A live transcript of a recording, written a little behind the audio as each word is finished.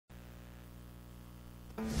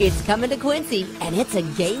It's coming to Quincy, and it's a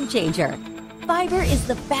game changer. Fiber is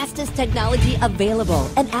the fastest technology available,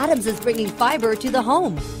 and Adams is bringing fiber to the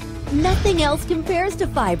home. Nothing else compares to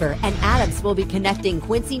fiber, and Adams will be connecting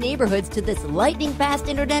Quincy neighborhoods to this lightning-fast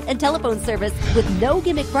internet and telephone service with no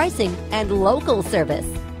gimmick pricing and local service.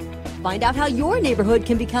 Find out how your neighborhood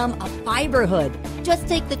can become a fiberhood. Just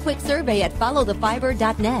take the quick survey at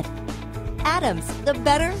followthefiber.net. Adams, the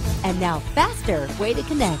better and now faster way to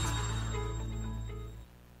connect.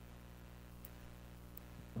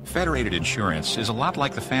 Federated Insurance is a lot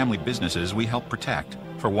like the family businesses we help protect.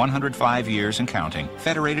 For 105 years and counting,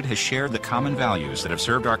 Federated has shared the common values that have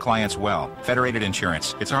served our clients well. Federated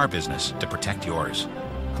Insurance, it's our business to protect yours.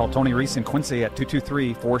 Call Tony Reese in Quincy at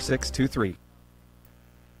 223-4623.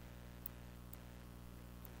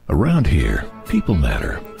 Around here, people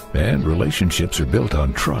matter, and relationships are built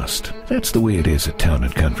on trust. That's the way it is at Town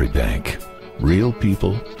 & Country Bank. Real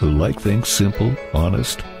people who like things simple,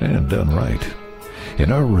 honest, and done right.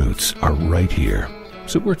 And our roots are right here,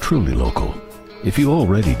 so we're truly local. If you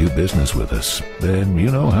already do business with us, then you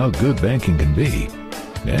know how good banking can be.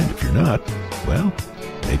 And if you're not, well,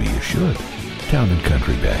 maybe you should. Town &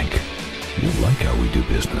 Country Bank. You'll like how we do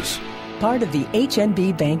business. Part of the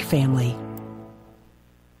HNB Bank family.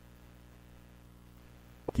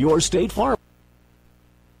 Your State Farm.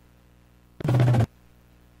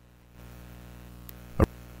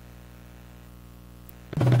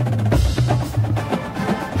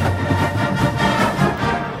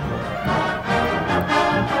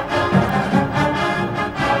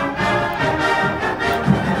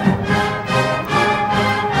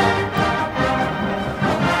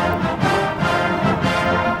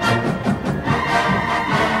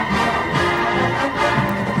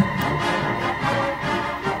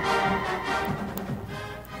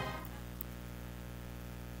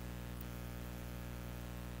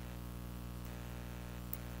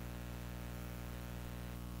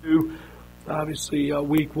 Obviously,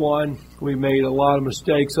 week one, we made a lot of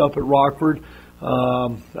mistakes up at Rockford.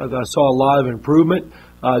 I saw a lot of improvement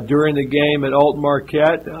during the game at Alton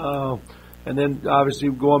Marquette. And then, obviously,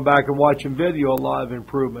 going back and watching video, a lot of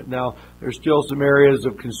improvement. Now, there's still some areas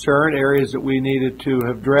of concern, areas that we needed to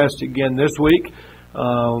have addressed again this week,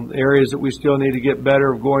 areas that we still need to get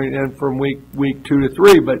better going in from week 2 to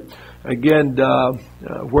 3. But, again,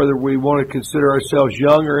 whether we want to consider ourselves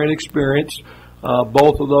young or inexperienced,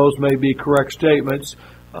 both of those may be correct statements.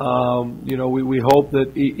 We hope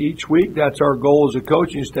that each week, that's our goal as a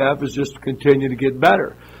coaching staff, is just to continue to get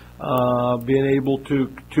better, being able to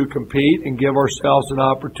compete and give ourselves an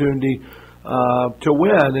opportunity to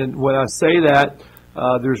win. And when I say that,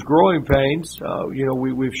 there's growing pains.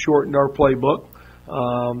 We've shortened our playbook.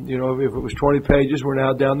 If it was 20 pages, we're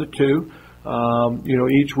now down to 2.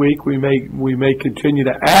 Each week we may continue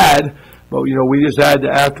to add. But, we just had to,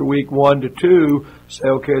 after week 1 to 2, say,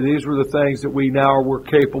 okay, these were the things that we're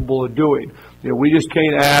capable of doing. We just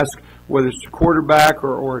can't ask, whether it's a quarterback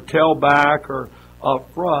or a tailback or up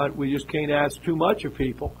front, we just can't ask too much of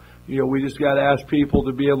people. We just got to ask people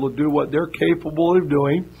to be able to do what they're capable of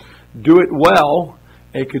doing, do it well,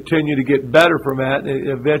 and continue to get better from that, and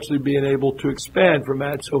eventually being able to expand from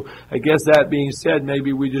that. So I guess that being said,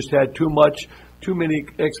 maybe we just had too many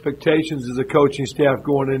expectations as a coaching staff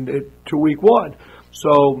going into week 1.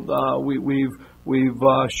 So we've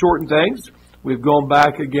shortened things. We've gone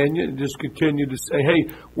back again and just continue to say,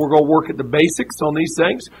 hey, we're going to work at the basics on these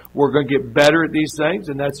things. We're going to get better at these things,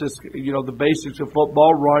 and that's just the basics of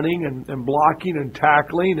football: running and blocking and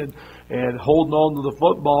tackling and holding on to the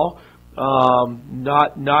football,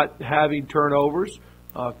 not having turnovers,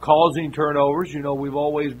 causing turnovers. We've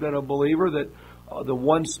always been a believer that the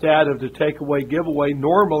one stat of the takeaway giveaway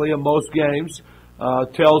normally in most games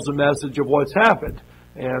tells the message of what's happened.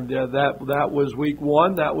 And that was week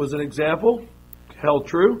 1. That was an example. Held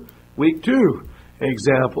true. Week 2,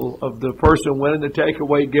 example of the person winning the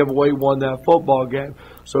takeaway giveaway won that football game.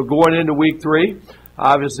 So going into week 3,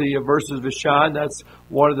 obviously versus Vashon, that's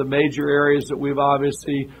one of the major areas that we've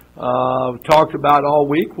obviously talked about all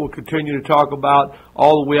week. We'll continue to talk about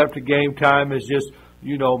all the way up to game time, is just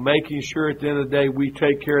making sure at the end of the day we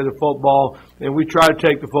take care of the football, and we try to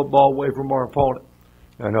take the football away from our opponent.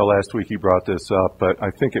 I know last week you brought this up, but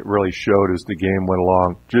I think it really showed as the game went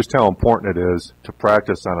along just how important it is to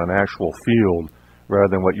practice on an actual field rather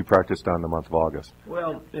than what you practiced on in the month of August.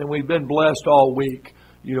 Well, and we've been blessed all week.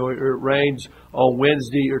 It rains on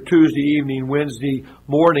Wednesday or Tuesday evening. Wednesday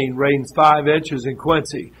morning rains 5 inches in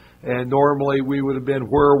Quincy. And normally we would have been,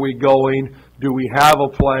 where are we going? Do we have a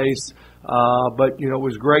place? But it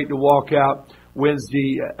was great to walk out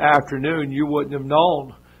Wednesday afternoon. You wouldn't have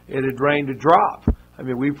known it had rained a drop. I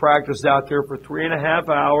mean, we practiced out there for 3.5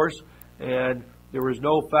 hours, and there was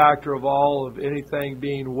no factor of all of anything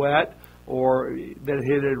being wet or that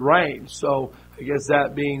it had rained. So I guess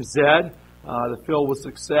that being said, the field was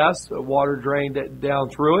success. The water drained down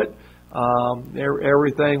through it.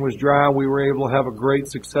 Everything was dry. We were able to have a great,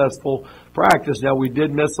 successful practice. Now, we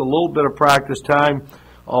did miss a little bit of practice time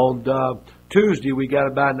on Tuesday. We got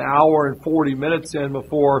about an hour and 40 minutes in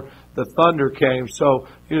before the thunder came. So,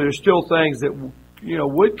 there's still things that,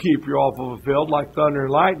 would keep you off of a field, like thunder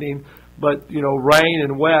and lightning, but, rain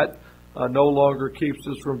and wet no longer keeps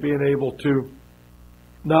us from being able to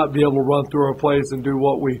not be able to run through our plays and do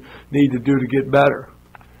what we need to do to get better.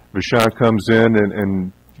 Vashon comes in,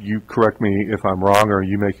 and you correct me if I'm wrong or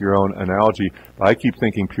you make your own analogy, but I keep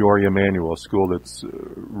thinking Peoria Manual, a school that's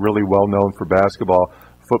really well known for basketball.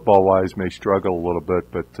 Football-wise may struggle a little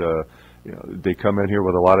bit, but they come in here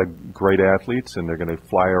with a lot of great athletes, and they're going to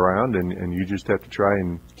fly around, and you just have to try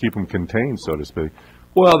and keep them contained, so to speak.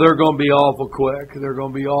 Well, they're going to be awful quick. They're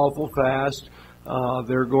going to be awful fast.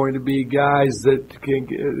 They're going to be guys that can,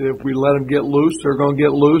 if we let them get loose, they're going to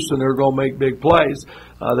get loose, and they're going to make big plays.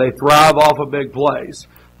 They thrive off of big plays.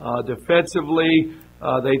 Defensively,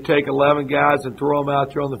 they take 11 guys and throw them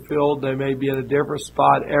out there on the field. They may be in a different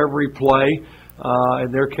spot every play,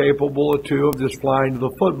 and they're capable of just flying to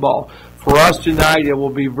the football. For us tonight, it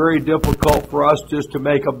will be very difficult for us just to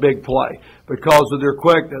make a big play because of their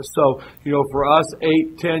quickness. So, for us,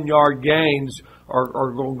 8-10-yard gains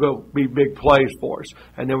are going to be big plays for us.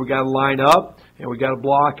 And then we got to line up, and we got to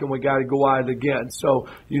block, and we got to go at it again. So,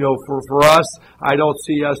 for us, I don't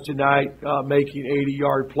see us tonight making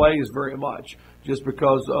 80-yard plays very much just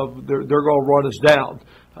because of they're going to run us down.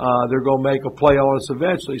 They're going to make a play on us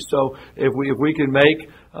eventually. So if we can make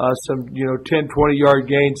some 10, 20-yard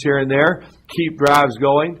gains here and there, keep drives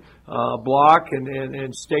going, block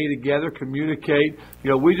and stay together, communicate.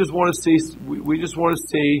 We just want to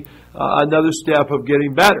see another step of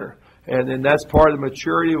getting better, and that's part of the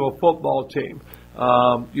maturity of a football team.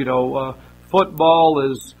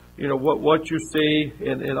 Football is what you see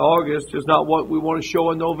in August is not what we want to show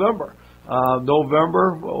in November.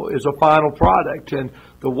 November is a final product, and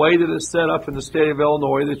the way that it's set up in the state of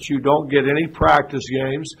Illinois that you don't get any practice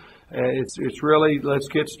games, it's really let's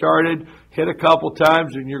get started, hit a couple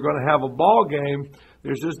times, and you're going to have a ball game.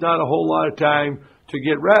 There's just not a whole lot of time to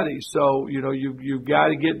get ready. So, you've got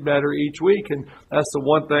to get better each week, and that's the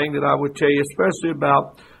one thing that I would tell you, especially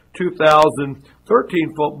about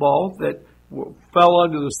 2013 football that fell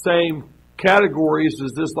under the same categories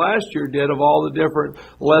as this last year did of all the different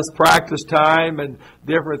less practice time and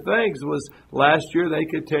different things. Was last year they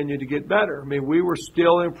continued to get better. I mean, we were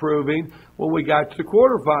still improving when we got to the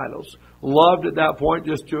quarterfinals. Loved at that point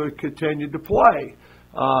just to continue to play.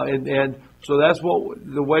 And so that's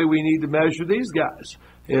the way we need to measure these guys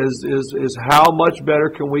is how much better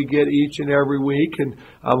can we get each and every week, and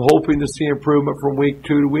I'm hoping to see improvement from week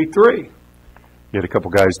 2 to week 3. You had a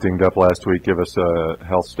couple guys dinged up last week. Give us a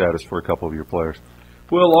health status for a couple of your players.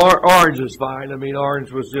 Well, Orange is fine. I mean,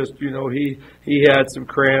 Orange was just, he had some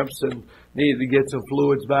cramps and needed to get some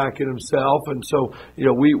fluids back in himself. And so,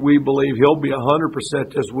 we believe he'll be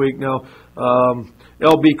 100% this week. Now,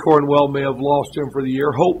 LB Cornwell may have lost him for the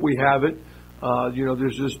year. Hope we have it.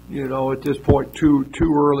 There's just, at this point,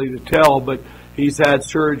 too early to tell. But he's had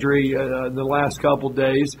surgery in the last couple of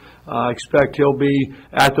days. I expect he'll be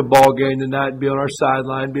at the ball game tonight and be on our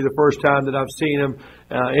sideline. It'll be the first time that I've seen him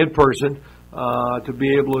in person to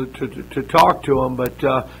be able to talk to him. But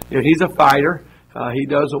he's a fighter. He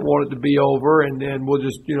doesn't want it to be over, and then we'll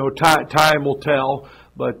just time will tell.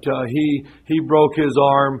 But he broke his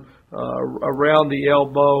arm around the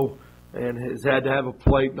elbow and has had to have a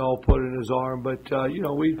plate and all put in his arm. But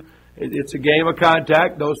it's a game of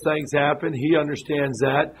contact. Those things happen. He understands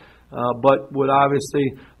that, but would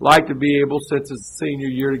obviously like to be able, since it's senior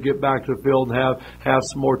year, to get back to the field and have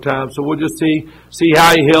some more time. So we'll just see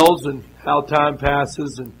how he heals and how time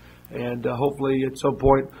passes, and hopefully at some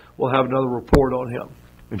point we'll have another report on him.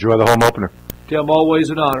 Enjoy the home opener. Tim, always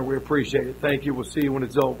an honor. We appreciate it. Thank you. We'll see you when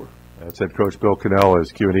it's over. That's head coach Bill Cannell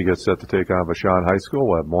as QND gets set to take on Vashon High School.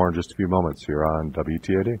 We'll have more in just a few moments here on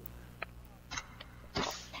WTAD.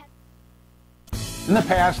 In the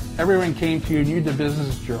past, everyone came to you and you did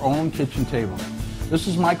business at your own kitchen table. This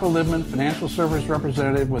is Michael Libman, Financial Service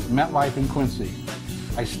Representative with MetLife in Quincy.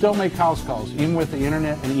 I still make house calls, even with the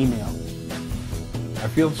internet and email. I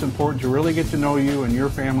feel it's important to really get to know you and your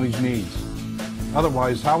family's needs.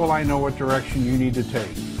 Otherwise, how will I know what direction you need to take?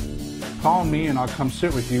 Call me and I'll come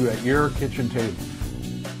sit with you at your kitchen table.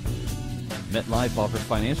 MetLife offers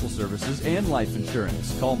financial services and life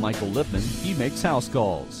insurance. Call Michael Lipman. He makes house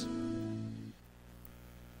calls.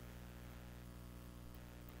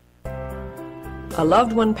 A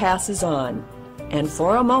loved one passes on, and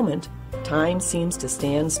for a moment, time seems to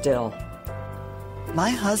stand still. My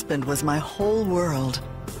husband was my whole world.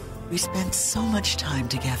 We spent so much time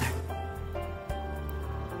together.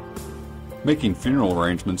 Making funeral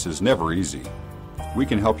arrangements is never easy. We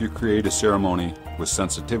can help you create a ceremony with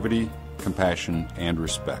sensitivity, compassion, and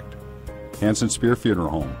respect. Hanson Spear Funeral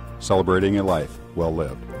Home, celebrating a life well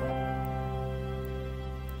lived.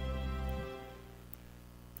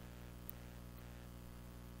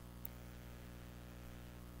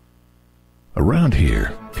 Around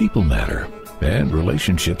here, people matter, and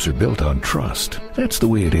relationships are built on trust. That's the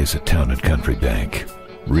way it is at Town and Country Bank.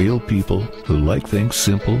 Real people who like things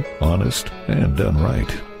simple, honest, and done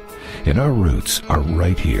right. And our roots are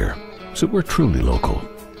right here, so we're truly local.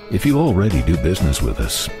 If you already do business with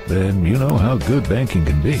us, then you know how good banking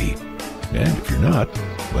can be. And if you're not,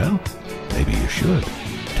 well, maybe you should.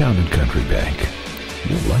 Town and Country Bank.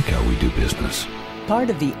 You'll like how we do business.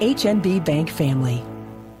 Part of the HNB Bank family.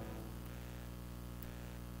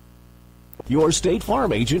 Your State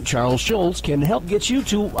Farm agent, Charles Schultz, can help get you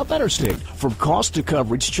to a better state. From cost to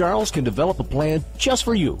coverage, Charles can develop a plan just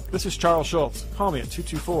for you. This is Charles Schultz. Call me at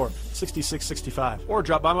 224-6665 or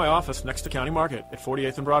drop by my office next to County Market at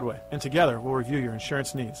 48th and Broadway. And together, we'll review your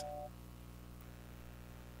insurance needs.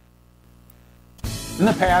 In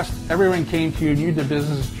the past, everyone came to you and you did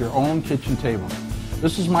business at your own kitchen table.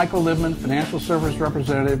 This is Michael Libman, Financial Service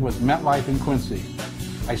Representative with MetLife in Quincy.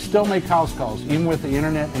 I still make house calls, even with the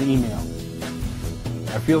internet and email.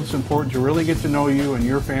 I feel it's important to really get to know you and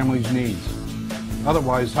your family's needs.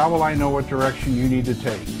 Otherwise, how will I know what direction you need to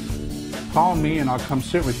take? Call me and I'll come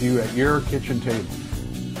sit with you at your kitchen table.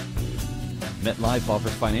 MetLife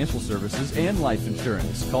offers financial services and life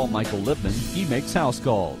insurance. Call Michael Lipman. He makes house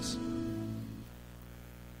calls.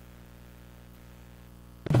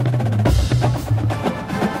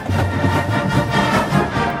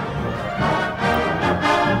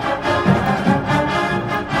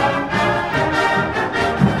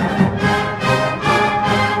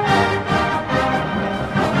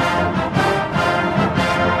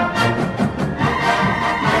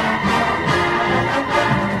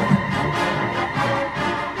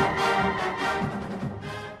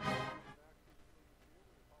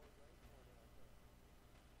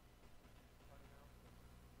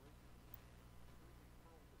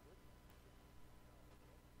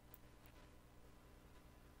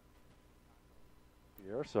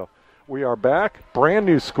 So we are back. Brand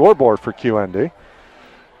new scoreboard for QND.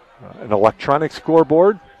 An electronic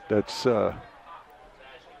scoreboard that's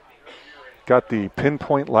got the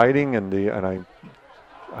pinpoint lighting and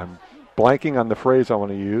I'm blanking on the phrase I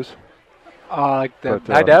want to use. Like the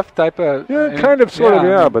high def type of. Yeah, kind of, sort of,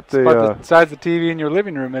 yeah. But it's about the size of the TV in your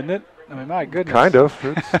living room, isn't it? I mean, my goodness. Kind of.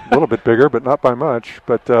 It's a little bit bigger, but not by much.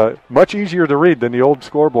 But much easier to read than the old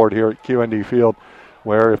scoreboard here at QND Field,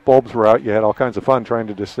 where if bulbs were out, you had all kinds of fun trying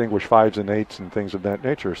to distinguish 5s and 8s and things of that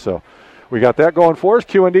nature. So we got that going for us.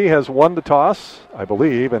 QND has won the toss, I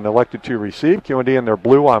believe, and elected to receive. QND in their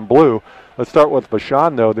blue on blue. Let's start with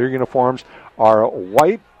Vashon, though. Their uniforms are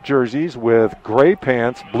white jerseys with gray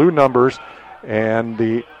pants, blue numbers, and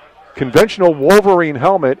the conventional Wolverine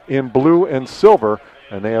helmet in blue and silver,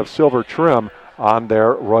 and they have silver trim on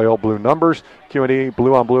their royal blue numbers. QND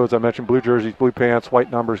blue on blue, as I mentioned, blue jerseys, blue pants, white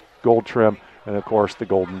numbers, gold trim, and, of course, the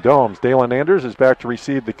Golden Domes. Dalen Anders is back to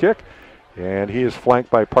receive the kick, and he is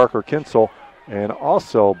flanked by Parker Kinsel and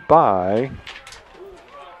also by,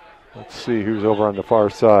 let's see who's over on the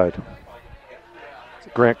far side.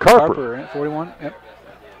 Grant Carper. Carper, 41, yep.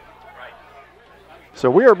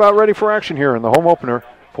 So we are about ready for action here in the home opener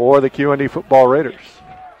for the QND Football Raiders.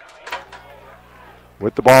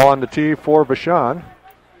 With the ball on the tee for Vashon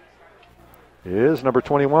is number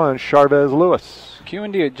 21, Charvez Lewis.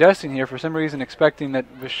 QND adjusting here for some reason, expecting that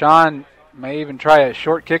Vashon may even try a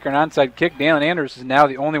short kick or an onside kick. Dalen Anders is now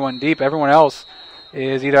the only one deep. Everyone else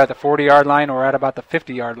is either at the 40-yard line or at about the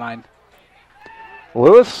 50-yard line.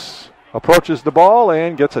 Lewis approaches the ball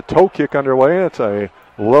and gets a toe kick underway. It's a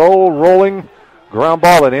low rolling ground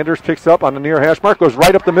ball that Anders picks up on the near hash mark, goes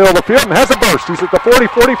right up the middle of the field and has a burst. He's at the 40,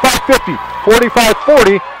 45, 50, 45,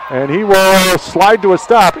 40, and he will slide to a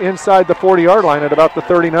stop inside the 40-yard line at about the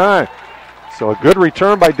 39. So a good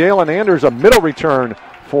return by Dalen Anders, a middle return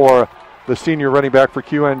for the senior running back for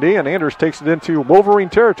QND, and Anders takes it into Wolverine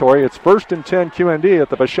territory. It's 1st and 10 QND at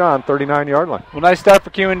the Vashon 39-yard line. Well, nice start for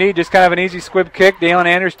QND, just kind of an easy squib kick. Dalen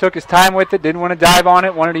Anders took his time with it, didn't want to dive on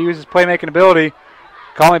it, wanted to use his playmaking ability.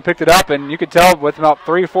 Conley picked it up, and you could tell with about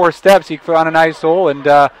 3 or 4 steps he found a nice hole and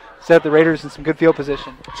set up the Raiders in some good field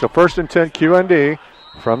position. So 1st and 10 QND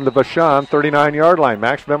from the Vashon 39-yard line.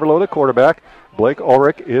 Max Memberlo, the quarterback. Blake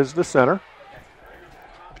Ulrich is the center.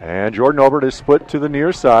 And Jordan Obert is split to the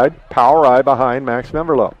near side. Power eye behind Max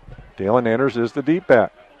Vemberlo. Dalen Anders is the deep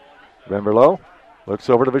back. Vemberlo looks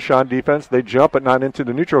over to Vashon defense. They jump, but not into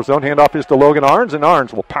the neutral zone. Handoff is to Logan Arns, and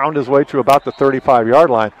Arns will pound his way to about the 35-yard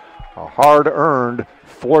line. A hard-earned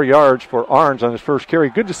 4 yards for Arns on his first carry.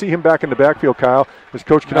 Good to see him back in the backfield, Kyle. As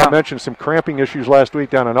Coach Kennard mentioned, some cramping issues last week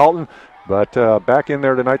down in Alton, but back in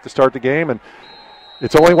there tonight to start the game. And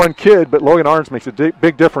it's only one kid, but Logan Arns makes a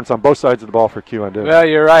big difference on both sides of the ball for QND. Well,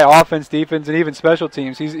 you're right. Offense, defense, and even special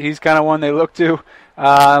teams. He's kind of one they look to in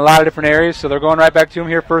a lot of different areas. So they're going right back to him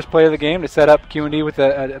here, first play of the game, to set up QND with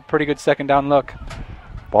a pretty good second down look.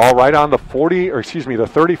 Ball right on the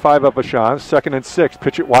 35 of Vashon. 2nd and 6.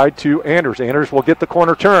 Pitch it wide to Anders. Anders will get the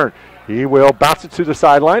corner turn. He will bounce it to the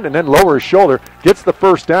sideline and then lower his shoulder. Gets the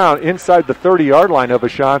first down inside the 30-yard line of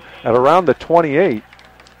Vashon at around the 28.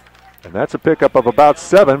 And that's a pickup of about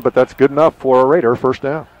 7, but that's good enough for a Raider first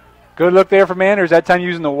down. Good look there from Anders. That time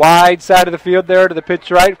using the wide side of the field there to the pitch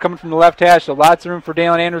right, coming from the left hash. So lots of room for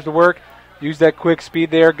Dalen Anders to work. Used that quick speed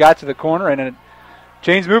there, got to the corner, and it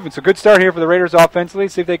changed movement. So good start here for the Raiders offensively.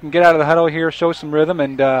 See if they can get out of the huddle here, show some rhythm,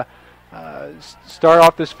 and start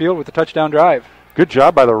off this field with a touchdown drive. Good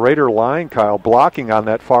job by the Raider line, Kyle, blocking on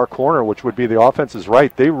that far corner, which would be the offense's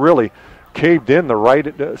right. They really caved in the right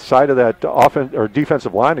side of that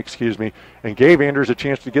defensive line, and gave Anders a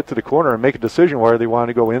chance to get to the corner and make a decision whether they want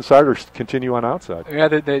to go inside or continue on outside. Yeah,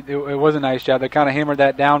 it was a nice job. They kind of hammered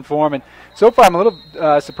that down for him. And so far, I'm a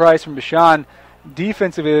little surprised from Vashon.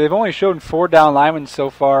 Defensively, they've only shown 4 down linemen so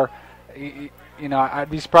far. I'd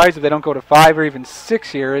be surprised if they don't go to 5 or even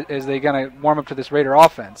 6 here as they kind of warm up to this Raider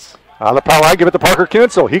offense. On the power line, give it to Parker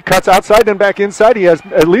Kinsel. He cuts outside and back inside. He has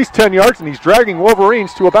at least 10 yards, and he's dragging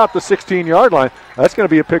Wolverines to about the 16-yard line. That's going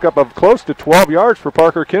to be a pickup of close to 12 yards for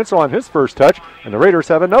Parker Kinsel on his first touch, and the Raiders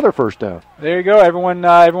have another first down. There you go. Everyone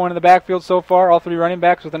in the backfield so far, all 3 running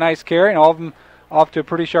backs with a nice carry, and all of them off to a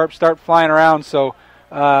pretty sharp start flying around. So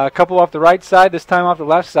a couple off the right side, this time off the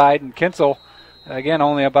left side, and Kinsel, again,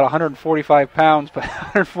 only about 145 pounds, but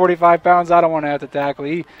 145 pounds I don't want to have to tackle.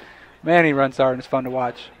 He runs hard, and it's fun to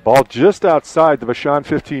watch. Ball just outside the Vashon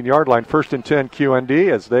 15-yard line. 1st and 10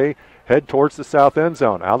 QND as they head towards the south end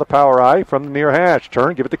zone. Out of the power eye from the near hash.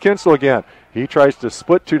 Turn, give it to Kinsel again. He tries to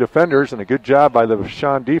split 2 defenders, and a good job by the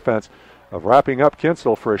Vashon defense of wrapping up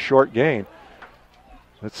Kinsel for a short gain.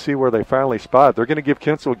 Let's see where they finally spot. They're going to give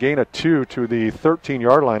Kinsel a gain of 2 to the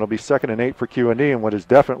 13-yard line. It'll be 2nd and 8 for QND in what is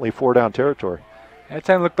definitely 4-down territory. That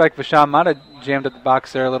time looked like Vashon might have jammed at the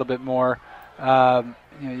box there a little bit more.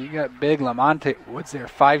 You got big Lamonte Woods there,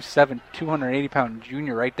 5'7", 280-pound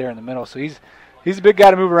junior right there in the middle. So he's a big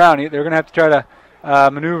guy to move around. They're going to have to try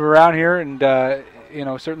to maneuver around here, and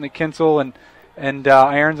certainly Kinsel and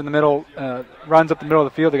Irons in the middle, runs up the middle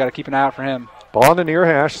of the field. They got to keep an eye out for him. Ball on the near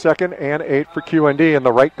hash, 2nd and 8 for QND, and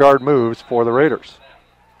the right guard moves for the Raiders.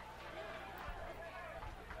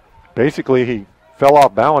 Basically, he fell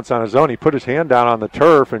off balance on his own. He put his hand down on the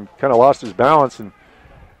turf and kind of lost his balance and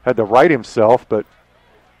had to right himself, but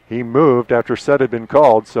he moved after set had been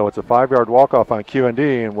called, so it's a 5-yard walk-off on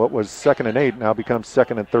QND, and what was 2nd and 8 now becomes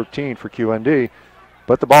 2nd and 13 for QND.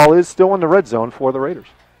 But the ball is still in the red zone for the Raiders.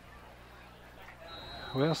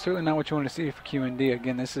 Well, certainly not what you want to see for QND.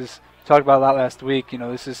 Again, this is talked about a lot last week.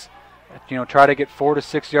 This is, try to get 4 to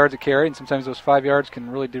 6 yards of carry, and sometimes those 5 yards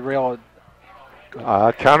can really derail.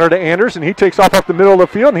 Counter to Anders, and he takes off up the middle of the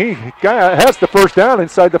field, and he has the first down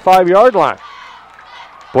inside the 5-yard line.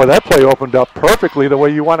 Boy, that play opened up perfectly the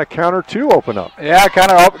way you want a counter to open up. Yeah,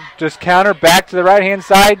 just counter back to the right-hand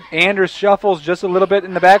side. Anders shuffles just a little bit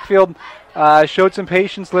in the backfield, showed some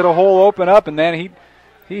patience, let a hole open up, and then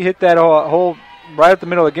he hit that hole right up the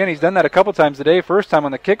middle again. He's done that a couple times today. First time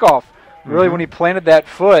on the kickoff, really when he planted that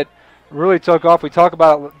foot, really took off. We talked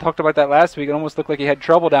about that last week. It almost looked like he had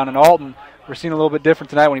trouble down in Alton. We're seeing a little bit different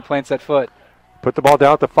tonight when he plants that foot. Put the ball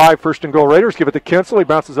down at the 5, 1st and goal Raiders. Give it to Kinsel. He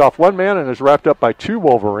bounces off one man and is wrapped up by 2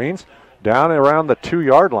 Wolverines down around the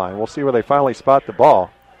 2-yard line. We'll see where they finally spot the ball.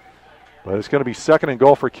 But it's going to be 2nd and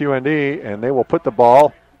goal for QND, and they will put the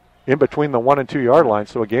ball in between the 1 and 2-yard line.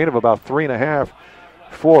 So a gain of about 3.5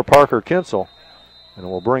 for Parker Kinsel. And it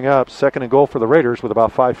will bring up 2nd and goal for the Raiders with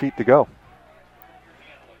about 5 feet to go.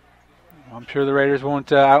 I'm sure the Raiders won't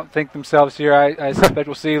outthink themselves here. I suspect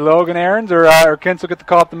we'll see Logan Aarons or Kinsel get the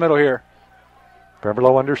call up the middle here.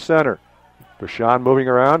 Pemberlow under center. Vashon moving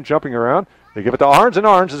around, jumping around. They give it to Arns, and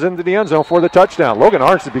Arns is into the end zone for the touchdown. Logan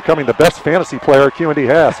Arns is becoming the best fantasy player QND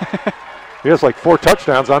has. He has like 4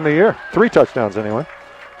 touchdowns on the year. 3 touchdowns anyway.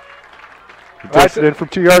 He takes it in from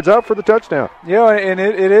 2 yards out for the touchdown. Yeah, and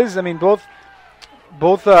it is, both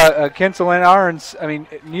both Kinsel and Arns, I mean,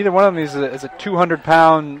 neither one of them is a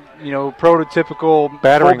 200-pound, prototypical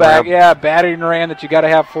battering fullback. ram. Yeah, battering ram that you got to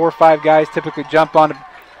have 4 or 5 guys typically jump on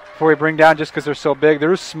before you bring down just because they're so big.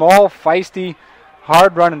 They're small, feisty,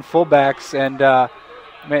 hard-running fullbacks, and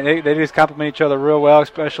man, they just complement each other real well,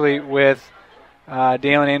 especially with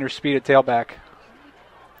Dalen Andrews' speed at tailback.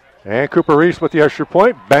 And Cooper Reese with the extra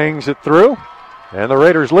point, bangs it through, and the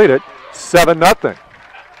Raiders lead it 7-0.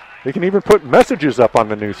 They can even put messages up on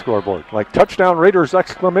the new scoreboard, like touchdown Raiders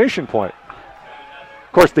exclamation point.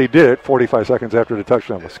 Of course, they did it 45 seconds after the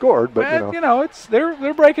touchdown was scored, but it's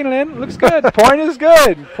they're breaking it in. It looks good. Point is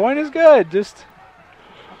good. Point is good.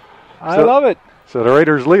 I love it. So the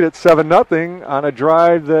Raiders lead it 7-0 on a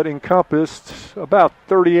drive that encompassed about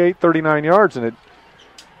 38, 39 yards, and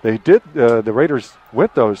the Raiders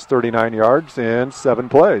went those 39 yards in 7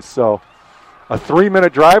 plays. So a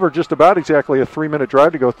 3-minute drive, or just about exactly a 3-minute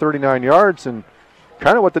drive to go 39 yards, and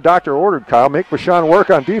kind of what the doctor ordered, Kyle. Make Vashon work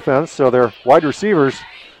on defense so their wide receivers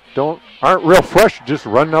aren't real fresh, just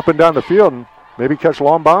running up and down the field and maybe catch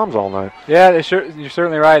long bombs all night. Yeah, you're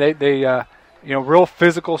certainly right. They real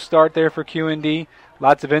physical start there for QND.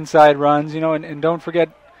 Lots of inside runs, and don't forget,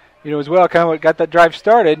 as well, kind of what got that drive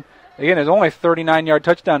started. Again, there's only a 39-yard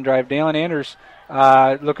touchdown drive. Dalen Anders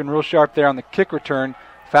looking real sharp there on the kick return.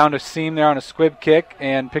 Found a seam there on a squib kick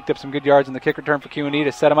and picked up some good yards in the kick return for QND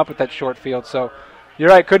to set them up with that short field. So you're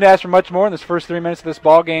right, couldn't ask for much more in this first 3 minutes of this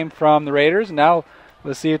ball game from the Raiders. And now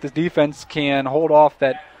let's see if this defense can hold off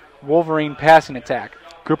that Wolverine passing attack.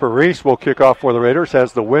 Cooper Reese will kick off for the Raiders,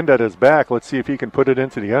 has the wind at his back. Let's see if he can put it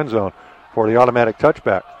into the end zone for the automatic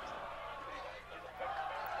touchback.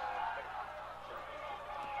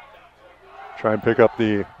 Try and pick up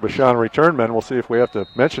the Vashon return men. We'll see if we have to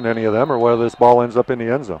mention any of them or whether this ball ends up in the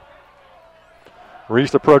end zone.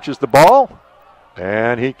 Reese approaches the ball,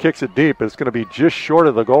 and he kicks it deep. It's going to be just short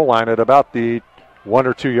of the goal line at about the 1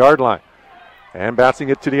 or 2 yard line. And bouncing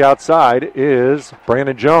it to the outside is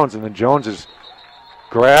Brandon Jones, and then Jones is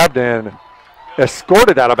grabbed and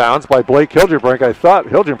escorted out of bounds by Blake Hilgenbrink. I thought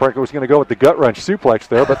Hilgenbrink was going to go with the gut wrench suplex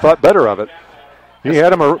there, but thought better of it. He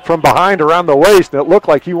had him from behind around the waist, and it looked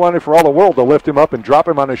like he wanted for all the world to lift him up and drop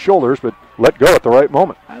him on his shoulders, but let go at the right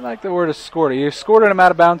moment. I like the word escorted. You escorted him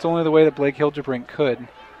out of bounds only the way that Blake Hilgenbrink could.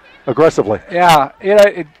 Aggressively. Yeah,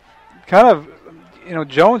 it kind of,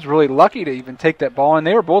 Jones really lucky to even take that ball, and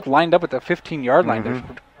they were both lined up at the 15-yard line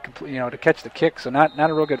to catch the kick, so not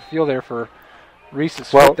a real good feel there for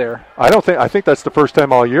Reese's foot there. I think that's the first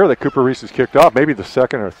time all year that Cooper Reese has kicked off, maybe the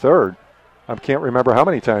second or third. I can't remember how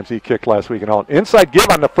many times he kicked last week and all. Inside give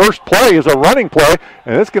on the first play is a running play,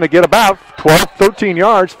 and it's going to get about 12, 13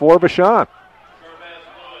 yards for Vashon.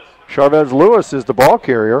 Charvez Lewis is the ball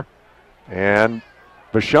carrier, and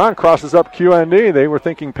Vashon crosses up QND. They were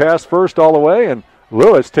thinking pass first all the way, and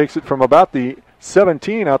Lewis takes it from about the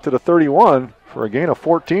 17 out to the 31 for a gain of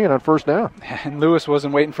 14 on first down. And Lewis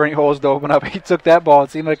wasn't waiting for any holes to open up. He took that ball.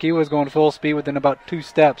 It seemed like he was going full speed within about 2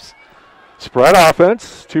 steps. Spread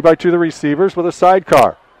offense, 2x2 the receivers with a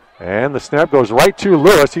sidecar. And the snap goes right to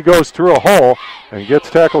Lewis. He goes through a hole and gets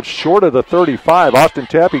tackled short of the 35. Austin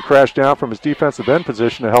Tappy crashed down from his defensive end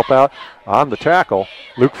position to help out on the tackle.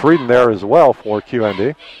 Luke Frieden there as well for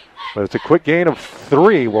QND. But it's a quick gain of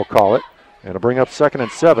 3, we'll call it. And it'll bring up 2nd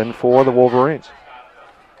and 7 for the Wolverines.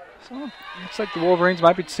 So it looks like the Wolverines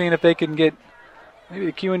might be seeing if they can get maybe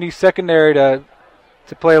the QND secondary to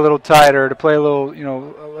play a little tighter, to play a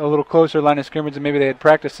little closer line of scrimmage than maybe they had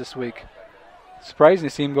practiced this week. Surprising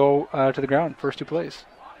to see him go to the ground first 2 plays.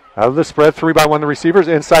 Out of the spread, 3x1 the receivers.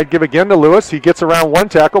 Inside give again to Lewis. He gets around 1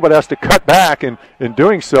 tackle but has to cut back, and in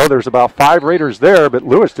doing so, there's about 5 Raiders there, but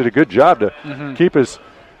Lewis did a good job to keep his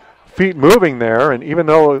feet moving there, and even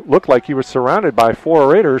though it looked like he was surrounded by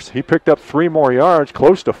 4 Raiders, he picked up 3 more yards,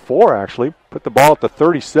 close to 4 actually, put the ball at the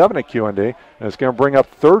 37 at QND, and it's going to bring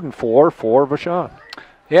up 3rd and 4 for Vashon.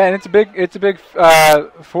 Yeah, and it's a big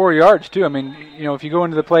 4 yards too. I mean, if you go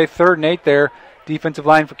into the play 3rd and 8 there, defensive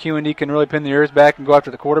line for QND can really pin the ears back and go after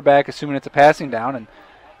the quarterback, assuming it's a passing down. And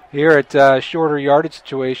here at a shorter yardage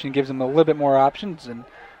situation gives them a little bit more options, and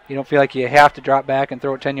you don't feel like you have to drop back and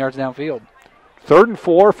throw it 10 yards downfield. 3rd and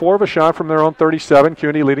 4 for Vashon from their own 37.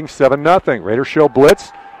 QND leading 7-0. Raiders show blitz,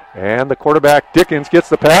 and the quarterback Dickens gets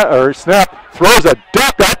the snap, throws a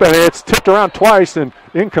duck up, and it's tipped around twice and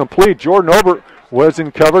incomplete. Jordan Obert was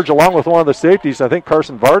in coverage along with one of the safeties. I think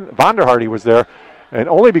Carson Vonderhardy was there. And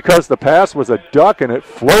only because the pass was a duck and it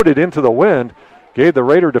floated into the wind gave the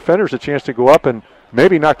Raider defenders a chance to go up and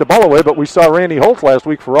maybe knock the ball away. But we saw Randy Holtz last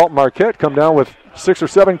week for Alton Marquette come down with 6 or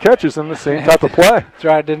 7 catches in the same type of play. That's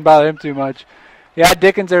right. It didn't bother him too much. Yeah,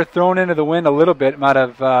 Dickens there thrown into the wind a little bit. Might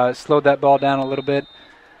have slowed that ball down a little bit.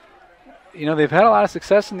 You know, they've had a lot of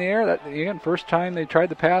success in the air. That, again, first time they tried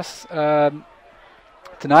the pass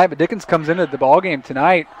tonight, but Dickens comes into the ball game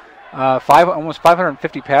tonight, almost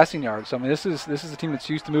 550 passing yards. So I mean, this is a team that's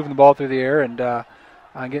used to moving the ball through the air and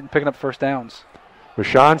picking up first downs.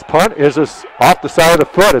 Vashon's punt is off the side of the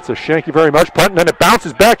foot. It's a Shanky very much punt, and then it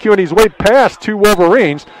bounces back QND's way past two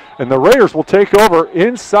Wolverines, and the Raiders will take over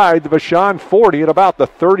inside the Vashon 40 at about the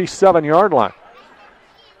 37-yard line.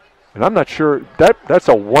 And I'm not sure that's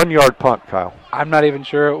a 1-yard punt, Kyle. I'm not even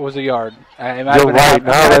sure it was a yard. You're right.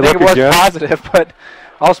 Now I think it was again. Positive, but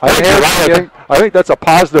I'll split hairs. I think that's a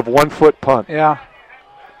positive 1-foot punt. Yeah.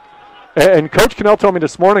 And Coach Cannell told me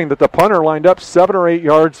this morning that the punter lined up 7 or 8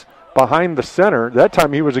 yards behind the center. That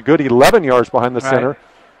time he was a good 11 yards behind the center,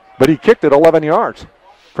 but he kicked it 11 yards.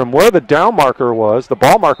 From where the down marker was, the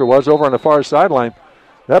ball marker was over on the far sideline,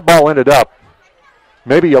 that ball ended up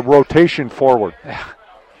maybe a rotation forward. Yeah.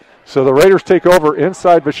 So the Raiders take over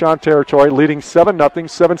inside Vashon territory, leading 7-0,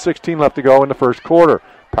 7:16 left to go in the first quarter.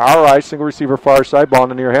 Power I, single receiver, far side, ball in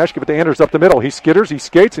the near hash. Give it to Anders up the middle. He skitters, he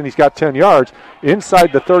skates, and he's got 10 yards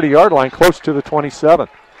inside the 30-yard line, close to the 27.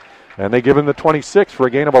 And they give him the 26 for a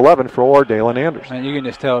gain of 11 for Dalen Anders. And you can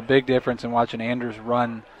just tell a big difference in watching Anders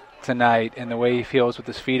run tonight and the way he feels with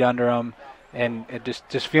his feet under him and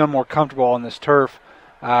just feeling more comfortable on this turf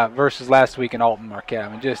versus last week in Alton Marquette. I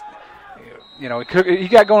mean, just, you know, he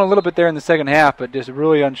got going a little bit there in the second half, but just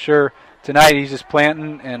really unsure. Tonight he's just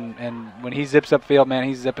planting, and when he zips upfield, man,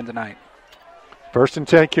 he's zipping tonight. 1st and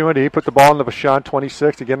 10 QND, put the ball in the Vashon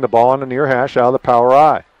 26. Again, the ball on the near hash out of the power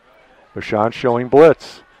I. Vashon showing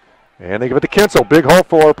blitz. And they give it to Kinsel. Big hole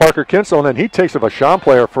for Parker Kinsel, and then he takes a Vashon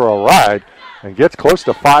player for a ride and gets close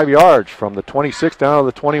to 5 yards from the 26 down to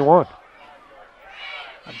the 21.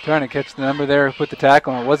 I'm trying to catch the number there, put the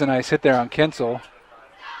tackle, and it was a nice hit there on Kinsel.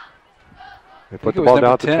 They put the ball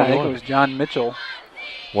down to 21. I think it was John Mitchell.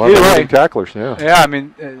 One of the leading tacklers, yeah. Yeah, I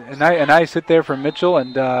mean, a nice hit there from Mitchell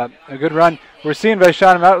and a good run. We're seeing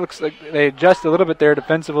Vashon out. It looks like they adjust a little bit there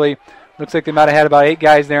defensively. Looks like they might have had about 8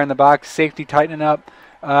 guys there in the box. Safety tightening up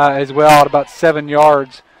as well at about 7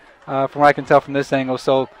 yards from what I can tell from this angle.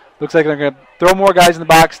 So looks like they're going to throw more guys in the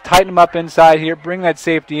box, tighten them up inside here, bring that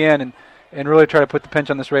safety in, and really try to put the pinch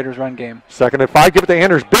on this Raiders run game. 2nd and 5, give it to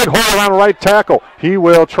Anders. Big hole around the right tackle. He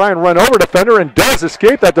will try and run over defender and does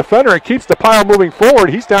escape that defender and keeps the pile moving forward.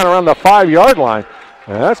 He's down around the 5-yard line.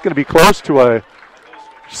 And that's going to be close to a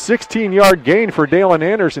 16-yard gain for Dalen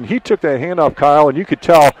Anders, and he took that handoff, Kyle, and you could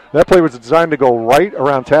tell that play was designed to go right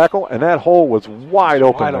around tackle, and that hole was wide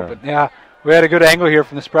open there. Yeah, we had a good angle here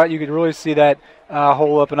from the sprout. You could really see that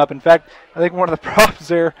hole up and up. In fact, I think one of the problems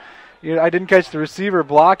there, I didn't catch the receiver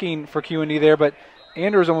blocking for QND there, but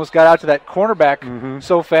Anders almost got out to that cornerback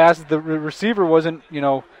so fast the receiver wasn't,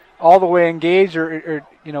 all the way engaged or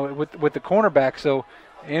with the cornerback. So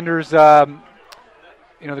Anders, the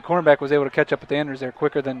cornerback was able to catch up with Anders there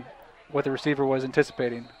quicker than what the receiver was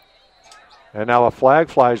anticipating. And now a flag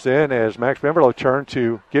flies in as Max Beverly turned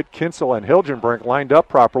to get Kinsel and Hilgenbrink lined up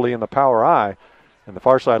properly in the power I, and the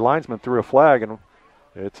far side linesman threw a flag, and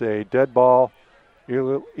it's a dead ball.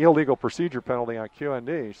 Illegal procedure penalty on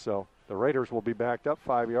QND, so the Raiders will be backed up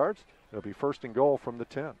 5 yards. It'll be 1st and goal from the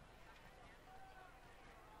 10.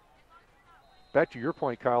 Back to your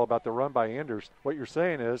point, Kyle, about the run by Anders. What you're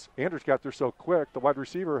saying is Anders got there so quick, the wide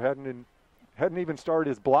receiver hadn't even started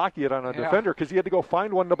his block yet on a defender because he had to go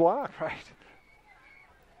find one to block. Right.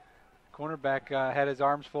 Cornerback had his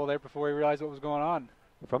arms full there before he realized what was going on.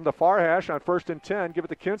 From the far hash on 1st and 10, give it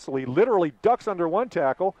to Kinsel. He literally ducks under one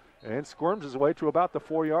tackle and squirms his way to about the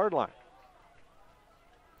 4-yard line.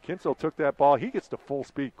 Kinsel took that ball. He gets to full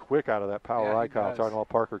speed quick out of that power icon, talking about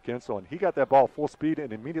Parker Kinsel. And he got that ball full speed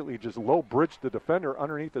and immediately just low bridged the defender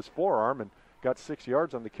underneath his forearm and got 6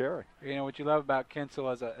 yards on the carry. You know what you love about Kinsel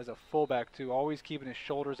as a fullback too, always keeping his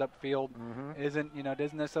shoulders upfield. Doesn't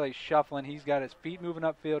necessarily shuffling. He's got his feet moving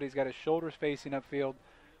upfield. He's got his shoulders facing upfield.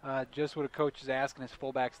 Just what a coach is asking his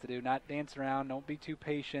fullbacks to do. Not dance around. Don't be too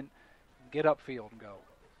patient. Get upfield and go.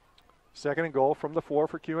 2nd and goal from the 4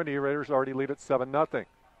 for QND. Raiders already lead at 7-0.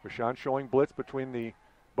 Vashon showing blitz between the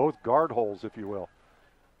both guard holes, if you will.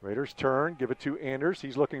 Raiders turn, give it to Anders.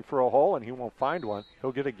 He's looking for a hole, and he won't find one.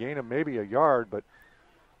 He'll get a gain of maybe a yard, but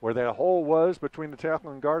where that hole was between the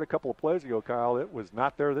tackle and guard a couple of plays ago, Kyle, it was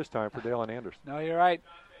not there this time for Dalen Anders. No, you're right.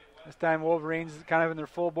 This time Wolverines kind of in their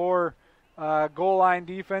full bore goal line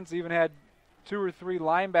defense. Even had 2 or 3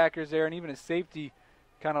 linebackers there, and even a safety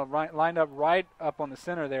kind of lined up right up on the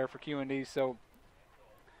center there for QND. So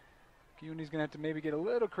QND's going to have to maybe get a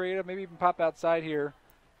little creative, maybe even pop outside here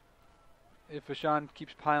if Vashon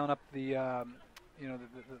keeps piling up the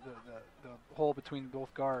the hole between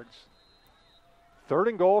both guards. 3rd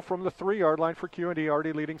and goal from the 3-yard line for QND,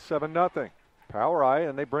 already leading 7-0. Power eye,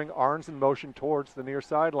 and they bring Arns in motion towards the near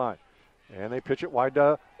sideline. And they pitch it wide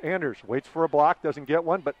to Anders. Waits for a block, doesn't get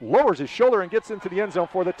one, but lowers his shoulder and gets into the end zone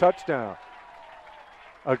for the touchdown.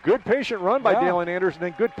 A good patient run by Dalen Anders, and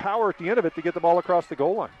then good power at the end of it to get the ball across the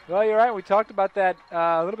goal line. Well, you're right. We talked about that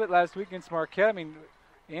a little bit last week against Marquette. I mean,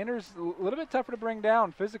 Anders a little bit tougher to bring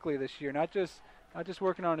down physically this year, not just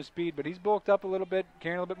working on his speed, but he's bulked up a little bit,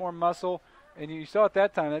 carrying a little bit more muscle. And you saw at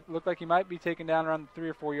that time, it looked like he might be taken down around the 3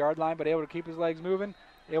 or 4 yard line, but able to keep his legs moving,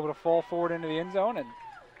 able to fall forward into the end zone, and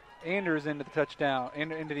Anders into the touchdown,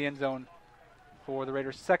 into the end zone for the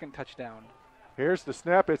Raiders' 2nd touchdown. Here's the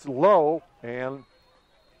snap. It's low, and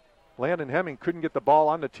Landon Hemming couldn't get the ball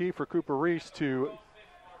on the tee for Cooper Reese to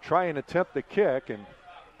try and attempt the kick, and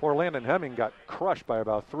poor Landon Hemming got crushed by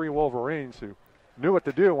about 3 Wolverines who knew what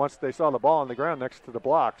to do once they saw the ball on the ground next to the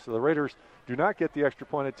block. So the Raiders do not get the extra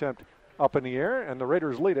point attempt up in the air, and the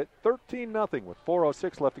Raiders lead it 13-0 with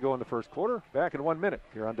 4:06 left to go in the first quarter. Back in 1 minute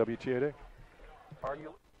here on WTAD.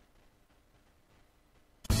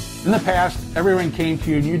 In the past, everyone came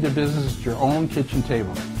to you and you did business at your own kitchen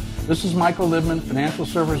table. This is Michael Libman, financial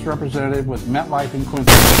service representative with MetLife in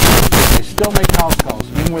Quincy. I still make house calls,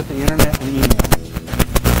 even with the internet and email.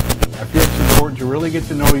 I feel it's important to really get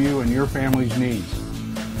to know you and your family's needs.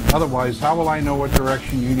 Otherwise, how will I know what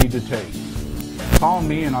direction you need to take? Call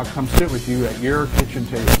me and I'll come sit with you at your kitchen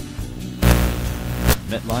table.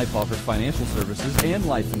 MetLife offers financial services and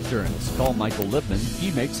life insurance. Call Michael Lipman.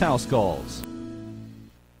 He makes house calls.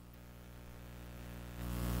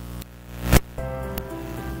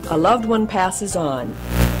 A loved one passes on,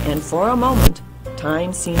 and for a moment,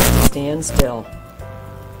 time seems to stand still.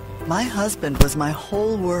 My husband was my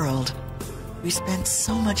whole world. We spent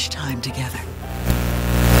so much time together.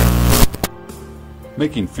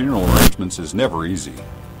 Making funeral arrangements is never easy.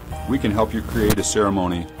 We can help you create a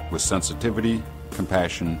ceremony with sensitivity,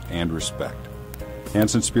 compassion, and respect.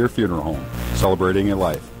 Hanson Spear Funeral Home, celebrating a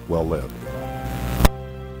life well lived.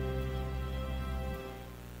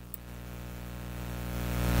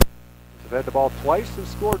 They've had the ball twice and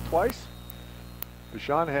scored twice.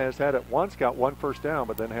 Vashon has had it once, got 1 first down,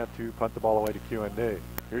 but then had to punt the ball away to QND.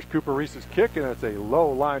 Here's Cooper Reese's kick, and it's a low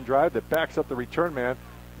line drive that backs up the return man,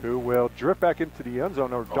 who will drift back into the end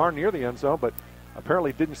zone, or darn near the end zone, but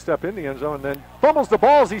apparently didn't step in the end zone, and then fumbles the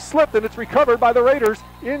ball as he slipped, and it's recovered by the Raiders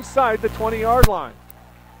inside the 20-yard line.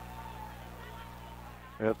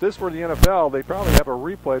 And if this were the NFL, they'd probably have a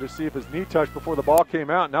replay to see if his knee touched before the ball came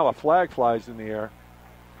out. Now a flag flies in the air.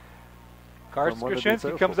 Karsten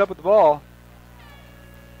Krasinski comes up with the ball.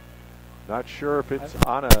 Not sure if it's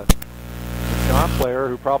on a John player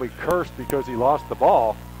who probably cursed because he lost the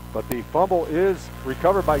ball. But the fumble is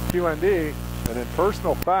recovered by QND, and then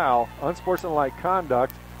personal foul, unsportsmanlike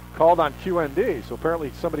conduct, called on QND. So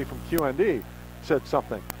apparently somebody from QND said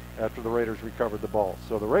something after the Raiders recovered the ball.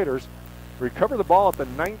 So the Raiders recover the ball at the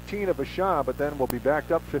 19 of Vashon, but then will be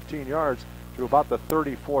backed up 15 yards to about the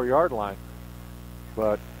 34-yard line.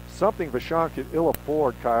 But something Vashon could ill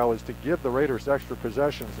afford, Kyle, is to give the Raiders extra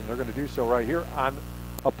possessions, and they're going to do so right here on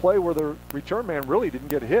a play where the return man really didn't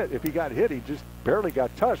get hit. If he got hit, he just barely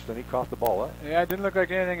got touched, and he caught the ball up. Yeah, it didn't look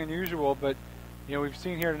like anything unusual, but we've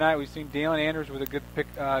seen here tonight, we've seen Dalen Anders with a good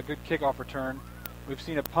kickoff return. We've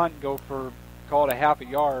seen a punt go for, call it a half a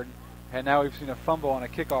yard, and now we've seen a fumble on a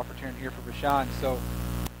kickoff return here for Vashon. So,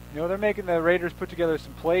 they're making the Raiders put together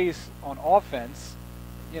some plays on offense,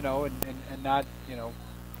 and not,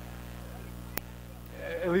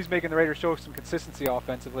 at least making the Raiders show some consistency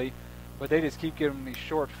offensively. But they just keep giving them these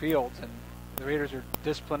short fields, and the Raiders are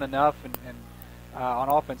disciplined enough and on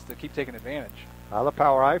offense to keep taking advantage. The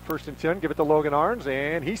power eye, 1st and 10, give it to Logan Arns,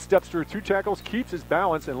 and he steps through 2 tackles, keeps his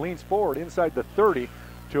balance, and leans forward inside the 30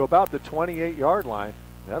 to about the 28-yard line.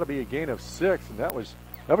 That'll be a gain of 6, and that was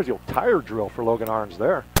the old tire drill for Logan Arns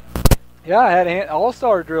there. Yeah, I had an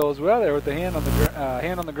all-star drill as well there with the hand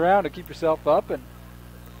on the ground to keep yourself up, and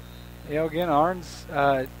again, Arns,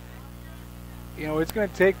 it's going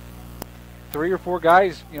to take 3 or 4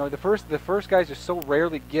 guys. The first guys just so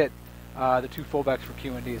rarely get the 2 fullbacks for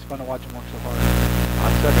QND. It's fun to watch them work so hard.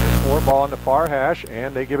 On 2nd and 4, ball on the far hash,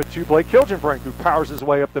 and they give it to Blake Hilgenbrink, who powers his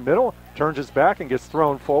way up the middle, turns his back, and gets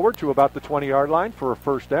thrown forward to about the 20-yard line for a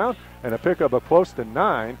first down and a pickup of close to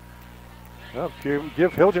 9. Well,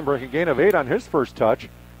 give Hilgenbrink a gain of 8 on his first touch,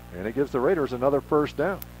 and it gives the Raiders another first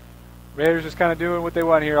down. Raiders just kind of doing what they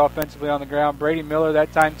want here offensively on the ground. Brady Miller,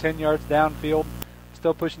 that time 10 yards downfield,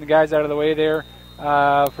 still pushing the guys out of the way there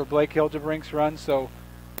for Blake Hilgenbrink's run. So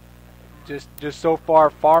just so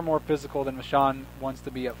far more physical than Vashon wants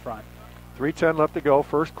to be up front. 3:10 left to go,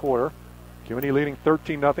 first quarter. QND leading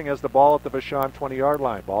 13-0 as the ball at the Vashon 20-yard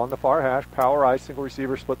line. Ball in the far hash, power I, single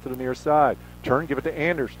receiver, split to the near side. Turn, give it to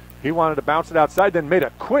Anders. He wanted to bounce it outside, then made a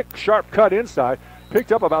quick, sharp cut inside.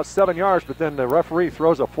 Picked up about 7 yards, but then the referee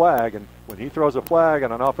throws a flag, and when he throws a flag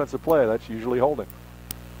on an offensive play, that's usually holding.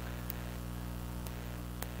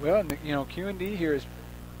 Well, QND here is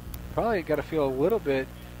probably got to feel a little bit,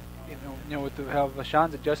 with how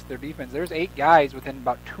Vashon's adjusted their defense. There's 8 guys within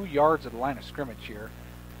about 2 yards of the line of scrimmage here.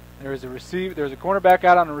 There's a cornerback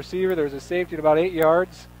out on the receiver. There's a safety at about 8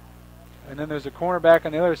 yards, and then there's a cornerback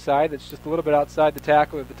on the other side that's just a little bit outside the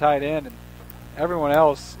tackle at the tight end, and everyone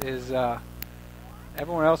else is.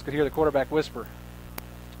 Everyone else could hear the quarterback whisper.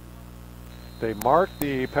 They marked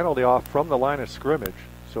the penalty off from the line of scrimmage,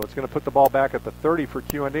 so it's going to put the ball back at the 30 for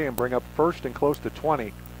QND and bring up first and close to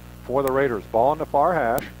 20 for the Raiders. Ball in the far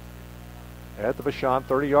hash at the Vashon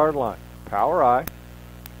 30-yard line. Power I,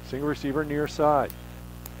 single receiver near side.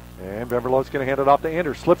 And Beverlow's going to hand it off to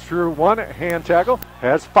Anders. Slips through one hand tackle,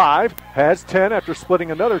 has 5, has 10 after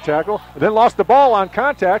splitting another tackle, and then lost the ball on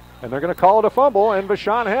contact, and they're going to call it a fumble, and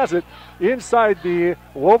Vashon has it inside the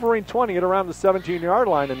Wolverine 20 at around the 17-yard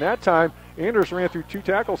line. And that time, Anders ran through 2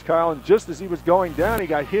 tackles, Kyle, and just as he was going down, he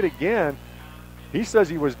got hit again. He says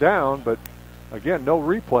he was down, but again, no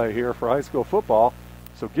replay here for high school football.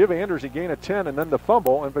 So give Anders a gain of 10 and then the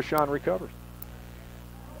fumble, and Vashon recovers.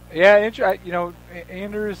 Yeah,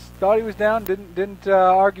 Anders thought he was down, didn't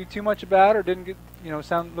argue too much about it, or didn't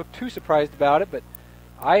look too surprised about it. But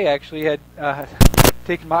I actually had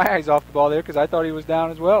taken my eyes off the ball there because I thought he was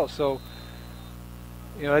down as well. So,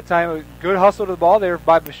 that time it was good hustle to the ball there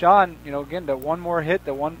by Vashon. Again, that one more hit,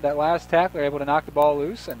 that last tackle, they're able to knock the ball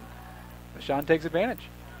loose, and Vashon takes advantage.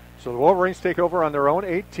 So the Wolverines take over on their own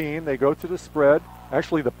 18. They go to the spread,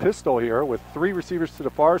 actually the pistol here, with 3 receivers to the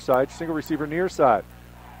far side, single receiver near side.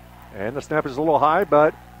 And the snap is a little high,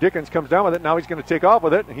 but Dickens comes down with it. Now he's going to take off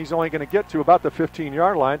with it, and he's only going to get to about the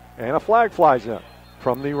 15-yard line, and a flag flies in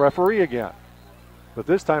from the referee again. But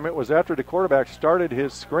this time it was after the quarterback started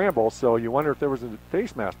his scramble, so you wonder if there was a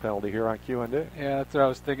face mask penalty here on QND. Yeah, that's what I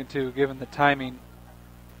was thinking too, given the timing.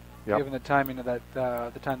 Yep. Given the timing of that,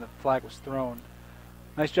 the time the flag was thrown.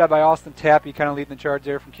 Nice job by Austin Tappy, kind of leading the charge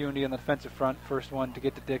there from QND on the defensive front. First one to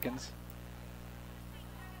get to Dickens.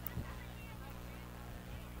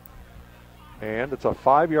 And it's a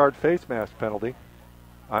 5-yard face mask penalty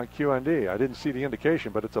on QND. I didn't see the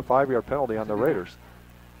indication, but it's a 5-yard penalty on the Raiders.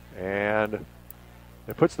 And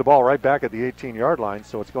it puts the ball right back at the 18-yard line,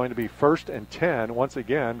 so it's going to be 1st and 10 once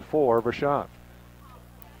again for Vashon.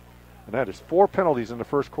 And that is 4 penalties in the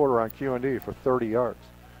first quarter on QND for 30 yards.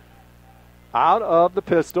 Out of the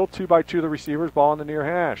pistol, 2-by-2 the receivers, ball in the near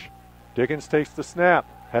hash. Dickens takes the snap,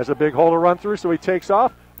 has a big hole to run through, so he takes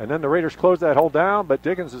off. And then the Raiders close that hole down, but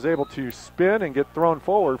Dickens is able to spin and get thrown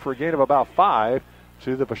forward for a gain of about 5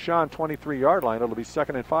 to the Vashon 23-yard line. It'll be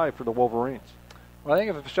 2nd and 5 for the Wolverines. Well, I think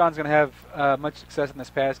if Vashon's going to have much success in this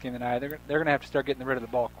pass game tonight, they're going to have to start getting rid of the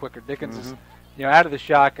ball quicker. Dickens is out of the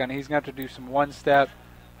shotgun. He's going to have to do some one-step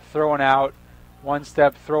throwing out,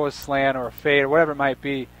 one-step throw a slant or a fade or whatever it might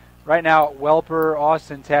be. Right now, Welper,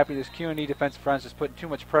 Austin, Tappy, this QND defensive front is just putting too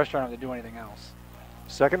much pressure on them to do anything else.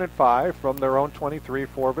 2nd and 5 from their own 23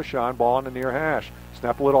 for Vashon. Ball in the near hash.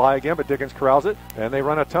 Snap a little high again, but Dickens corrals it, and they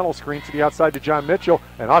run a tunnel screen to the outside to John Mitchell,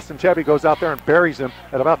 and Austin Tappy goes out there and buries him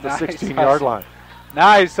at about the 16-yard line.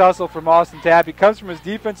 Nice hustle from Austin Tappy. Comes from his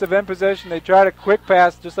defensive end possession. They tried a quick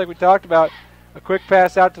pass, just like we talked about, a quick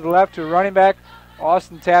pass out to the left to a running back.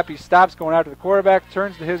 Austin Tappy stops going out to the quarterback,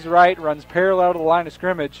 turns to his right, runs parallel to the line of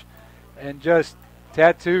scrimmage, and just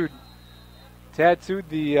tattooed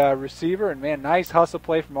the receiver, and man, nice hustle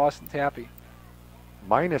play from Austin Tappy.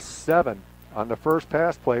 -7 on the first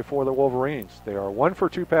pass play for the Wolverines. They are 1 for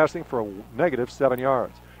 2 passing for a -7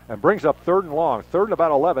 yards, and brings up 3rd and long, 3rd and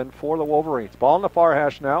about 11 for the Wolverines. Ball in the far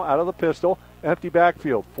hash now, out of the pistol, empty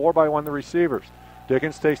backfield, 4-by-1 the receivers.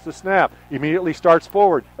 Dickens takes the snap, immediately starts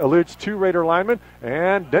forward, eludes 2 Raider linemen,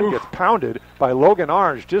 and then gets pounded by Logan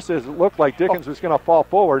Arns. Just as it looked like Dickens was going to fall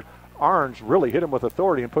forward, Arns really hit him with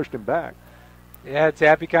authority and pushed him back. Yeah,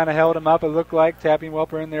 Tappy kind of held him up, it looked like. Tappy and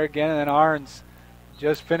Welper in there again, and then Arns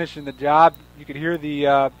just finishing the job. You could hear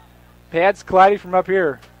the pads colliding from up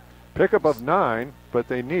here. Pickup of 9, but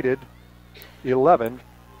they needed 11,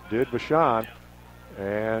 did Vashon.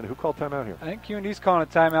 And who called timeout here? I think QND's calling a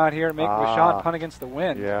timeout here to make Vashon punt against the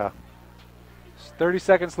wind. Yeah. 30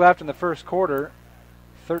 seconds left in the first quarter.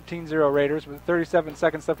 13-0 Raiders with 37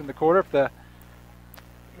 seconds left in the quarter. If the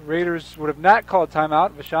Raiders would have not called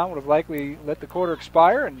timeout, Vashon would have likely let the quarter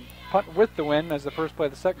expire and punt with the win as the first play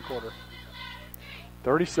of the second quarter.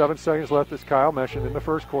 37 seconds left, as Kyle mentioned, in the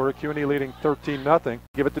first quarter. QND leading 13-0.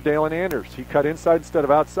 Give it to Dalen Anders. He cut inside instead of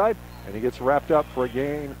outside, and he gets wrapped up for a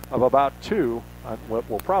gain of about 2 on what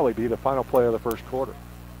will probably be the final play of the first quarter.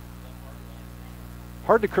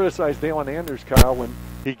 Hard to criticize Dalen Anders, Kyle, when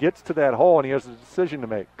he gets to that hole and he has a decision to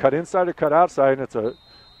make. Cut inside or cut outside, and it's a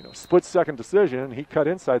split-second decision. He cut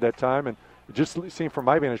inside that time, and it just seemed from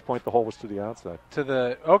my vantage point the hole was to the outside.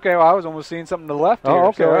 Okay, well, I was almost seeing something to the left here. Oh,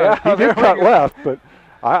 okay. So, yeah, he did cut left, but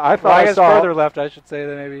I thought I guess saw further left, I should say,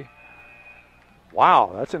 than maybe.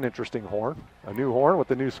 Wow, that's an interesting horn. A new horn with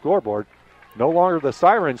the new scoreboard. No longer the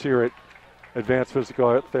sirens here at Advanced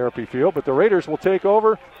Physical Therapy Field, but the Raiders will take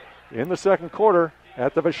over in the second quarter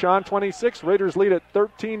at the Vashon 26. Raiders lead at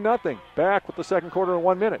 13-0. Back with the second quarter in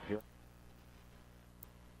 1 minute here.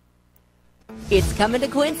 It's coming to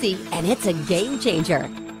Quincy, and it's a game changer.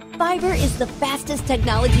 Fiber is the fastest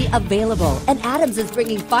technology available, and Adams is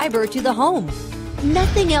bringing fiber to the home.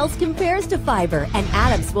 Nothing else compares to fiber, and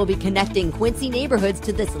Adams will be connecting Quincy neighborhoods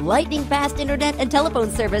to this lightning-fast internet and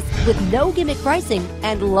telephone service with no gimmick pricing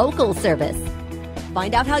and local service.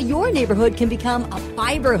 Find out how your neighborhood can become a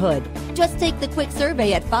fiberhood. Just take the quick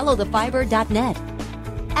survey at followthefiber.net.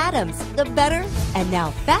 Adams, the better and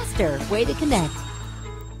now faster way to connect.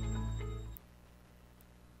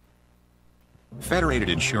 Federated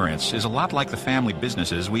Insurance is a lot like the family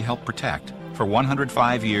businesses we help protect. For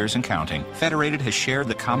 105 years and counting, Federated has shared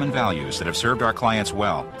the common values that have served our clients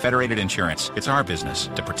well. Federated Insurance, it's our business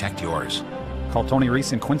to protect yours. Call Tony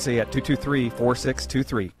Reese in Quincy at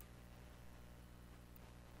 223-4623.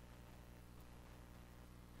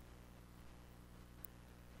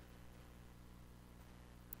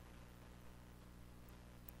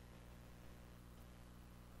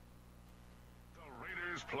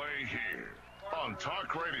 Play here on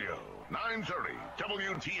Talk Radio 930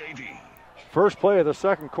 WTAD. First play of the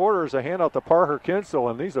second quarter is a handout to Parker Kinsel,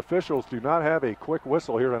 and these officials do not have a quick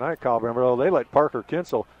whistle here tonight, Kyle Bramwell. They let Parker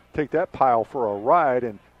Kinsel take that pile for a ride,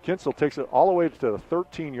 and Kinsel takes it all the way to the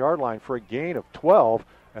 13-yard line for a gain of 12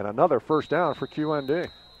 and another first down for QND.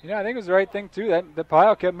 I think it was the right thing, too. That the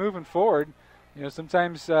pile kept moving forward.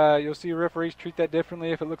 Sometimes you'll see referees treat that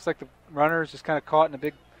differently if it looks like the runner is just kind of caught in a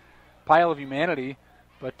big pile of humanity.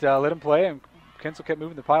 But let him play, and Kinsel kept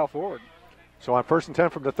moving the pile forward. So on 1st and 10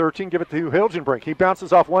 from the 13, give it to Hilgenbrink. He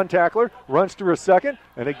bounces off one tackler, runs through a second,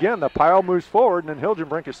 and again the pile moves forward, and then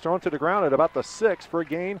Hilgenbrink is thrown to the ground at about the 6 for a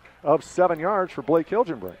gain of 7 yards for Blake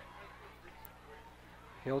Hilgenbrink.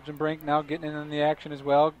 Hilgenbrink now getting in on the action as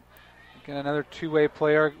well. Again, another two-way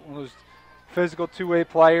player, one of those physical two-way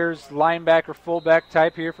players, linebacker, fullback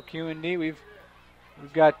type here for QND. We've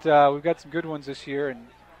got some good ones this year, and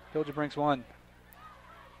Hilgenbrink's one.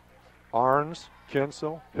 Arns,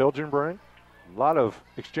 Kinsel, Hilgenbrink. A lot of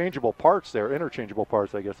exchangeable parts there, interchangeable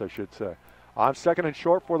parts, I guess I should say. On 2nd and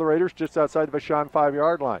short for the Raiders, just outside the Vashon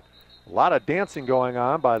 5-yard line. A lot of dancing going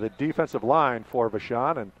on by the defensive line for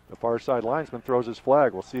Vashon, and the far side linesman throws his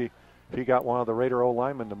flag. We'll see if he got one of the Raider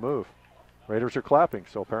O-linemen to move. Raiders are clapping,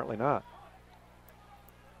 so apparently not.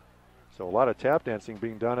 So a lot of tap dancing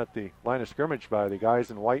being done at the line of scrimmage by the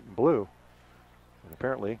guys in white and blue. And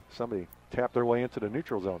apparently somebody tapped their way into the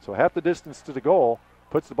neutral zone. So half the distance to the goal,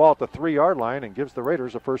 puts the ball at the 3-yard line and gives the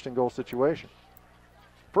Raiders a 1st and goal situation.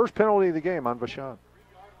 First penalty of the game on Vashon.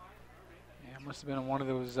 Yeah, it must have been one of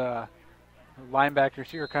those linebackers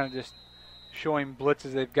here kind of just showing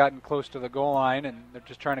blitzes. They've gotten close to the goal line, and they're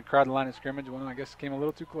just trying to crowd the line of scrimmage. One, I guess, came a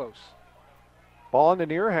little too close. Ball in the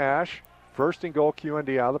near hash. 1st and goal,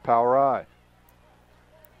 QND out of the power I.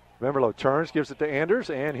 Memberlo turns, gives it to Anders,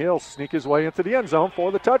 and he'll sneak his way into the end zone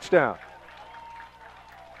for the touchdown.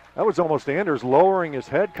 That was almost Anders lowering his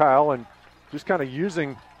head, Kyle, and just kind of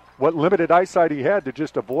using what limited eyesight he had to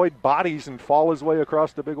just avoid bodies and fall his way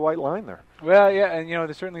across the big white line there. Well, yeah,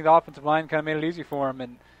 and certainly the offensive line kind of made it easy for him,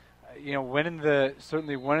 and winning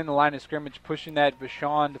the line of scrimmage, pushing that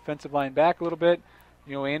Vashon defensive line back a little bit.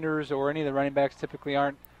 Anders or any of the running backs typically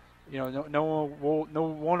aren't. No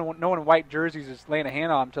one in white jerseys is laying a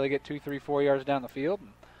hand on them until they get 2, 3, 4 yards down the field.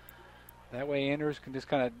 And that way Anders can just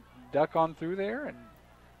kind of duck on through there and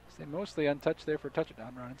stay mostly untouched there for a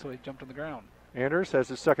touchdown run until he jumped on the ground. Anders has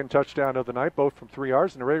his second touchdown of the night, both from 3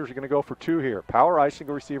 yards, and the Raiders are going to go for 2 here. Power I,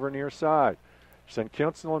 single receiver near side. Send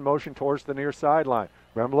Kinsel in motion towards the near sideline.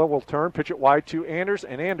 Remlo will turn, pitch it wide to Anders,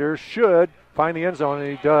 and Anders should find the end zone,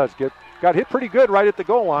 and he does. Got hit pretty good right at the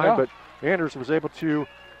goal line, but Anders was able to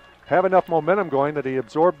have enough momentum going that he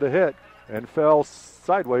absorbed the hit and fell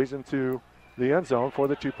sideways into the end zone for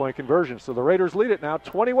the 2-point conversion. So the Raiders lead it now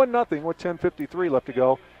 21-0 with 10:53 left to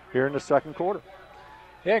go here in the second quarter.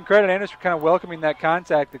 Yeah, and credit Anders for kind of welcoming that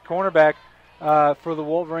contact. The cornerback for the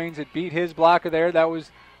Wolverines. It beat his blocker there. That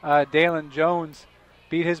was Dalen Jones.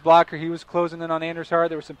 Beat his blocker. He was closing in on Anders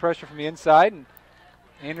hard. There was some pressure from the inside, and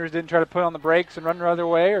Anders didn't try to put on the brakes and run the other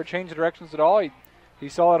way or change the directions at all. He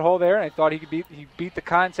saw that hole there, and I thought he beat the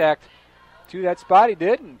contact to that spot. He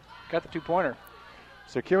did, and got the 2-pointer.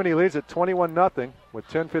 So QND leads at 21-0 with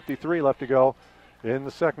 10:53 left to go in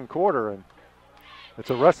the second quarter, and it's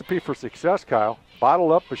a recipe for success, Kyle.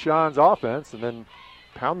 Bottle up Vashon's offense and then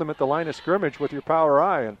pound them at the line of scrimmage with your power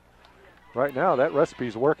eye, and right now that recipe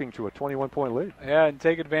is working to a 21-point lead. Yeah, and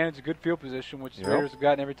take advantage of good field position, which the Raiders have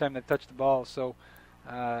gotten every time they touch the ball. So,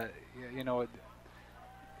 you know,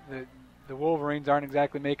 the Wolverines aren't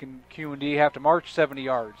exactly making QND have to march 70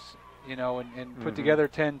 yards, you know, and put together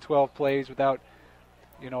 10, 12 plays without,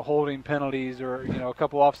 you know, holding penalties or, you know, a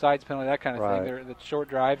couple offsides penalties, that kind of thing. They're the short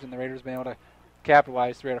drives, and the Raiders have been able to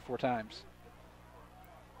capitalize 3 out of 4 times.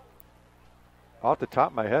 Off the top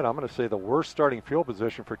of my head, I'm going to say the worst starting field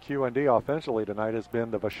position for QND offensively tonight has been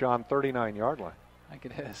the Vashon 39-yard line. I think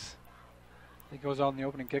it is. It goes on the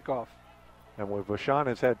opening kickoff. And with Vashon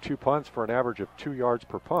has had 2 punts for an average of 2 yards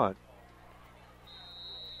per punt,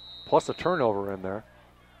 plus a turnover in there.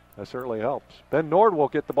 That certainly helps. Ben Nord will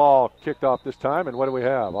get the ball kicked off this time, and what do we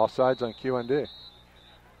have? Offsides on QND.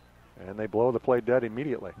 And they blow the play dead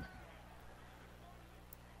immediately.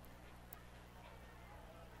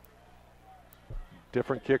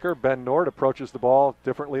 Different kicker. Ben Nord approaches the ball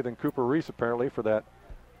differently than Cooper Reese, apparently, for that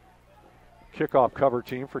kickoff cover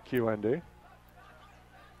team for QND.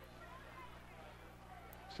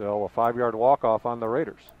 So a 5-yard walk-off on the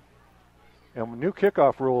Raiders. And new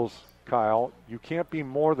kickoff rules, Kyle, you can't be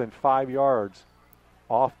more than 5 yards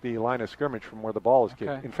off the line of scrimmage from where the ball is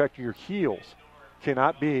kicked. In fact, your heels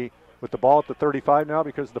cannot be, with the ball at the 35 now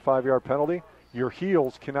because of the 5-yard penalty, your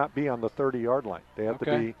heels cannot be on the 30-yard line. They have to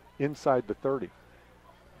be inside the 30.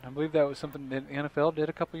 I believe that was something that the NFL did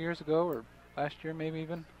a couple years ago, or last year maybe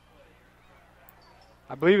even.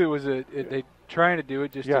 I believe it was they trying to do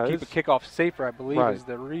it just to keep a kickoff safer, I believe, is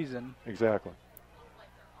the reason. Exactly.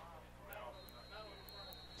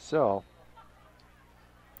 So,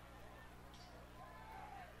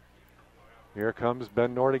 here comes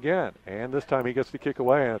Ben Nord again, and this time he gets the kick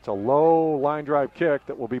away, and it's a low line drive kick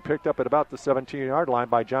that will be picked up at about the 17-yard line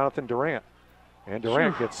by Jonathan Durant. And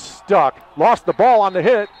Durant gets stuck, lost the ball on the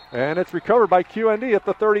hit, and it's recovered by QND at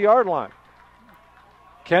the 30-yard line.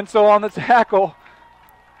 Kensel on the tackle.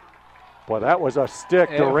 Boy, that was a stick.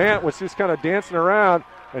 Yeah. Durant was just kind of dancing around,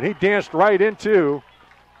 and he danced right into,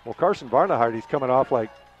 well, Carson Varnahide, he's coming off like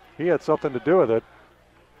he had something to do with it.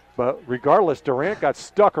 But regardless, Durant got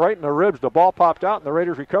stuck right in the ribs. The ball popped out, and the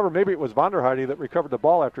Raiders recovered. Maybe it was Vonderheide that recovered the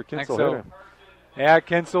ball after Kensel hit him. Yeah,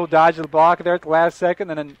 Kensel dodged the block there at the last second,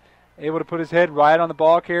 and then able to put his head right on the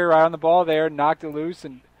ball carrier, right on the ball there, knocked it loose,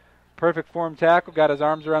 and perfect form tackle, got his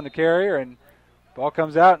arms around the carrier, and ball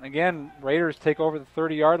comes out. And again, Raiders take over the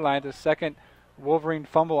 30-yard line, the second Wolverine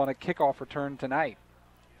fumble on a kickoff return tonight.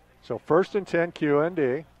 So 1st and 10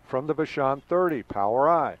 QND from the Vashon 30, power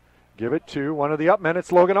I. Give it to one of the up men.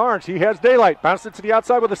 It's Logan Arns. He has daylight. Bounces it to the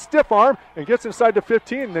outside with a stiff arm and gets inside the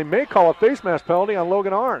 15. They may call a face mask penalty on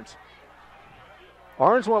Logan Arns.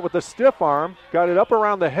 Arns went with the stiff arm, got it up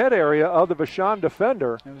around the head area of the Vashon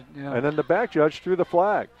defender, and then the back judge threw the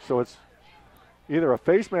flag. So it's either a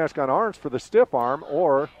face mask on Arns for the stiff arm,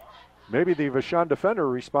 or maybe the Vashon defender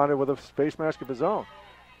responded with a face mask of his own.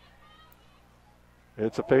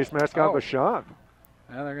 It's a face mask on Vashon.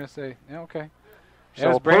 Yeah, they're going to say, yeah, okay.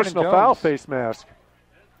 So personal foul face mask.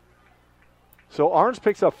 So Arns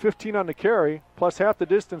picks up 15 on the carry, plus half the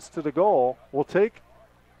distance to the goal. Will take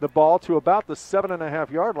the ball to about the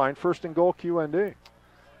 7.5-yard line. 1st and goal, QND.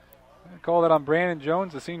 I call that on Brandon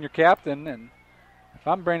Jones, the senior captain. And if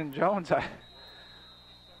I'm Brandon Jones, I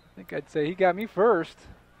think I'd say he got me first.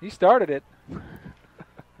 He started it.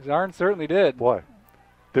 Arn certainly did. Boy,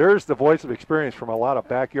 there's the voice of experience from a lot of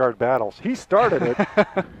backyard battles. He started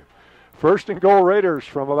it. 1st and goal, Raiders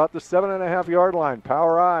from about the 7.5-yard line.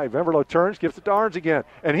 Power I. Venverlo turns, gives it to Arns again.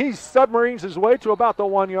 And he submarines his way to about the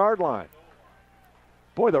 1-yard line.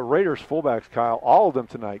 Boy, the Raiders fullbacks, Kyle, all of them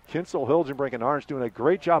tonight, Kinsel, Hilgenbrink, and Arns doing a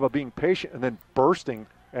great job of being patient and then bursting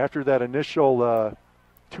after that initial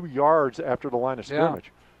 2 yards after the line of scrimmage.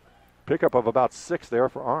 Yeah. Pickup of about 6 there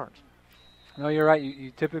for Arns. No, you're right.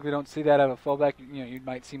 You typically don't see that out of a fullback. You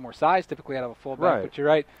might see more size typically out of a fullback, but you're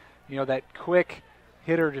right. That quick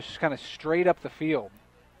hitter just kind of straight up the field.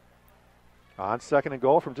 On 2nd and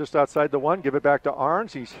goal from just outside the 1, give it back to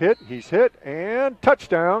Arns. He's hit, and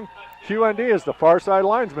touchdown. QND is the far side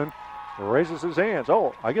linesman. Raises his hands.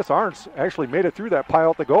 Oh, I guess Arns actually made it through that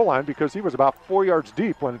pile at the goal line because he was about 4 yards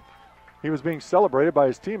deep when he was being celebrated by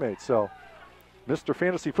his teammates. So Mr.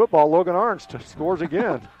 Fantasy Football, Logan Arns, scores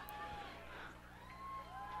again.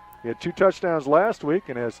 He had 2 touchdowns last week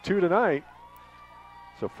and has 2 tonight.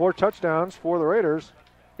 So 4 touchdowns for the Raiders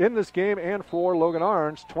in this game and for Logan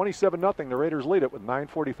Arns. 27-0. The Raiders lead it with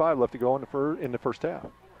 9:45 left to go in the first half.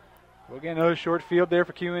 Well, again, another short field there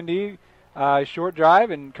for QND. Short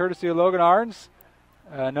drive, and courtesy of Logan Arns,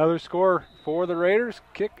 another score for the Raiders.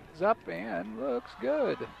 Kick is up and looks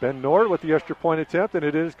good. Ben Nord with the extra point attempt, and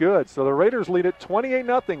it is good. So the Raiders lead it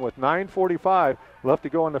 28-0 with 9:45 left to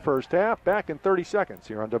go in the first half. Back in 30 seconds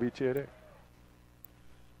here on WTAD.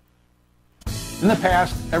 In the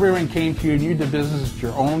past, everyone came to you and you did business at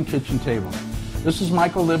your own kitchen table. This is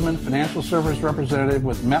Michael Libman, Financial Service Representative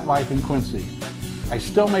with MetLife in Quincy. I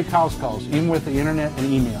still make house calls, even with the internet and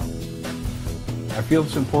email. I feel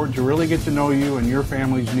it's important to really get to know you and your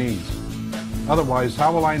family's needs. Otherwise,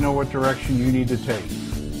 how will I know what direction you need to take?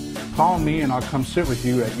 Call me and I'll come sit with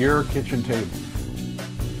you at your kitchen table.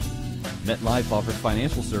 MetLife offers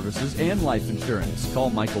financial services and life insurance. Call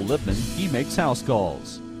Michael Lipman. He makes house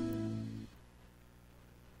calls.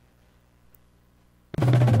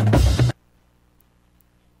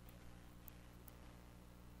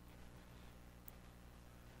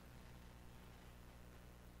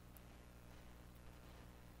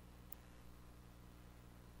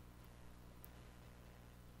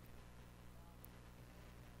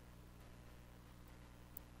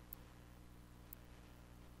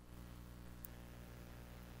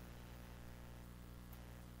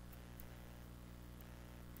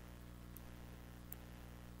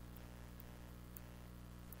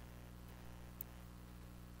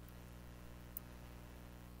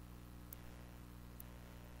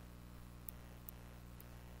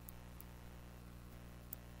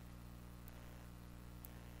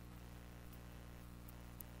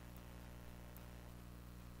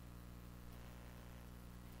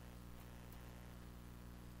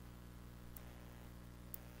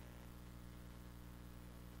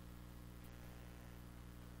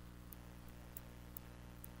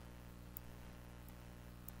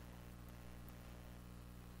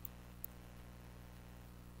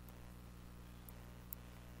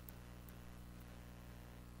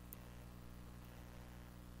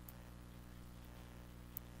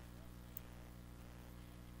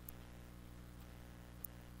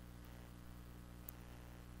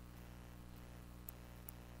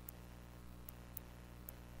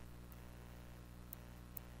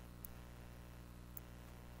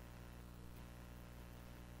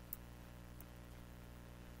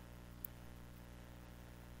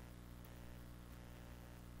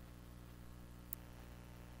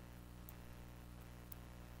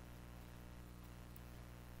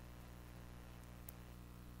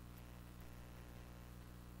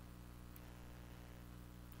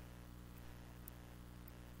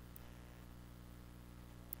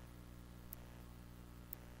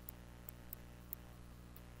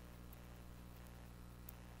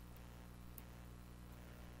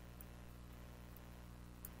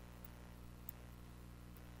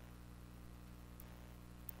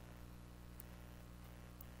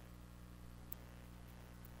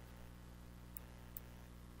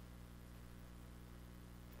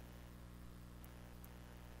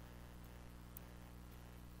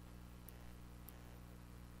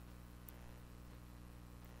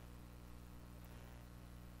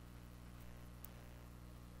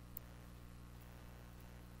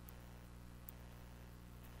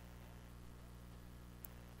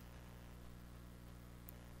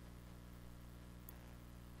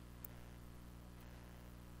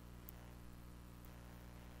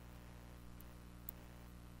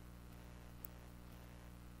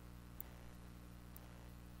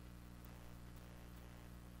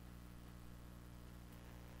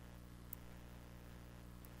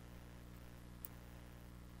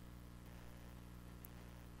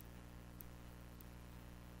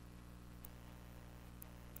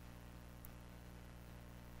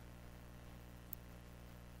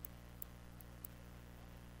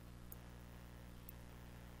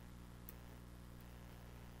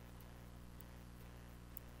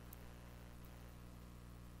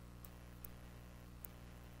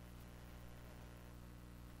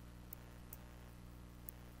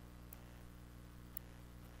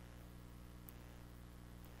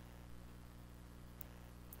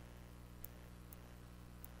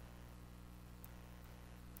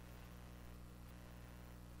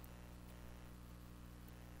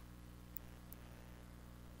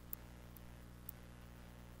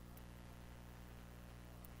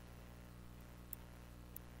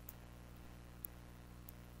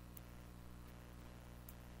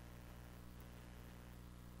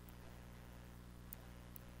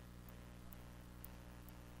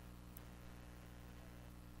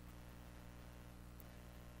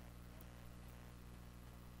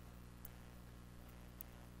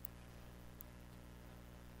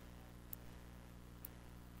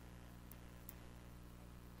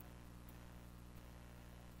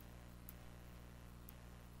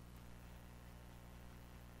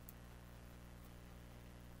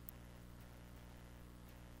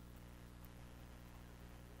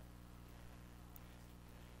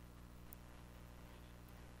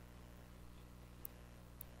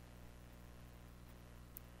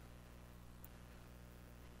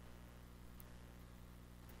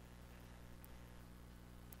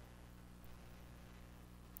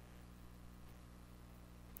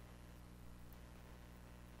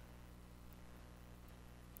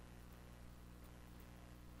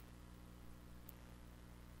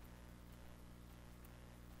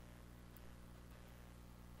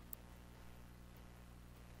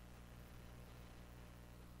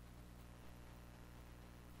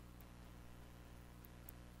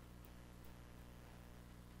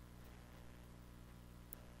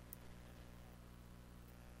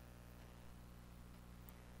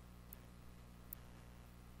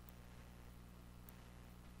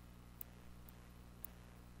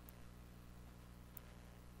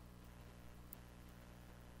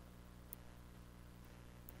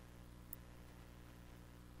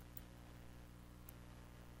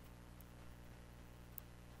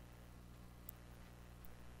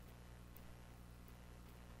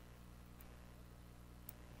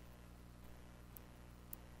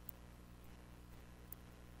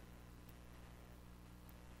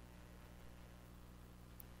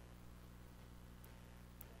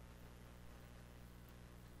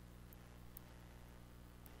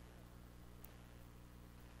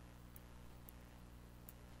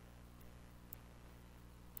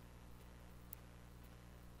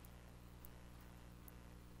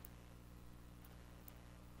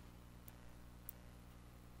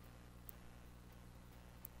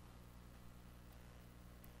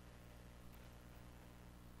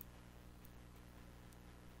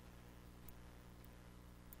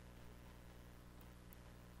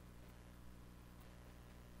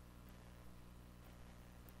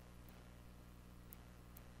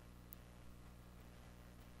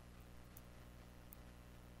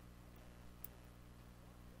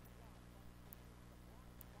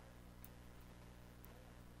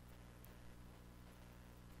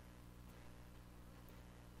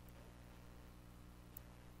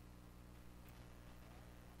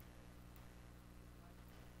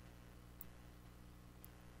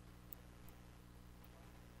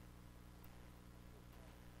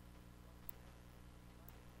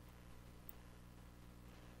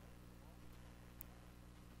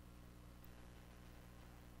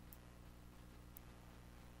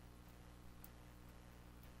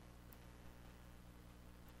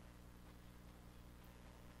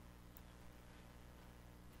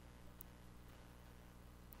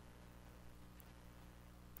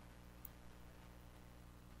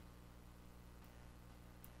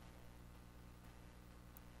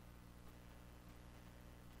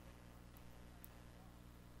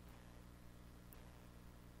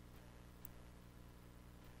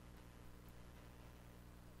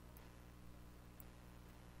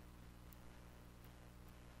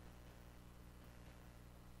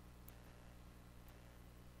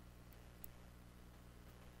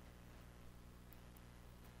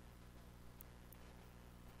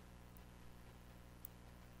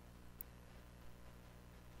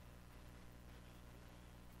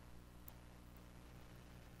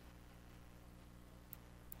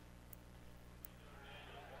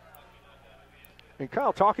 And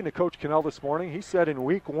Kyle, talking to Coach Cannell this morning, he said in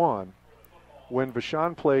week 1, when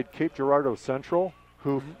Vashon played Cape Girardeau Central,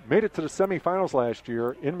 who made it to the semifinals last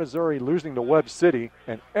year in Missouri, losing to Webb City,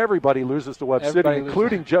 and everybody loses to Webb City,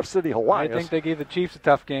 including Jeff City Hawaiians. I think they gave the Chiefs a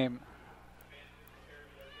tough game.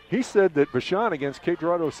 He said that Vashon against Cape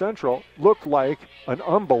Girardeau Central looked like an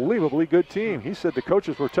unbelievably good team. He said the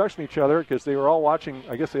coaches were texting each other because they were all watching.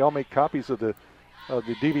 I guess they all make copies of the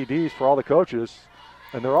DVDs for all the coaches,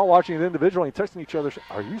 and they're all watching it individually and texting each other.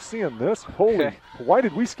 Are you seeing this? Holy, why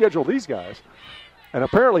did we schedule these guys? And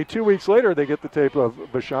apparently 2 weeks later they get the tape of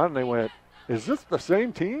Vashon and they went, is this the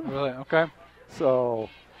same team? Really? Okay. So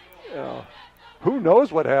who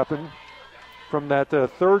knows what happened from that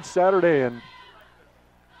third Saturday in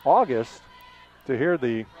August to here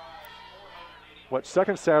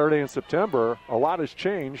second Saturday in September. A lot has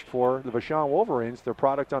changed for the Vashon Wolverines, their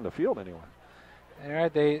product on the field anyway. All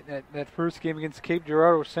right, that first game against Cape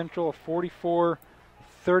Girardeau Central, a 44-34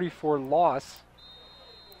 loss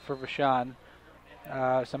for Vashon.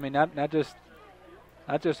 So I mean, not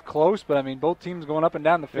just close, but I mean both teams going up and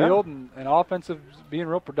down the field, and offensive being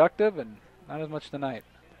real productive, and not as much tonight.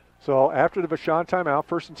 So after the Vashon timeout,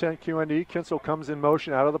 1st and 10 QND, Kinsel comes in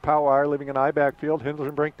motion out of the power eye, leaving an eye backfield.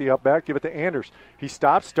 Hildenbrink the up back, give it to Anders. He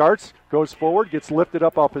stops, starts, goes forward, gets lifted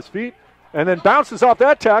up off his feet, and then bounces off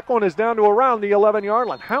that tackle and is down to around the 11-yard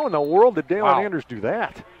line. How in the world did Dalen Anders do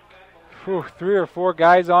that? Whew, 3 or 4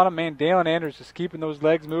 guys on him. Man, Dalen Anders just keeping those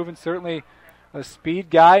legs moving. Certainly a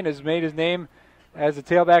speed guy and has made his name as a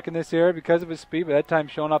tailback in this area because of his speed, but that time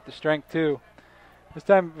showing off the strength too. This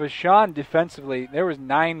time, Vashon defensively, there was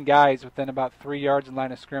 9 guys within about 3 yards in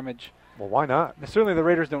line of scrimmage. Well, why not? Certainly the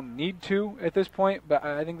Raiders don't need to at this point, but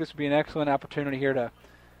I think this would be an excellent opportunity here to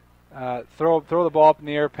throw the ball up in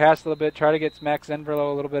the air, pass a little bit, try to get Max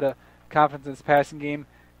Zenverlo a little bit of confidence in this passing game,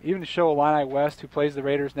 even to show Illini West, who plays the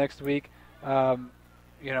Raiders next week, give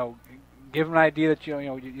them an idea that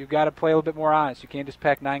you've got to play a little bit more honest. You can't just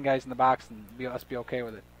pack 9 guys in the box and us be okay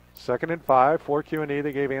with it. 2nd and 5 for QND.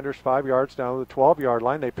 They gave Anders 5 yards down to the 12-yard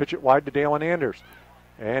line. They pitch it wide to Dalen Anders.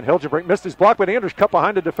 And Hilgenbrink missed his block, but Anders cut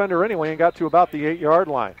behind the defender anyway and got to about the 8-yard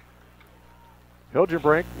line.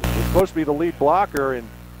 Hilgenbrink was supposed to be the lead blocker, and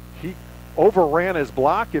he overran his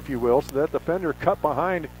block, if you will, so that defender cut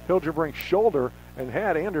behind Hilgenbrink's shoulder and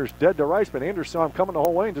had Anders dead to rights, but Anders saw him coming the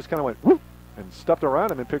whole way and just kind of went whoop and stuffed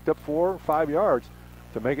around him and picked up 4 or 5 yards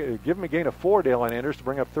to give him a gain of 4, Dalen Anders, to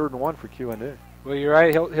bring up 3rd and 1 for QND. Well, you're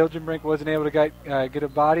right. Hilgenbrink wasn't able to get a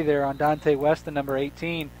body there on Dante Weston, number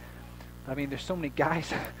 18. I mean, there's so many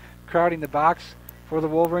guys crowding the box for the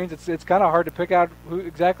Wolverines. It's kind of hard to pick out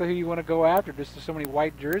exactly who you want to go after. Just there's so many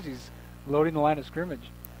white jerseys loading the line of scrimmage.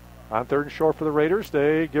 On 3rd and short for the Raiders,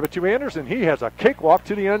 they give it to Anders, and he has a cakewalk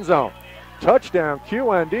to the end zone. Touchdown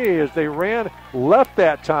QND as they ran left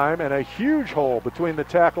that time, and a huge hole between the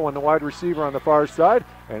tackle and the wide receiver on the far side.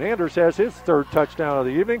 And Anders has his 3rd touchdown of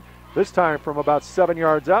the evening. This time from about 7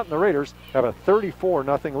 yards out, and the Raiders have a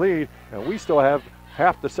 34-0 lead, and we still have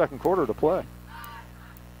half the second quarter to play.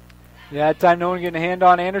 Yeah, that time no one getting a hand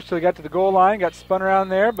on Anders till he got to the goal line, got spun around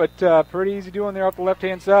there, but pretty easy doing there off the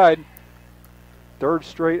left-hand side. 3rd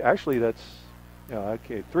straight, actually that's,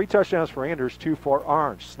 3 touchdowns for Anders, 2 for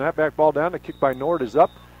Orange. Snapback ball down, the kick by Nord is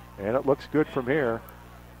up, and it looks good from here,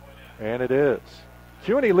 and it is.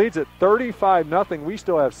 QND leads at 35-0. We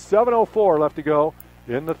still have 7:04 left to go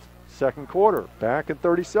in the second quarter. Back in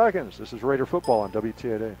 30 seconds. This is Raider football on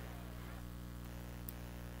WTAD.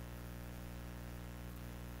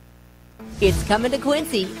 It's coming to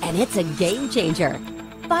Quincy, and it's a game changer.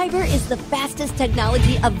 Fiber is the fastest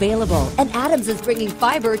technology available, and Adams is bringing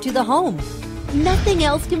fiber to the home. Nothing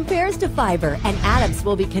else compares to fiber, and Adams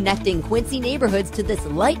will be connecting Quincy neighborhoods to this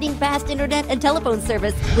lightning-fast internet and telephone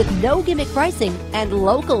service with no gimmick pricing and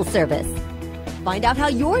local service. Find out how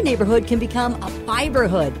your neighborhood can become a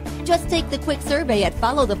fiberhood. Just take the quick survey at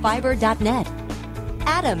followthefiber.net.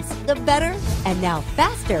 Adams, the better and now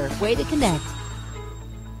faster way to connect.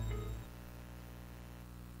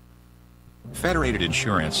 Federated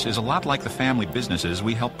Insurance is a lot like the family businesses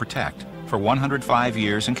we help protect. For 105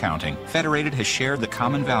 years and counting, Federated has shared the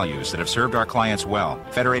common values that have served our clients well.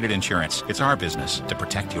 Federated Insurance, it's our business to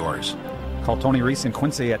protect yours. Call Tony Reese in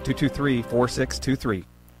Quincy at 223-4623.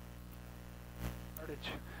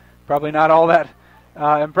 Probably not all that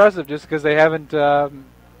impressive just because they haven't, they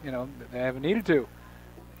haven't needed to.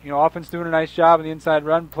 Offense doing a nice job in the inside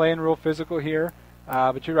run, playing real physical here.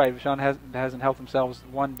 But you're right, Vashon hasn't helped themselves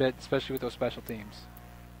one bit, especially with those special teams.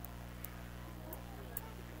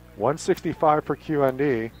 165 for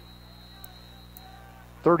QND,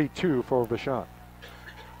 32 for Vashon.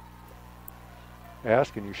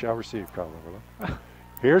 Ask and you shall receive, Colin.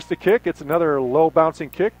 Here's the kick. It's another low bouncing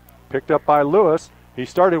kick picked up by Lewis. He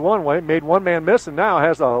started one way, made one man miss, and now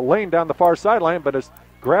has a lane down the far sideline, but is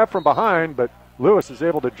grabbed from behind. But Lewis is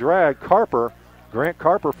able to drag Carper, Grant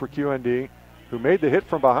Carper for QND, who made the hit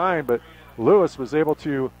from behind, but Lewis was able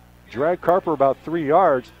to drag Carper about 3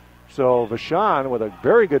 yards. So Vashon, with a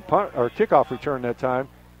very good punt or kickoff return that time,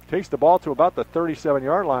 takes the ball to about the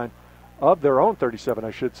 37-yard line of their own 37,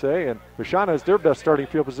 I should say, and Vashon has their best starting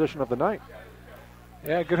field position of the night.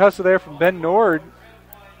 Yeah, good hustle there from Ben Nord.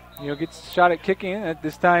 Gets a shot at kicking at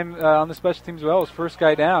this time on the special teams as well. His first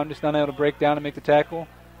guy down, just not able to break down and make the tackle.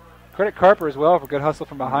 Credit Carper as well for good hustle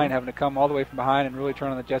from behind, having to come all the way from behind and really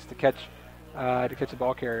turn on the jets to catch the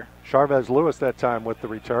ball carrier. Charvez Lewis that time with the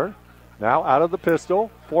return. Now out of the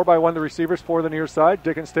pistol, 4-by-1 the receivers, 4 the near side.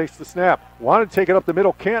 Dickens takes the snap. Wanted to take it up the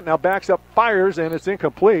middle, can't. Now backs up, fires, and it's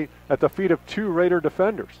incomplete at the feet of 2 Raider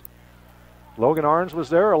defenders. Logan Arns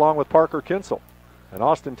was there along with Parker Kinsel, and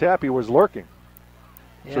Austin Tappy was lurking.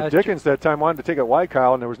 Yeah, so Dickens that time wanted to take it wide,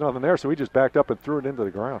 Kyle, and there was nothing there, so he just backed up and threw it into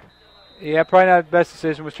the ground. Yeah, probably not the best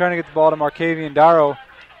decision. Was trying to get the ball to Markavian Darrow,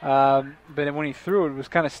 but when he threw it, was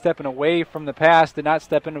kind of stepping away from the pass, did not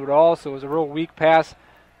step into it at all, so it was a real weak pass.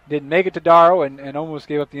 Didn't make it to Darrow and almost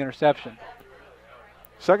gave up the interception.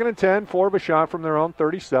 2nd and 10 for Vashon from their own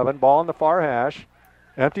 37. Ball in the far hash.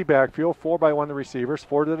 Empty backfield, 4-by-1 the receivers,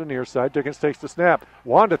 4 to the near side. Dickens takes the snap.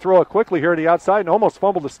 Wanted to throw it quickly here to the outside and almost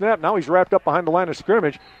fumbled the snap. Now he's wrapped up behind the line of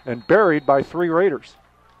scrimmage and buried by 3 Raiders.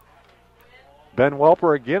 Ben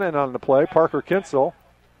Welper again in on the play. Parker Kinsel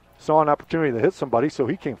saw an opportunity to hit somebody, so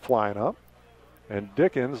he came flying up. And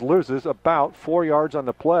Dickens loses about 4 yards on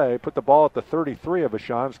the play. Put the ball at the 33 of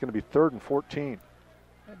Vashon. It's going to be 3rd and 14.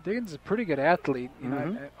 Dickens is a pretty good athlete.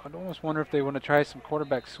 I'd almost wonder if they want to try some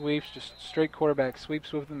quarterback sweeps, just straight quarterback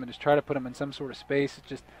sweeps with him and just try to put him in some sort of space. It's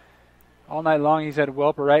just all night long he's had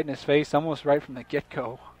Welper right in his face, almost right from the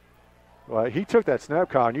get-go. Well, he took that snap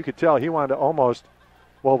count, and you could tell he wanted to almost,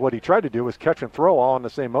 well, what he tried to do was catch and throw all in the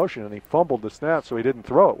same motion, and he fumbled the snap, so he didn't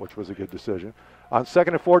throw it, which was a good decision. On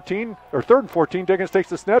 3rd and 14, Dickens takes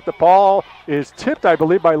the snap. The ball is tipped, I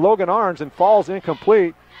believe, by Logan Arns and falls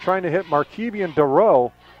incomplete, trying to hit Markevian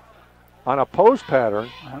Darrow on a post pattern.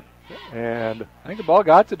 And I think the ball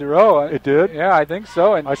got to Darrow. It did? Yeah, I think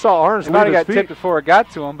so. And I saw Arns it might have got feet. tipped before it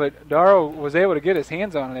got to him, but Darrow was able to get his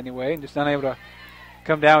hands on it anyway and just unable to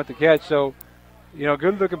come down with the catch. So,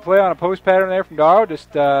 good-looking play on a post pattern there from Darrow.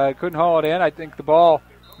 Just couldn't haul it in. I think the ball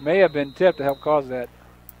may have been tipped to help cause that.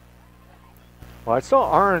 Well, I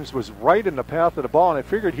saw Arns was right in the path of the ball, and I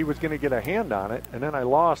figured he was going to get a hand on it, and then I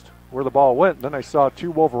lost where the ball went. And then I saw 2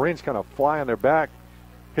 Wolverines kind of fly on their back,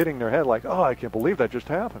 hitting their head like, oh, I can't believe that just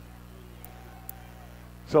happened.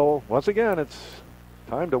 So, once again, it's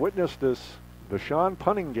time to witness this Vashon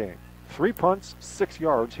punting game. 3 punts, 6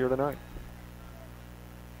 yards here tonight.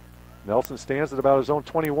 Nelson stands at about his own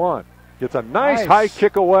 21. Gets a nice high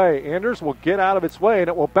kick away. Anders will get out of its way, and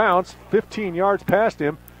it will bounce 15 yards past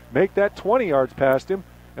him, make that 20 yards past him,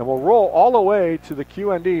 and will roll all the way to the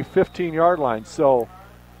QND 15-yard line. So,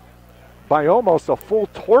 by almost a full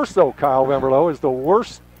torso, Kyle Vemberlo is the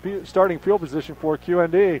worst starting field position for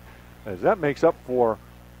QND, as that makes up for,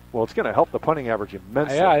 well, it's going to help the punting average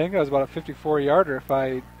immensely. Yeah, I think that was about a 54-yarder if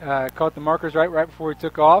I caught the markers right before he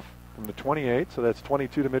took off. From the 28, so that's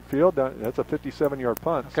 22 to midfield. That's a 57-yard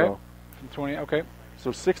punt. Okay. So. From 20, okay.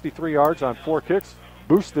 So 63 yards on 4 kicks,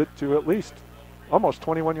 boosted to at least almost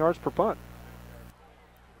 21 yards per punt.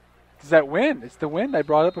 It's that wind. It's the wind I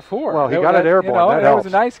brought up before. Well, he got it airborne. That was a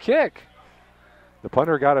nice kick. The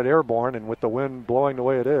punter got it airborne, and with the wind blowing the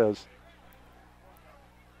way it is,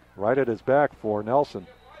 right at his back for Nelson.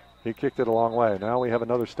 He kicked it a long way. Now we have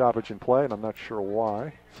another stoppage in play, and I'm not sure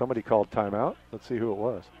why. Somebody called timeout. Let's see who it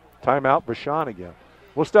was. Timeout, Vashon again.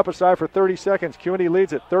 We'll step aside for 30 seconds. QND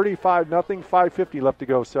leads at 35-0, 5:50 left to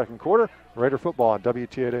go second quarter. Raider football on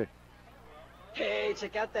WTAD. Hey,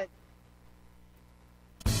 check out that.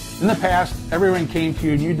 In the past, everyone came to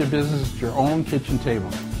you and you did business at your own kitchen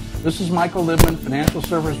table. This is Michael Libman, financial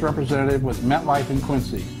service representative with MetLife in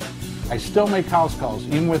Quincy. I still make house calls,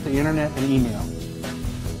 even with the internet and email.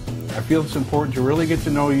 I feel it's important to really get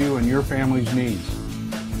to know you and your family's needs.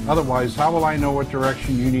 Otherwise, how will I know what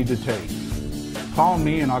direction you need to take? Call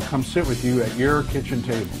me and I'll come sit with you at your kitchen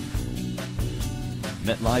table.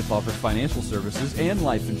 MetLife offers financial services and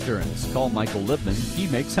life insurance. Call Michael Lipman. He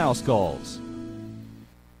makes house calls.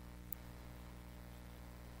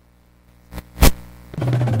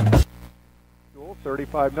 Cool,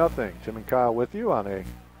 35-0. Tim and Kyle with you on a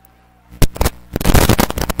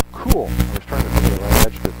cool. I was trying to think of the right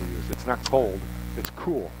adjective to use. It's not cold. It's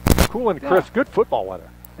cool. Cool and crisp. Good football weather.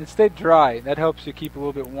 And stay dry. That helps you keep a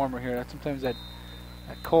little bit warmer here. Sometimes that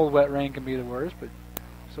That cold, wet rain can be the worst, but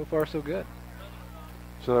so far so good.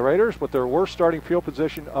 So the Raiders with their worst starting field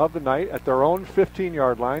position of the night at their own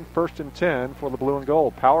 15-yard line, 1st and 10 for the blue and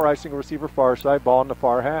gold. Power icing receiver far side, ball in the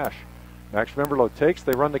far hash. Max Vimberlo takes,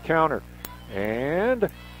 they run the counter. And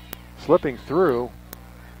slipping through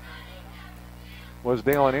was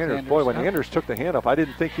Dalen Anders. Boy, when Anders took the handoff, I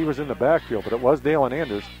didn't think he was in the backfield, but it was Dalen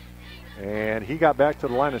Anders. And he got back to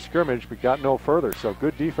the line of scrimmage, but got no further. So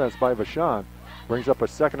good defense by Vashon. Brings up a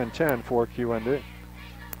 2nd and 10 for QND.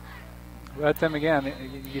 That time again,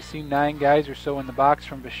 you see 9 guys or so in the box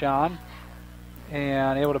from Vashon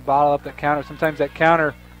and able to bottle up that counter. Sometimes that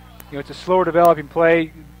counter, it's a slower developing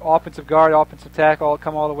play. Offensive guard, offensive tackle all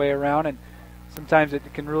come all the way around, and sometimes it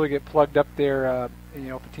can really get plugged up there,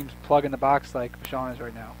 if a team's plugging the box like Vashon is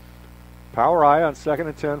right now. Power eye on 2nd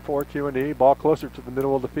and 10 for QND. Ball closer to the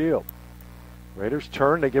middle of the field. Raiders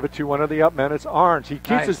turn. They give it to one of the up men. It's Arns. He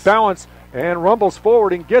keeps his balance and rumbles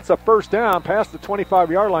forward and gets a first down past the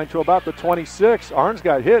 25-yard line to about the 26. Arns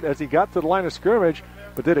got hit as he got to the line of scrimmage,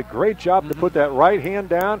 but did a great job to put that right hand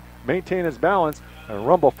down, maintain his balance, and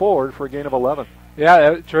rumble forward for a gain of 11.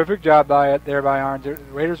 Yeah, terrific job there by Arns. The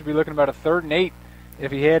Raiders would be looking about a 3rd and 8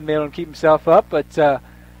 if he hadn't been able to keep himself up, but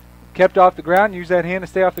kept off the ground, used that hand to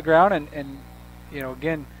stay off the ground, and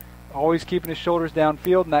again, always keeping his shoulders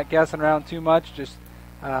downfield, not gassing around too much, just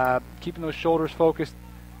keeping those shoulders focused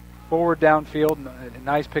forward downfield, and a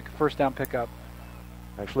nice first down pickup.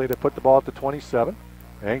 Actually, they put the ball at the 27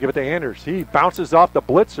 and give it to Anders. He bounces off the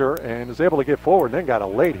blitzer and is able to get forward and then got a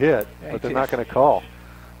late hit, but they're not going to call.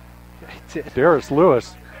 Darius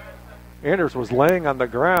Lewis. Anders was laying on the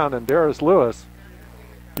ground, and Darius Lewis,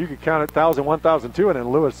 you could count it 1,000, 1,002, and then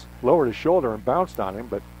Lewis lowered his shoulder and bounced on him,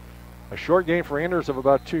 but a short gain for Anders of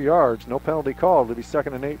about 2 yards. No penalty called. It'll be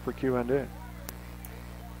 2nd and 8 for QND.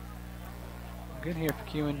 Good here for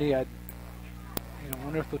QND. I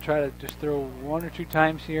wonder if they'll try to just throw 1 or 2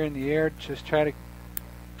 times here in the air, just try to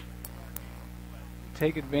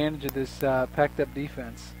take advantage of this packed up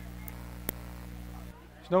defense.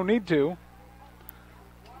 There's no need to.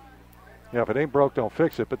 Yeah, if it ain't broke, don't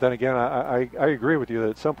fix it. But then again, I agree with you that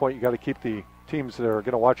at some point you got to keep the teams that are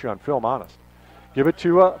going to watch you on film honest. Give it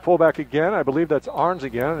to fullback again. I believe that's Arns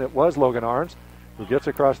again, and it was Logan Arns, who gets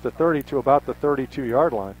across the 30 to about the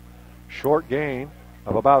 32-yard line. Short gain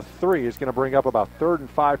of about 3 is going to bring up about 3rd and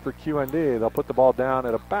 5 for QND. They'll put the ball down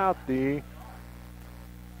at about the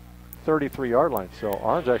 33-yard line. So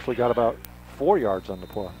Arns actually got about 4 yards on the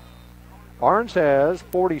play. Arns has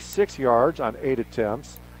 46 yards on 8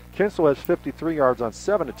 attempts. Kinsel has 53 yards on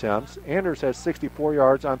 7 attempts. Anders has 64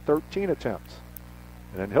 yards on 13 attempts.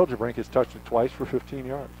 And then Hildebrink has touched it twice for 15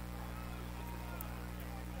 yards.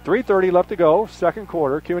 3:30 left to go, 2nd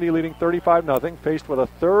quarter. QND leading 35-0, faced with a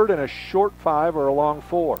 3rd and a short 5 or a long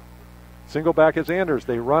 4. Single back is Anders.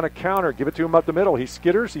 They run a counter, give it to him up the middle. He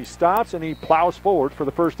skitters, he stops, and he plows forward for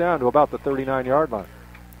the first down to about the 39-yard line.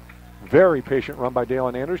 Very patient run by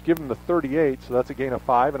Dalen Anders. Give him the 38, so that's a gain of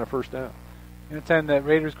 5 and a first down. Anytime the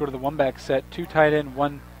Raiders go to the 1-back set, 2 tight end,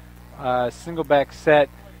 1 single back set,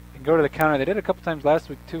 and go to the counter. They did a couple times last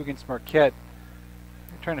week, too, against Marquette.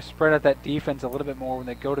 They're trying to spread out that defense a little bit more when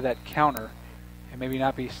they go to that counter and maybe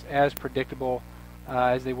not be as predictable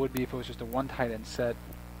as they would be if it was just a 1 tight end set.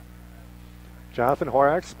 Jonathan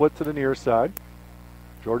Horak split to the near side.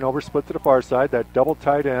 Jordan Over split to the far side. That double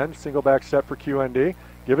tight end, single back set for QND.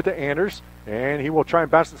 Give it to Anders, and he will try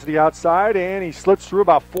and bounce it to the outside, and he slips through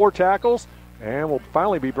about 4 tackles and will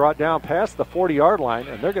finally be brought down past the 40-yard line,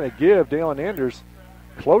 and they're going to give Dalen Anders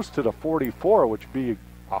close to the 44, which would be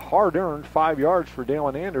a hard-earned 5 yards for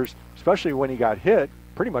Dalen Anders, especially when he got hit,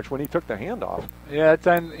 pretty much when he took the handoff. Yeah, that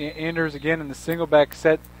time Anders, again, in the single back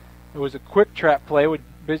set, it was a quick trap play, would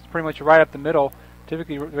pretty much right up the middle.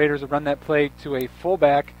 Typically, Raiders would run that play to a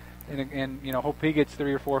fullback and hope he gets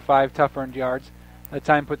 3 or 4 or 5 tough earned yards. That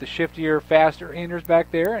time put the shiftier, faster Anders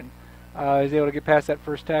back there, and is able to get past that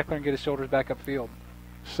first tackler and get his shoulders back upfield.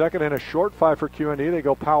 2nd and a short 5 for QND. They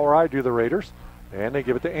go power eye, do the Raiders, and they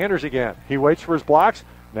give it to Anders again. He waits for his blocks,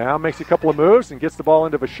 now makes a couple of moves and gets the ball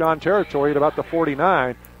into Vashon territory at about the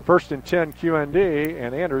 49. 1st and 10 QND,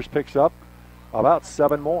 and Anders picks up about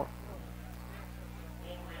 7 more.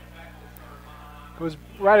 Goes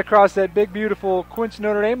right across that big, beautiful Quincy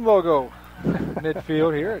Notre Dame logo.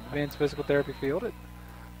 Midfield here at Advanced Physical Therapy Field.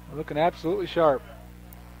 Looking absolutely sharp.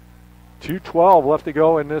 2:12 left to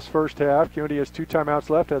go in this first half. QND has 2 timeouts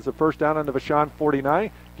left, has a first down on the Vashon 49.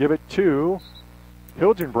 Give it to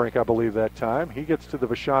Hilgenbrink, I believe, that time. He gets to the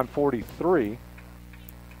Vashon 43.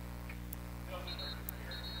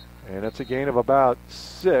 And it's a gain of about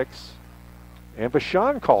 6. And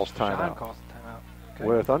Vashon calls timeout. Vashon calls timeout.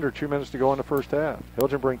 with under 2 minutes to go in the first half.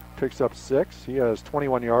 Hilgenbrink picks up 6. He has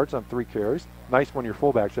 21 yards on 3 carries. Nice when your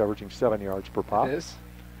fullback's averaging 7 yards per pop. It is.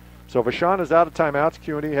 So Vashon is out of timeouts.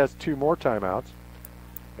 QND has 2 more timeouts.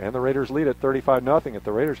 And the Raiders lead at 35-0. If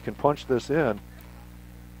the Raiders can punch this in,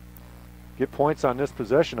 get points on this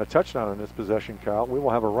possession, a touchdown on this possession, Kyle, we will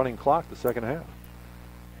have a running clock the second half.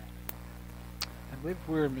 I believe if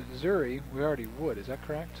we were in Missouri, we already would. Is that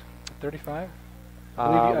correct? 35?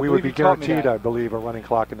 We would be guaranteed, I believe, a running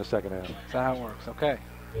clock in the second half. Is that how it works? Okay.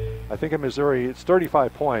 I think in Missouri, it's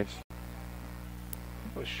 35 points.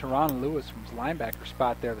 It was Sharon Lewis from his linebacker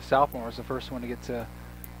spot there. The sophomore was the first one to get to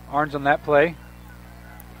Arns on that play.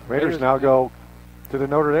 Raiders now go to the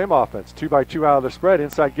Notre Dame offense. 2-by-2 out of the spread.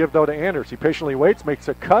 Inside give, though, to Anders. He patiently waits, makes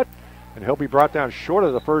a cut, and he'll be brought down short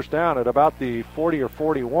of the first down at about the 40 or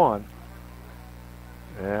 41.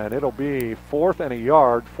 And it'll be 4th and a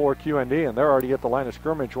yard for QND, and they're already at the line of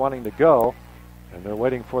scrimmage wanting to go. And they're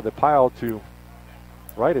waiting for the pile to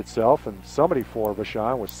right itself, and somebody for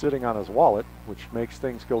Vashon was sitting on his wallet, which makes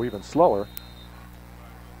things go even slower.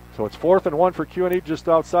 So it's 4th and 1 for QND just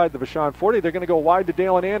outside the Vashon 40. They're going to go wide to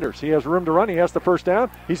Dalen Anders. He has room to run. He has the first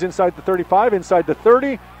down. He's inside the 35, inside the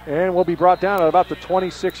 30, and will be brought down at about the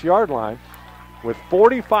 26-yard line. With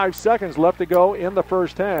 45 seconds left to go in the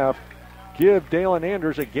first half, give Dalen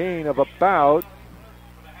Anders a gain of about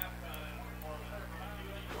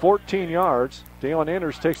 14 yards. Dalen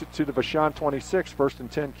Anders takes it to the Vashon 26, 1st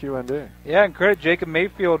and 10 QND. Yeah, and credit Jacob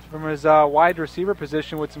Mayfield from his wide receiver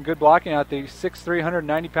position with some good blocking out there. 6'3",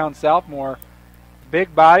 190-pound sophomore.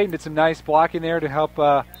 Big body, did some nice blocking there to help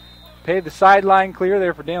pave the sideline clear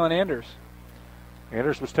there for Dalen Anders.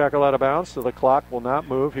 Anders was tackled out of bounds, so the clock will not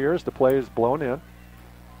move here as the play is blown in.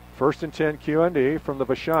 1st and 10 QND from the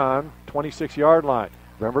Vashon 26-yard line.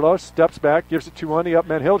 Remberlo steps back, gives it to one, the up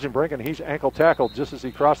man Hilgenbrink, and he's ankle tackled just as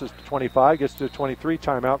he crosses the 25, gets to the 23,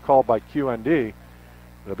 timeout called by QND.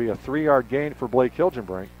 It'll be a 3-yard gain for Blake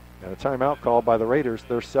Hilgenbrink, and a timeout called by the Raiders,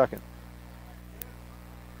 their second.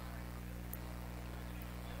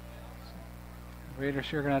 Raiders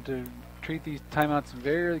here are going to have to treat these timeouts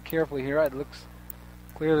very carefully here. It looks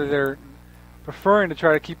clear that they're preferring to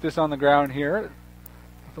try to keep this on the ground here.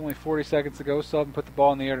 With only 40 seconds to go, still haven't put the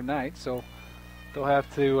ball in the air tonight, so they'll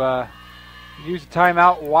have to use the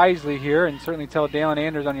timeout wisely here and certainly tell Dalen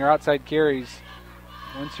Anders on your outside carries,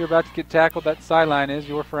 once you're about to get tackled, that sideline is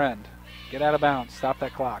your friend. Get out of bounds. Stop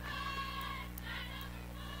that clock.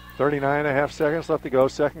 39.5 seconds left to go.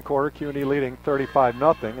 Second quarter, QND leading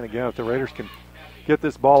 35-0. And again, if the Raiders can get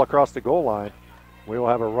this ball across the goal line, we will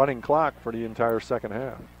have a running clock for the entire second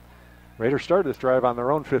half. Raiders started this drive on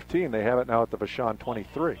their own 15. They have it now at the Vashon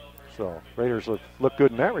 23. So Raiders look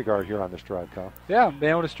good in that regard here on this drive, Kyle. Yeah,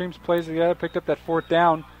 being able to stream some plays together, picked up that 4th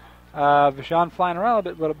down. Vashon flying around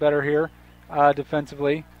a little better here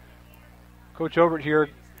defensively. Coach Obert here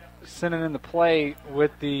sending in the play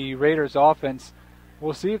with the Raiders offense.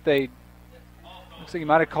 We'll see if they, looks like he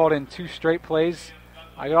might have called in 2 straight plays.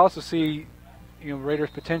 I could also see,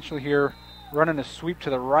 Raiders potentially here running a sweep to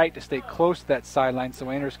the right to stay close to that sideline so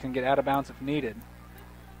Anders can get out of bounds if needed.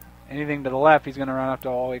 Anything to the left, he's going to run up to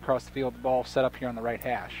all the way across the field. The ball set up here on the right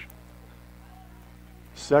hash.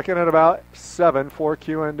 Second and about 7 for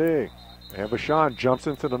QND. And Vashon jumps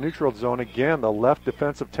into the neutral zone again. The left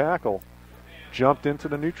defensive tackle jumped into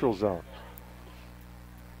the neutral zone.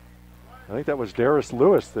 I think that was Darius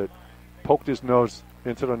Lewis that poked his nose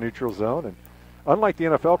into the neutral zone. And unlike the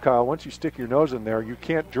NFL, Kyle, once you stick your nose in there, you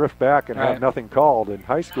can't drift back and have nothing called. In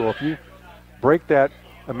high school, if you break that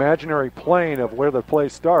imaginary plane of where the play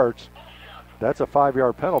starts, that's a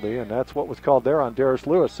 5-yard penalty, and that's what was called there on Darius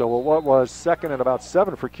Lewis. So what was second and about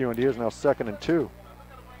 7 for QND is now 2nd and 2.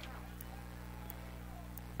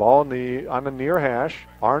 Ball on the near hash.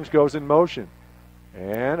 Arns goes in motion.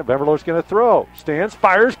 And Beverly's going to throw. Stands,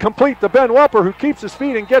 fires, complete to Ben Welper, who keeps his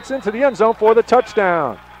feet and gets into the end zone for the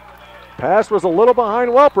touchdown. Pass was a little behind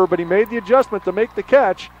Welper, but he made the adjustment to make the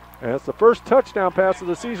catch. And it's the first touchdown pass of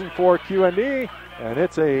the season for QND. And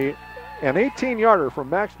it's an 18-yarder from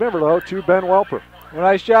Max Benverlo to Ben Welper. Well,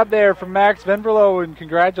 nice job there from Max Benverlo, and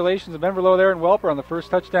congratulations to Benverlo there and Welper on the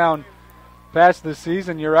first touchdown pass of the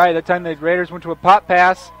season. You're right. That time the Raiders went to a pop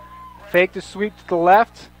pass, faked a sweep to the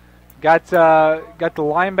left, got the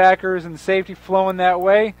linebackers and the safety flowing that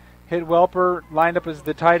way, hit Welper, lined up as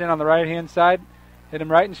the tight end on the right-hand side, hit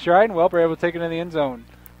him right in stride, and Welper able to take it in the end zone.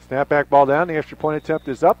 Snapback ball down. The extra point attempt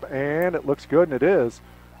is up, and it looks good, and it is.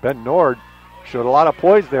 Ben Nord showed a lot of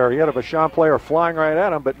poise there. He had a Vashon player flying right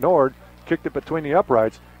at him, but Nord kicked it between the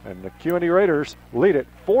uprights, and the QND Raiders lead it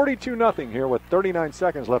 42-0 here with 39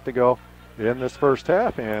 seconds left to go in this first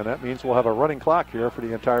half, and that means we'll have a running clock here for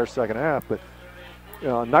the entire second half. But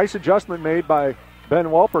nice adjustment made by Ben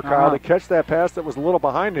Welper, Kyle, to catch that pass that was a little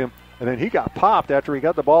behind him. And then he got popped after he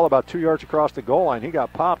got the ball about 2 yards across the goal line. He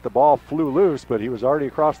got popped. The ball flew loose, but he was already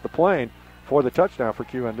across the plane for the touchdown for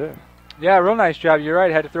QND. Yeah, real nice job. You're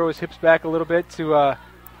right. Had to throw his hips back a little bit to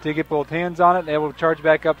get both hands on it and able to charge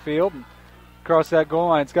back upfield and cross that goal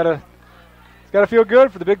line. It's got to feel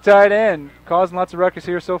good for the big tight end, causing lots of ruckus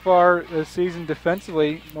here so far this season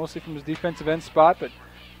defensively, mostly from his defensive end spot, but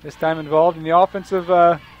this time involved in the offensive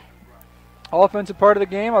part of the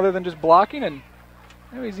game, other than just blocking. And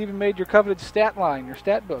he's even made your coveted stat line, your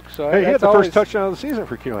stat book. So he had the first touchdown of the season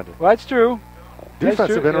for QND. Well, that's true.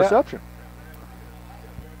 Defensive interception. Yeah.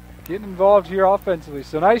 Getting involved here offensively.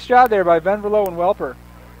 So nice job there by Ben Verlow and Welper.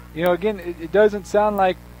 Again, it doesn't sound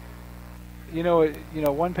like,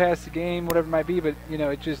 one pass a game, whatever it might be, but,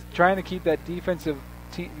 it's just trying to keep that defensive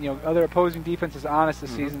team, other opposing defenses honest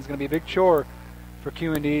this season is going to be a big chore for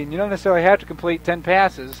QND. And you don't necessarily have to complete 10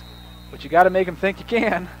 passes, but you got to make them think you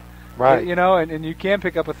can. Right. And you can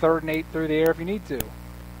pick up a 3rd and 8 through the air if you need to.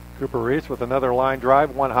 Cooper Reese with another line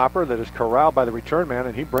drive, one hopper that is corralled by the return man,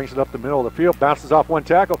 and he brings it up the middle of the field, bounces off one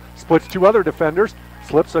tackle, splits 2 other defenders,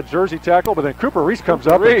 slips a jersey tackle, but then Cooper Reese comes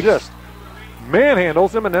up and just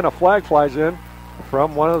manhandles him, and then a flag flies in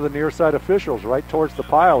from one of the near side officials right towards the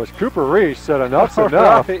pile as Cooper Reese said enough's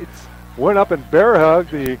enough. Right. Went up and bear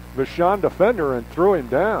hugged the Vashon defender and threw him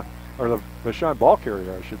down, or the Vashon ball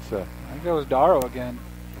carrier, I should say. I think that was Darrow again.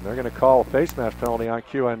 And they're going to call a face mask penalty on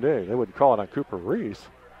QND. They wouldn't call it on Cooper Reese.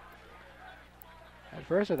 At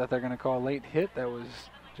first I thought they were going to call a late hit that was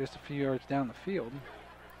just a few yards down the field.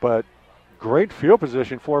 But great field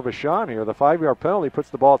position for Vashon here. The 5-yard penalty puts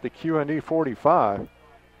the ball at the QND 45.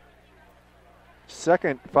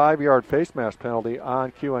 Second 5-yard face mask penalty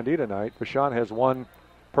on QND tonight. Vashon has one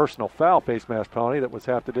personal foul face mask penalty that was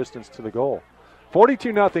half the distance to the goal.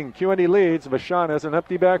 42-0, QND leads. Vashon has an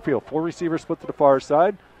empty backfield. 4 receivers split to the far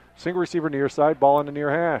side. Single receiver near side, ball in the near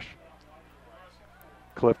hash.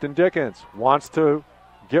 Clifton Dickens wants to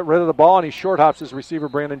get rid of the ball, and he short hops his receiver,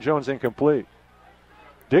 Brandon Jones, incomplete.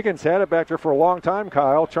 Dickens had it back there for a long time,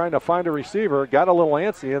 Kyle, trying to find a receiver, got a little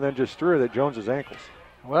antsy, and then just threw it at Jones's ankles.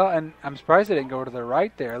 Well, and I'm surprised they didn't go to the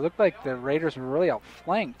right there. It looked like the Raiders were really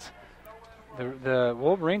outflanked. The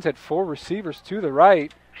Wolverines had 4 receivers to the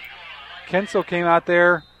right. Kensel came out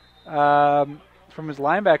there from his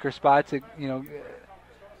linebacker spot to,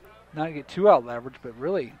 not get too out leveraged, but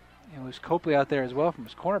really, it was Copley out there as well from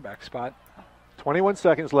his cornerback spot. 21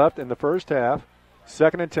 seconds left in the first half.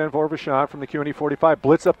 2nd and 10 for Vashon from the QND 45.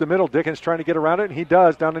 Blitz up the middle. Dickens trying to get around it, and he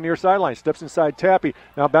does down the near sideline. Steps inside Tappy.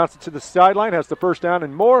 Now bounces to the sideline. Has the first down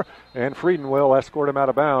and more. And Frieden will escort him out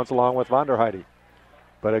of bounds along with Vonderheide.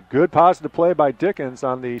 But a good positive play by Dickens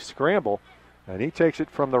on the scramble. And he takes it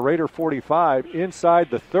from the Raider 45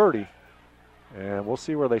 inside the 30. And we'll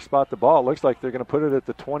see where they spot the ball. It looks like they're going to put it at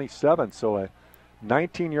the 27. So a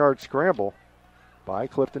 19-yard scramble by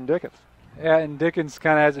Clifton Dickens. Yeah, and Dickens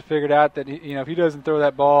kind of has it figured out that, if he doesn't throw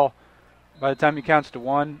that ball by the time he counts to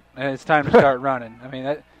 1, it's time to start running. I mean,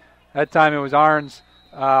 that time it was Arns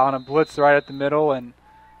on a blitz right at the middle and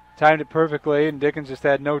timed it perfectly, and Dickens just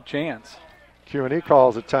had no chance. QND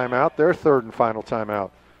calls a timeout, their 3rd and final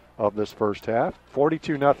timeout of this first half.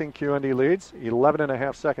 42-0 QND leads,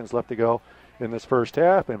 11.5 seconds left to go in this first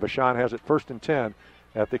half, and Vashon has it 1st and 10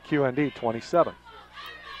 at the QND 27.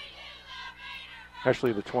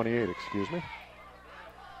 Actually, the 28, excuse me.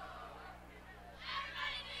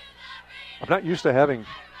 I'm not used to having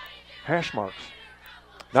hash marks.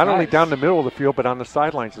 Not only down the middle of the field, but on the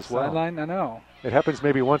sidelines as well. Sideline, I know. It happens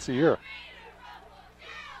maybe once a year.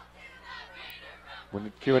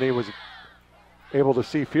 When QND was able to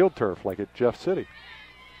see field turf like at Jeff City.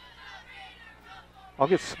 I'll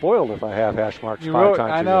get spoiled if I have hash marks 5 times a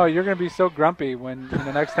year. I know, you're going to be so grumpy when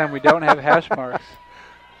the next time we don't have hash marks.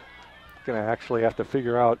 Going to actually have to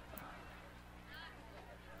figure out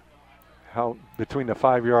how between the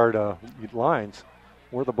 5-yard lines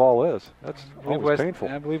where the ball is. That's always painful.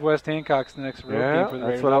 I believe West Hancock's the next road game for the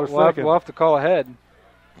Raiders. That's what I was thinking. We'll have to call ahead.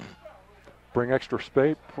 Bring extra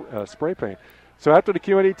spray paint. So after the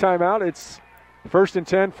QND timeout, it's 1st and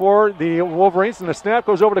 10 for the Wolverines, and the snap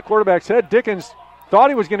goes over the quarterback's head. Dickens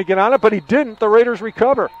thought he was going to get on it, but he didn't. The Raiders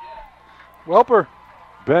recover. Ben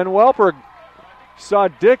Welper saw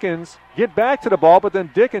Dickens get back to the ball, but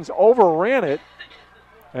then Dickens overran it,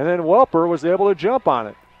 and then Welper was able to jump on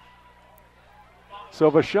it.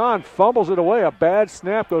 So Vashon fumbles it away. A bad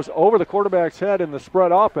snap goes over the quarterback's head in the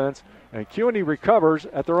spread offense, and QND recovers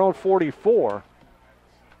at their own 44.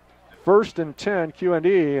 1st and 10,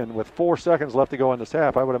 QND, and with 4 seconds left to go in this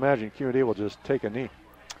half, I would imagine QND will just take a knee.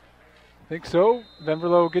 think so.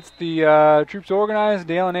 Venverlo gets the troops organized.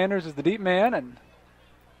 Dalen Anders is the deep man, and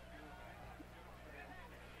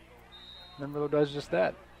Venverlo does just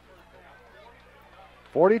that.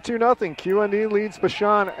 42-0. QND leads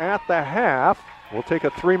Vashon at the half. We'll take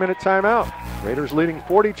a 3-minute timeout. Raiders leading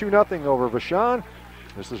 42-0 over Vashon.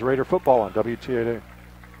 This is Raider football on WTAD.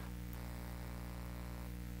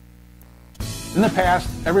 In the past,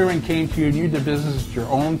 everyone came to you and you did business at your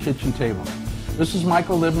own kitchen table. This is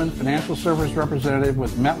Michael Libman, financial service representative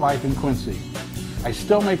with MetLife in Quincy. I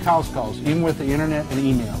still make house calls, even with the internet and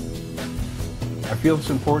email. I feel it's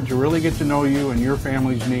important to really get to know you and your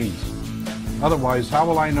family's needs. Otherwise, how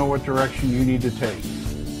will I know what direction you need to take?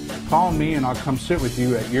 Call me and I'll come sit with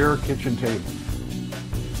you at your kitchen table.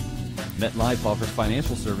 MetLife offers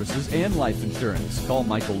financial services and life insurance. Call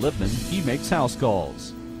Michael Lipman. He makes house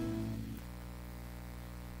calls.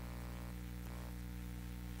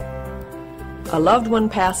 A loved one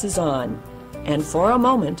passes on, and for a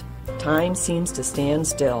moment, time seems to stand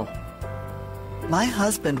still. My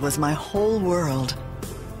husband was my whole world.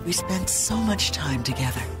 We spent so much time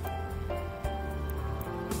together.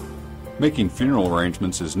 Making funeral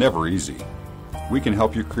arrangements is never easy. We can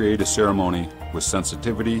help you create a ceremony with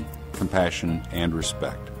sensitivity, compassion, and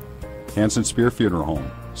respect. Hanson Spear Funeral Home,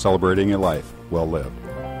 celebrating a life well lived.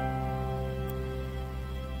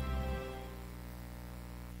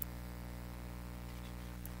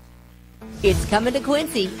 It's coming to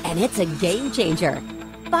Quincy, and it's a game changer.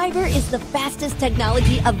 Fiber is the fastest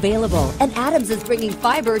technology available, and Adams is bringing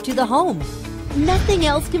fiber to the home. Nothing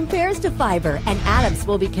else compares to fiber, and Adams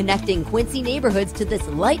will be connecting Quincy neighborhoods to this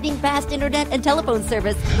lightning-fast internet and telephone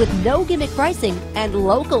service with no gimmick pricing and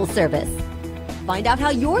local service. Find out how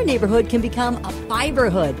your neighborhood can become a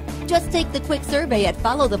fiberhood. Just take the quick survey at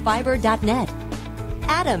followthefiber.net.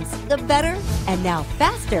 Adams, the better and now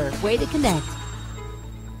faster way to connect.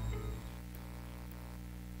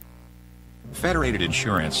 Federated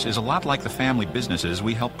Insurance is a lot like the family businesses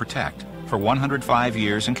we help protect. For 105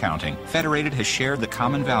 years and counting, Federated has shared the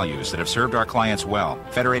common values that have served our clients well.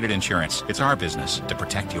 Federated Insurance, it's our business to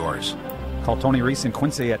protect yours. Call Tony Reese in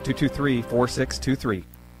Quincy at 223-4623.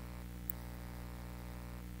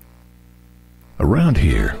 Around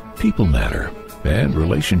here, people matter, and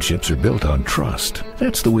relationships are built on trust.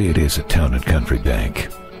 That's the way it is at Town & Country Bank.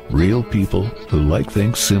 Real people who like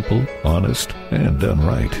things simple, honest, and done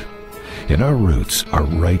right. And our roots are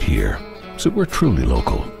right here, so we're truly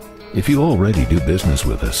local. If you already do business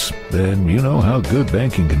with us, then you know how good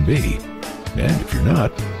banking can be. And if you're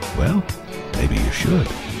not, well, maybe you should.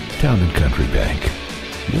 Town & Country Bank.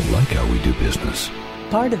 You'll like how we do business.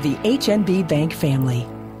 Part of the HNB Bank family.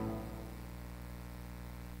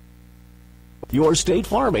 Your State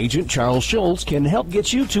Farm agent, Charles Schultz, can help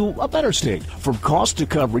get you to a better state. From cost to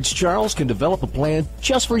coverage, Charles can develop a plan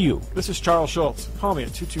just for you. This is Charles Schultz. Call me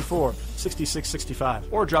at 224-6665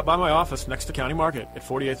 or drop by my office next to County Market at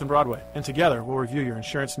 48th and Broadway, and together we'll review your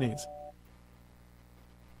insurance needs.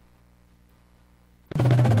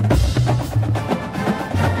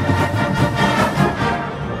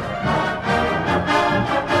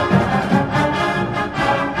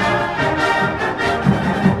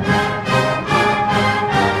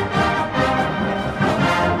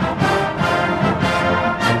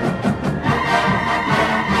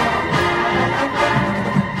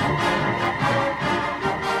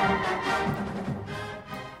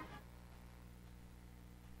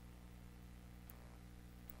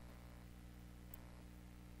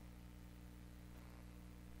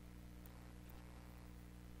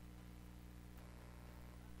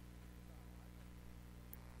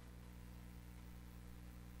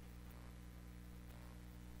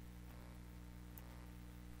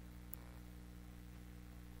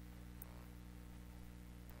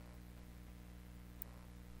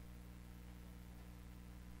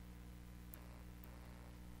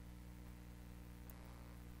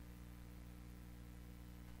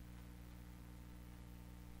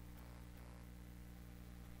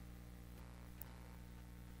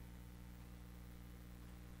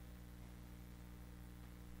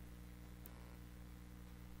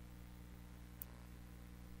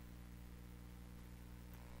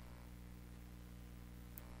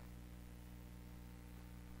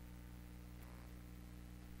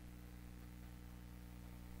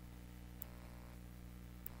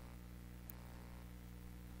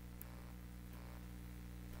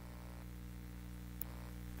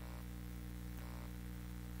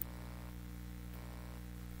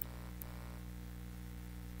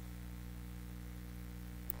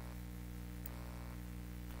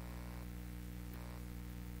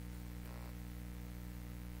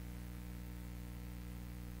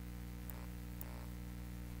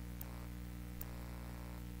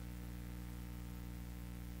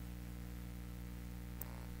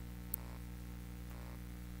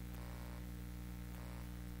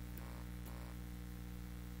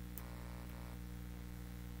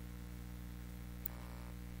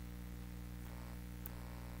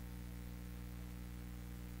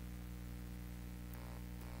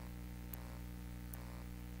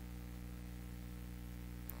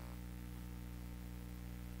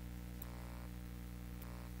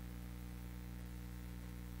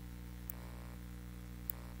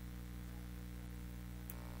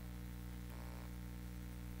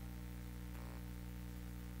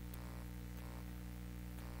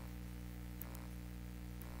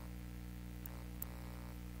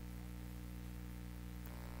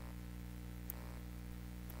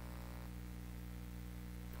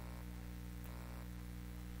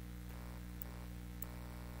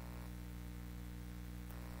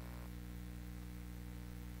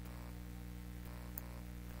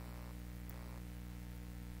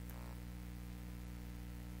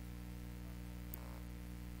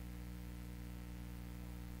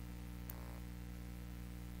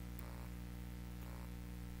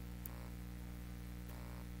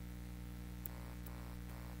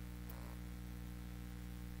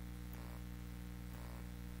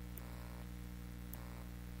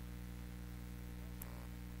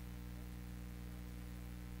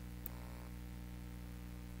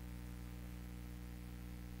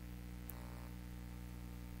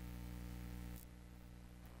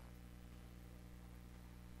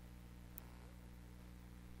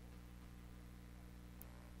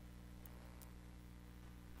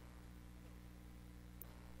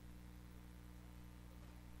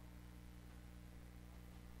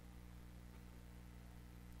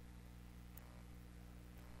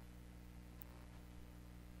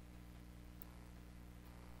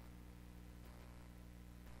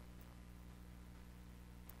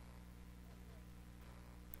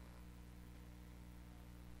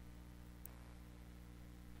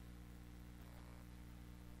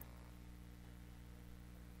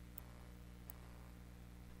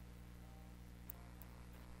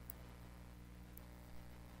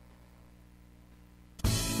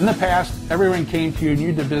 In the past, everyone came to you and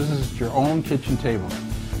you did business at your own kitchen table.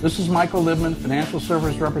 This is Michael Libman, Financial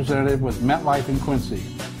Service Representative with MetLife in Quincy.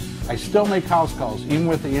 I still make house calls, even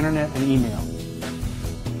with the internet and email.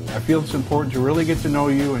 I feel it's important to really get to know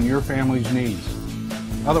you and your family's needs.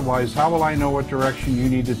 Otherwise, how will I know what direction you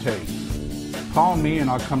need to take? Call me and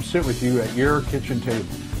I'll come sit with you at your kitchen table.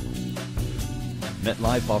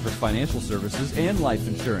 MetLife offers financial services and life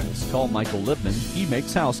insurance. Call Michael Lipman. He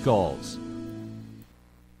makes house calls.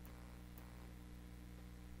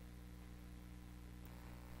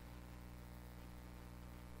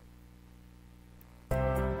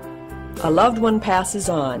 A loved one passes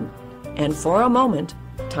on, and for a moment,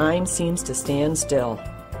 time seems to stand still.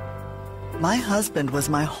 My husband was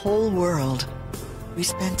my whole world. We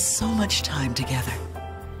spent so much time together.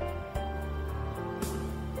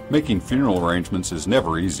 Making funeral arrangements is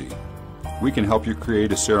never easy. We can help you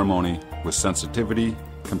create a ceremony with sensitivity,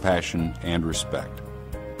 compassion, and respect.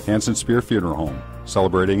 Hanson Spear Funeral Home,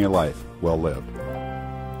 celebrating a life well lived.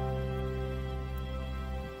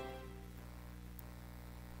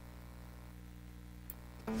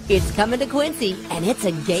 It's coming to Quincy, and it's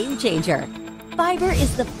a game changer. Fiber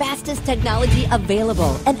is the fastest technology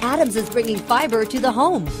available, and Adams is bringing fiber to the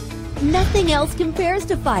home. Nothing else compares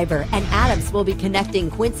to fiber, and Adams will be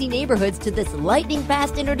connecting Quincy neighborhoods to this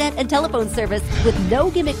lightning-fast internet and telephone service with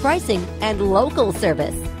no gimmick pricing and local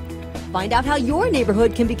service. Find out how your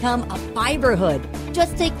neighborhood can become a fiberhood.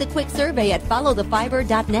 Just take the quick survey at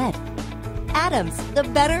followthefiber.net. Adams, the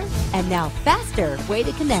better and now faster way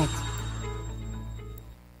to connect.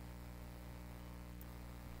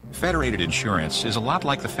 Federated Insurance is a lot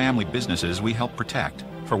like the family businesses we help protect.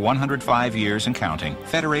 For 105 years and counting,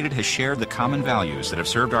 Federated has shared the common values that have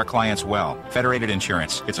served our clients well. Federated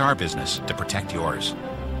Insurance, it's our business to protect yours.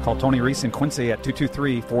 Call Tony Reese in Quincy at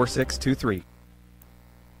 223-4623.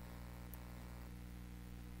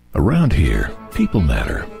 Around here, people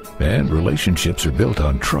matter, and relationships are built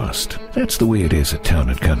on trust. That's the way it is at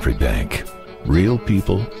Town & Country Bank. Real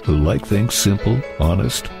people who like things simple,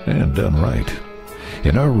 honest, and done right.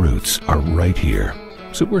 And our roots are right here,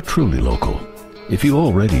 so we're truly local. If you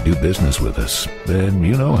already do business with us, then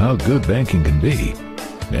you know how good banking can be.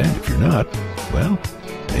 And if you're not, well,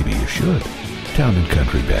 maybe you should. Town &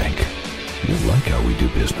 Country Bank. You'll like how we do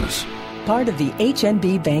business. Part of the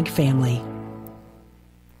HNB Bank family.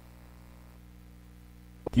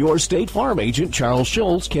 Your State Farm agent, Charles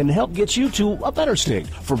Schultz, can help get you to a better state.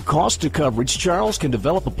 From cost to coverage, Charles can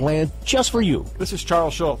develop a plan just for you. This is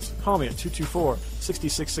Charles Schultz. Call me at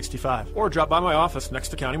 224-6665 or drop by my office next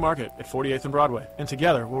to County Market at 48th and Broadway, and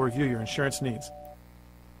together we'll review your insurance needs.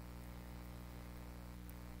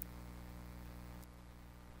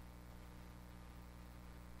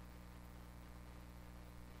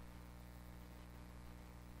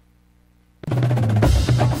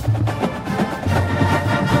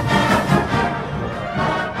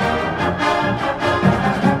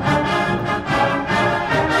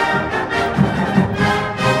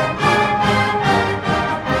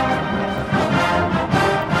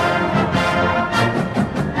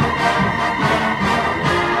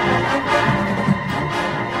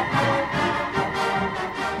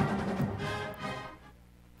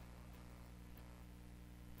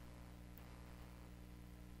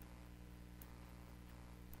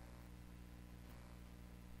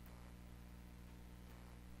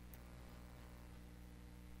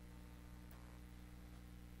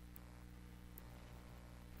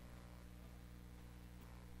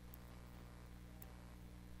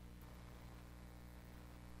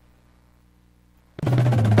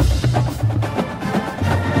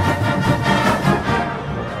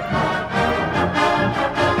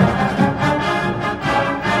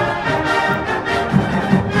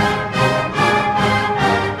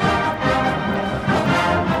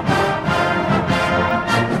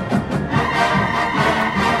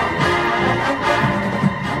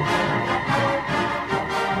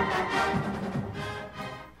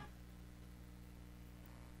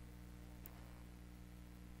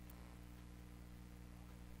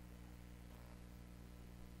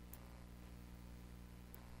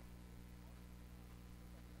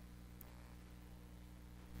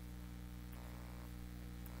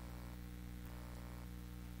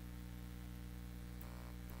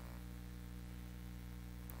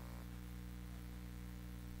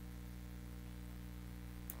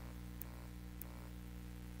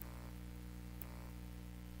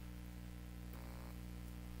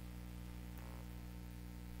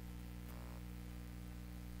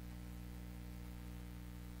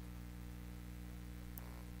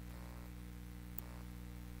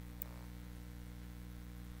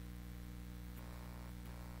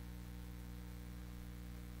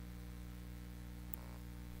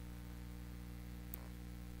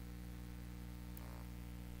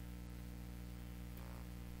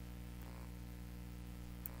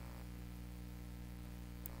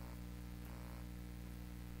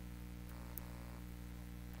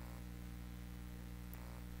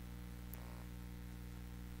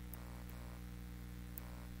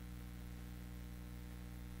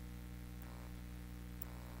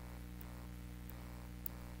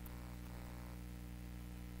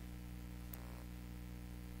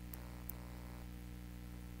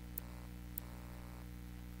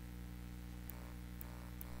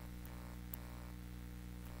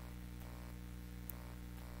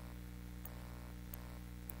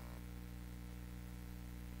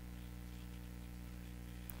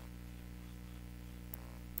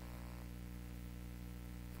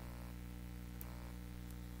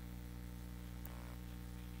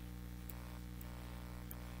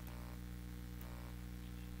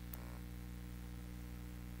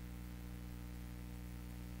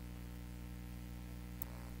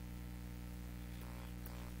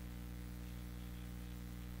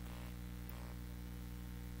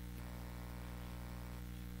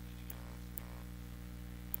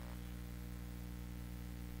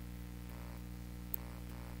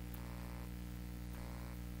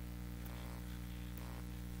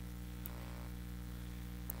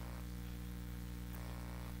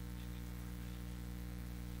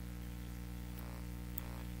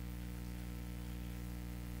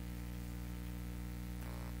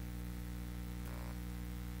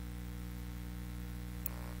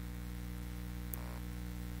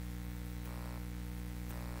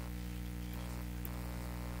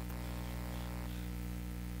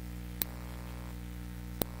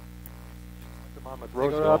 Monmouth They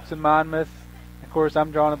Roseville. go up to Monmouth. Of course,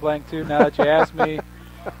 I'm drawing a blank too now that you asked me.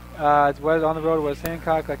 It's on the road to West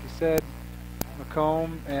Hancock, like you said.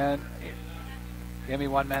 Macomb, and give me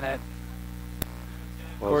 1 minute.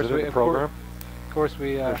 Well, is it in the program? Of course,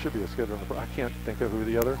 we. There should be a schedule in the program. I can't think of who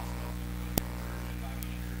the other.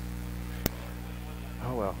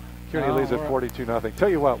 Oh, well. QND leads at 42-0. Tell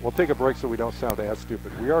you what, we'll take a break so we don't sound as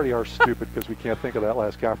stupid. We already are stupid because we can't think of that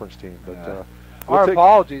last conference team. But our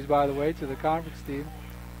apologies, by the way, to the conference team.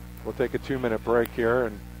 We'll take a 2-minute break here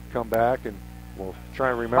and come back, and we'll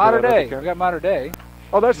try and remember. Mater Dei. We got Mater Dei.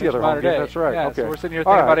 Oh, that's the other home game. That's right. Yeah, okay. So we're sitting here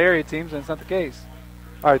thinking about area teams, and it's not the case.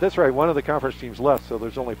 All right, that's right. One of the conference teams left, so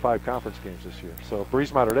there's only 5 conference games this year. So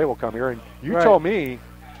Breeze Mater Dei will come here, and you told me,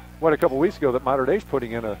 a couple weeks ago that Mater Dei's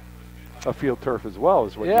putting in a field turf as well.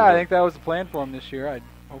 Is what? Yeah, I think that was the plan for them this year.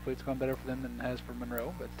 Hopefully it's gone better for them than it has for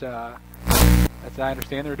Monroe, but as I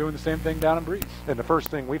understand, they're doing the same thing down in Breeze. And the first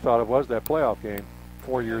thing we thought of was that playoff game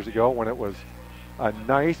 4 years ago when it was a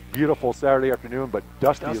nice, beautiful Saturday afternoon, but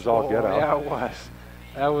dusty as all get out. Yeah, it was.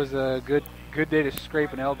 That was a good day to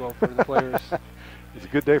scrape an elbow for the players. It's a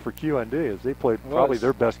good day for QND as they played probably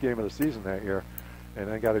their best game of the season that year, and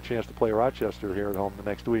then got a chance to play Rochester here at home the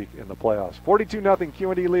next week in the playoffs. 42-0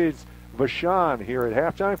 QND leads Vashon here at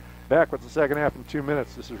halftime. Back with the second half in 2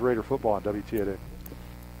 minutes. This is Raider football on WTAD.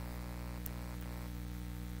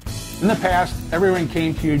 In the past, everyone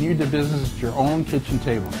came to you and you did business at your own kitchen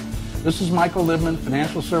table. This is Michael Libman,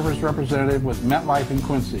 Financial Service Representative with MetLife in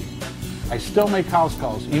Quincy. I still make house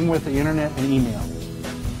calls, even with the internet and email.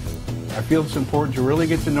 I feel it's important to really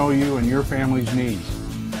get to know you and your family's needs.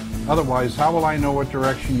 Otherwise, how will I know what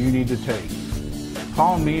direction you need to take?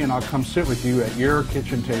 Call me and I'll come sit with you at your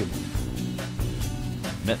kitchen table.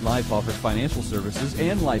 MetLife offers financial services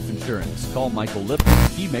and life insurance. Call Michael Lipton.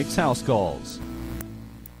 He makes house calls.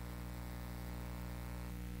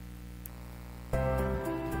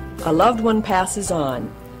 A loved one passes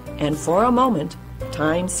on, and for a moment,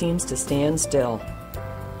 time seems to stand still.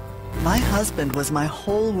 My husband was my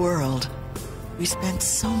whole world. We spent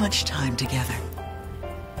so much time together.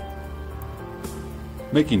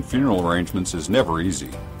 Making funeral arrangements is never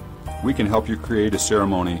easy. We can help you create a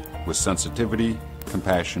ceremony with sensitivity,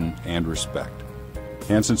 compassion, and respect.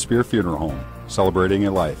 Hanson Spear Funeral Home, celebrating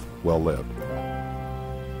a life well lived.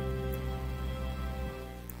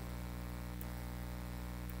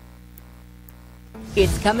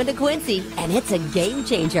 It's coming to Quincy, and it's a game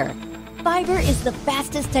changer. Fiber is the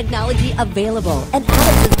fastest technology available, and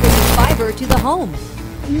Adams is bringing fiber to the home.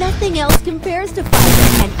 Nothing else compares to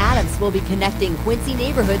fiber, and Adams will be connecting Quincy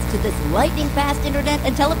neighborhoods to this lightning-fast internet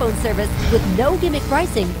and telephone service with no gimmick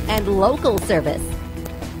pricing and local service.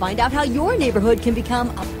 Find out how your neighborhood can become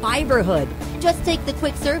a fiberhood. Just take the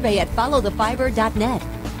quick survey at followthefiber.net.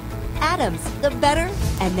 Adams, the better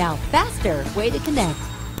and now faster way to connect.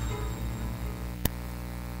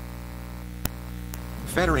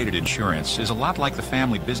 Federated Insurance is a lot like the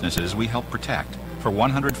family businesses we help protect. For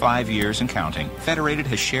 105 years and counting, Federated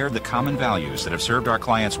has shared the common values that have served our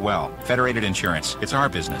clients well. Federated Insurance, it's our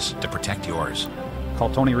business to protect yours. Call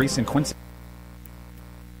Tony Reese in Quincy.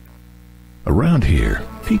 Around here,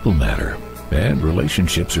 people matter, and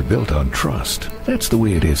relationships are built on trust. That's the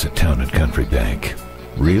way it is at Town and Country Bank.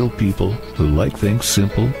 Real people who like things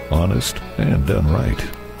simple, honest, and done right.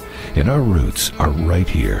 And our roots are right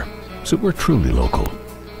here, so we're truly local.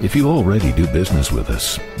 If you already do business with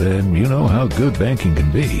us, then you know how good banking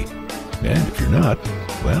can be. And if you're not,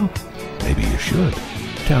 well, maybe you should.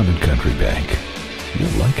 Town and Country Bank. You'll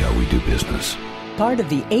like how we do business. Part of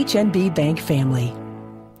the HNB Bank family.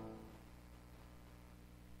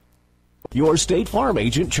 Your State Farm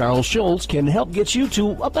agent, Charles Schultz, can help get you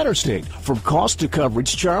to a better state. From cost to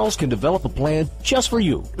coverage, Charles can develop a plan just for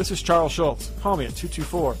you. This is Charles Schultz. Call me at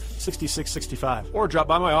 224-6665 or drop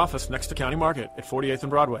by my office next to County Market at 48th and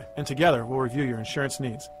Broadway, and together we'll review your insurance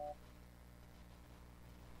needs.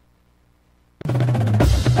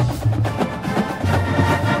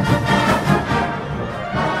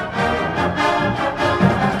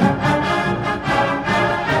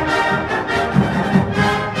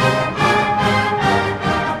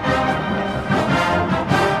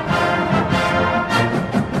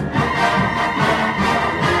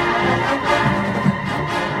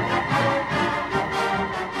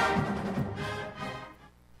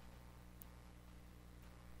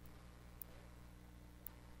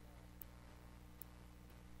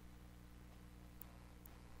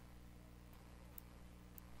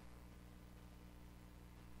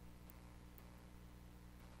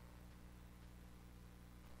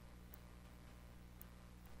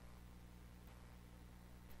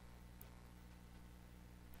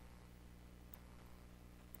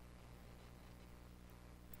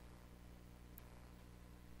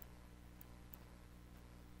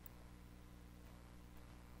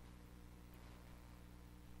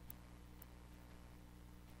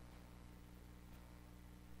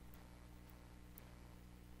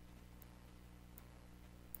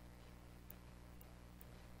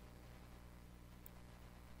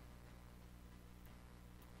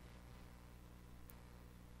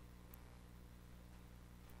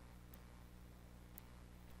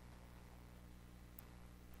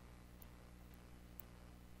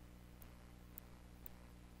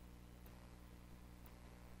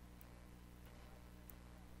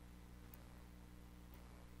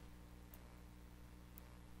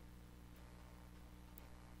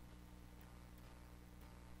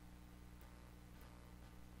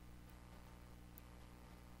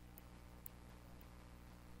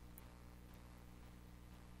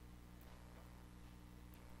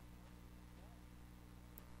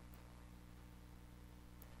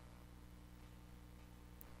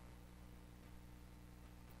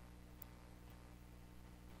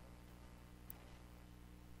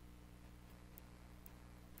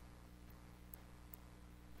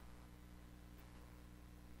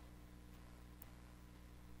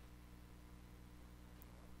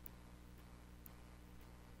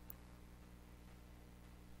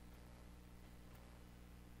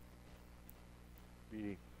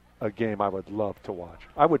 a game I would love to watch.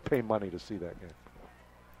 I would pay money to see that game.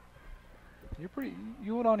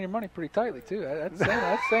 You went on your money pretty tightly too. That's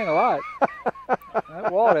saying a lot.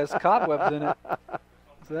 That wallet has cobwebs in it,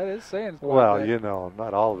 so that is saying. Well,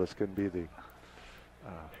 not all of us can be the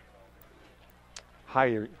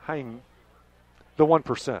high. The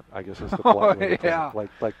 1%, I guess, is the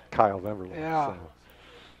point. Like Kyle Vemberley. Yeah. So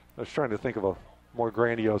I was trying to think of a more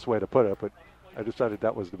grandiose way to put it, but I decided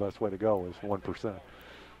that was the best way to go, was 1%.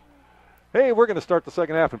 Hey, we're going to start the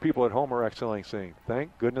second half, and people at home are excelling singing.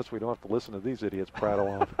 Thank goodness we don't have to listen to these idiots prattle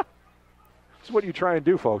on. This is what you try and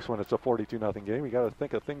do, folks, when it's a 42-0 game. You got to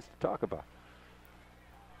think of things to talk about.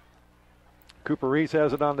 Cooper Reese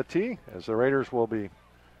has it on the tee, as the Raiders will be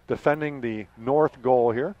defending the north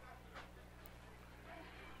goal here.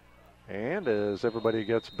 And as everybody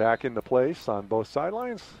gets back into place on both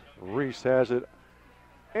sidelines, Reese has it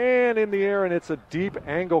and in the air, and it's a deep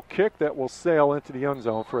angle kick that will sail into the end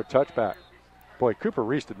zone for a touchback. Boy, Cooper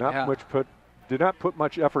Reese did not put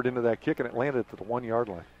much effort into that kick, and it landed at the 1 yard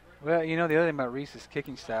line. Well, the other thing about Reese's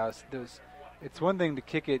kicking style is it's one thing to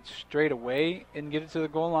kick it straight away and get it to the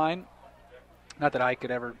goal line. Not that I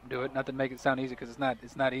could ever do it, not to make it sound easy, because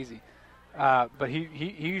it's not easy. But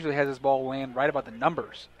he usually has his ball land right about the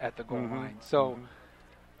numbers at the goal line. So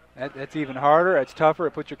that's even harder. It's tougher.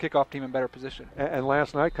 It puts your kickoff team in better position. And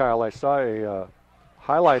last night, Kyle, I saw a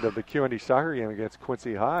highlight of the QND soccer game against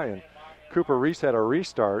Quincy High, and Cooper Reese had a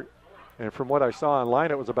restart. And from what I saw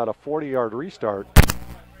online, it was about a 40-yard restart.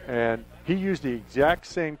 And he used the exact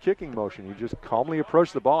same kicking motion. He just calmly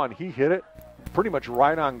approached the ball, and he hit it pretty much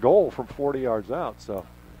right on goal from 40 yards out. So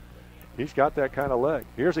he's got that kind of leg.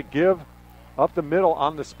 Here's a give up the middle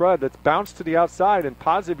on the spread that's bounced to the outside and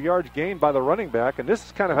positive yards gained by the running back. And this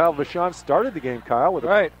is kind of how Vashon started the game, Kyle, with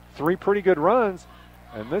three pretty good runs.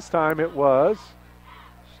 And this time it was,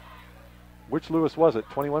 which Lewis was it?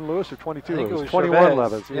 21 Lewis or 22 Lewis? It was 21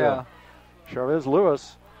 Lewis. Yeah. Chavez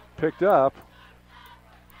Lewis picked up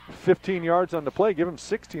 15 yards on the play, give him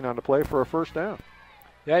 16 on the play for a first down.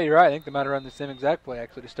 Yeah, you're right. I think they might have run the same exact play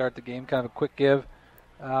actually to start the game. Kind of a quick give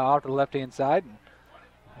off to the left-hand side. And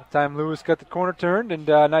that time Lewis got the corner turned, and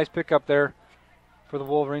nice pickup there for the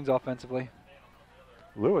Wolverines offensively.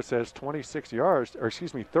 Lewis has 36 yards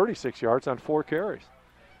on 4 carries.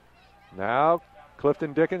 Now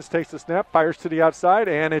Clifton Dickens takes the snap, fires to the outside,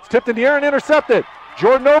 and it's tipped in the air and intercepted.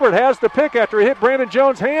 Jordan Obert has the pick after he hit Brandon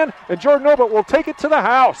Jones' hand, and Jordan Obert will take it to the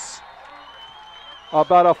house.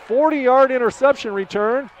 About a 40-yard interception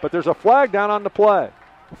return, but there's a flag down on the play.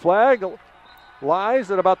 The flag lies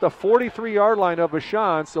at about the 43-yard line of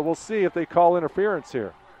Vashon, so we'll see if they call interference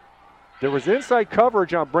here. There was inside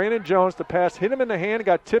coverage on Brandon Jones. The pass hit him in the hand,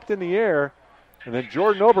 got tipped in the air, and then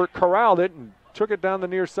Jordan Obert corralled it and took it down the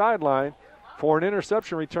near sideline for an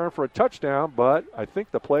interception return for a touchdown, but I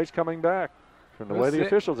think the play's coming back from the way the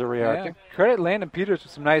officials are reacting. Yeah. Credit Landon Peters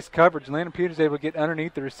with some nice coverage. Landon Peters able to get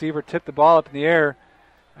underneath the receiver, tip the ball up in the air,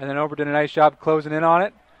 and then Obert did a nice job closing in on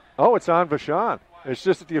it. Oh, it's on Vashon. It's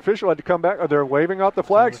just that the official had to come back. They're waving out the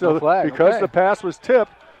flag. So because the pass was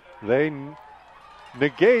tipped, they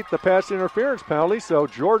negate the pass interference penalty. So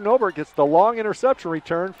Jordan Obert gets the long interception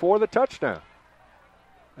return for the touchdown.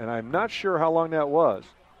 And I'm not sure how long that was.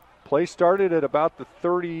 Play started at about the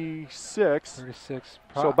 36. 36.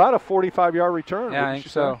 So about a 45-yard return. Yeah, I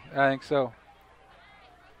think so.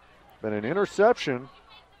 Been an interception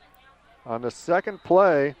on the second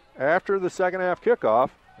play after the second half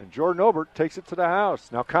kickoff, and Jordan Obert takes it to the house.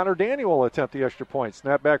 Now Connor Daniel will attempt the extra point.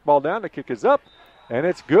 Snap back ball down. The kick is up, and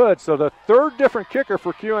it's good. So the third different kicker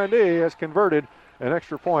for QND has converted an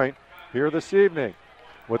extra point here this evening.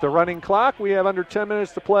 With the running clock, we have under 10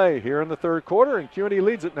 minutes to play here in the third quarter, and QND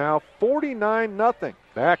leads it now 49-0.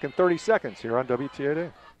 Back in 30 seconds here on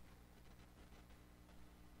WTAD.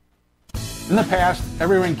 In the past,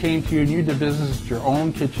 everyone came to you and you did business at your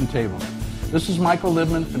own kitchen table. This is Michael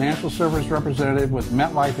Libman, Financial Service Representative with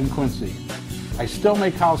MetLife in Quincy. I still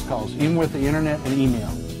make house calls, even with the internet and email.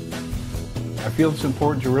 I feel it's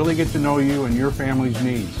important to really get to know you and your family's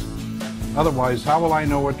needs. Otherwise, how will I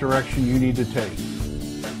know what direction you need to take?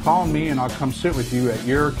 Call me and I'll come sit with you at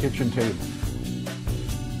your kitchen table.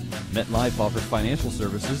 MetLife offers financial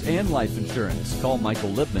services and life insurance. Call Michael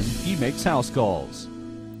Lipman. He makes house calls.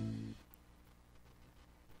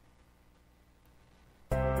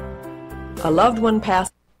 A loved one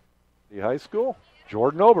passed. The high school,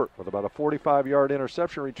 Jordan Obert with about a 45-yard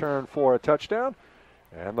interception return for a touchdown.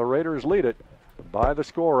 And the Raiders lead it by the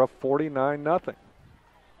score of 49-0.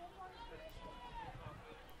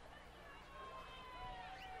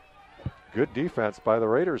 Good defense by the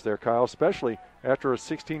Raiders there, Kyle, especially after a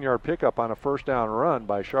 16-yard pickup on a first down run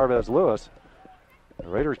by Chavez Lewis. The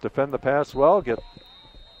Raiders defend the pass well, get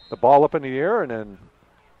the ball up in the air, and then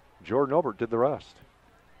Jordan Obert did the rest.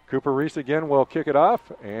 Cooper Reese again will kick it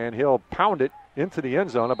off, and he'll pound it into the end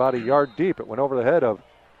zone about a yard deep. It went over the head of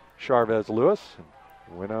Charvez Lewis,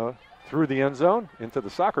 and went through the end zone into the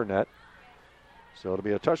soccer net. So it'll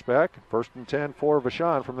be a touchback, 1st and 10 for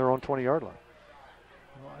Vashon from their own 20-yard line.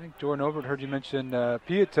 Well, I think Jordan Obert heard you mention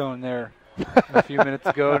Piatone there a few minutes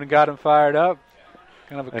ago and got him fired up.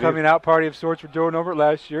 Kind of a coming-out party of sorts for Jordan Obert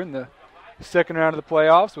last year in the second round of the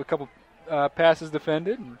playoffs with a couple passes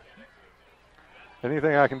defended.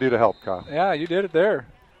 Anything I can do to help, Kyle. Yeah, you did it there.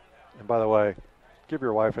 And by the way, give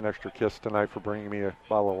your wife an extra kiss tonight for bringing me a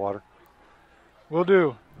bottle of water. Will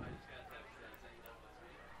do.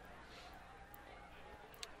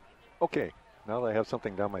 Okay, now that I have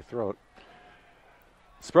something down my throat.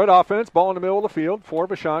 Spread offense, ball in the middle of the field for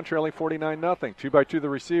Vashon, trailing 49-0. 2-by-2 the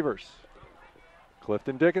receivers.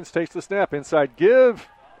 Clifton Dickens takes the snap, inside give,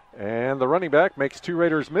 and the running back makes 2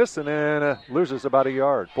 Raiders miss and then loses about a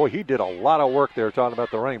yard. Boy, he did a lot of work there talking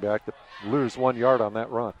about the running back to lose 1 yard on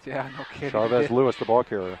that run. Yeah, no kidding. Charvez Lewis, the ball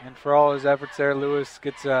carrier. And for all his efforts there, Lewis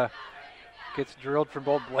gets drilled from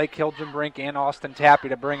both Blake Hilgenbrink and Austin Tappy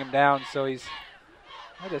to bring him down. So I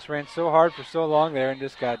just ran so hard for so long there and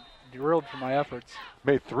just got drilled for my efforts.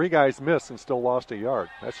 Made 3 guys miss and still lost a yard.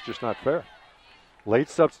 That's just not fair. Late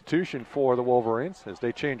substitution for the Wolverines as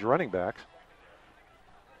they change running backs.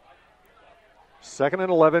 2nd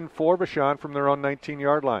and 11 for Vashon from their own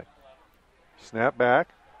 19-yard line. Snap back,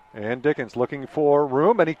 and Dickens looking for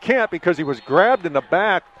room, and he can't because he was grabbed in the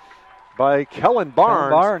back by Kellen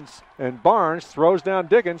Barnes. And Barnes throws down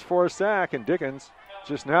Dickens for a sack, and Dickens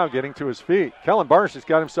just now getting to his feet. Kellen Barnes just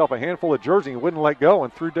got himself a handful of jersey and wouldn't let go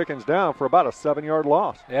and threw Dickens down for about a 7-yard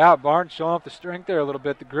loss. Yeah, Barnes showing off the strength there a little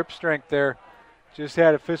bit, the grip strength there. Just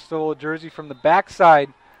had a fistful of jersey from the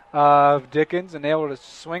backside of Dickens and able to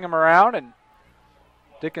swing him around, and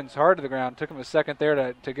Dickens hard to the ground. Took him a second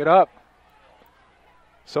there to get up.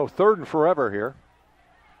 So 3rd and forever here.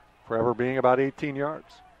 Forever being about 18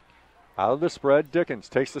 yards. Out of the spread, Dickens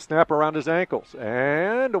takes the snap around his ankles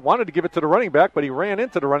and wanted to give it to the running back, but he ran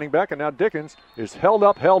into the running back, and now Dickens is held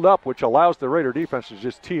up, which allows the Raider defense to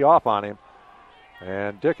just tee off on him.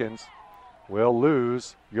 And Dickens will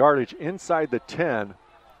lose yardage inside the 10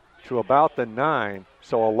 to about the 9.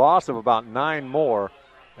 So a loss of about 9 more,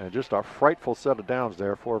 and just a frightful set of downs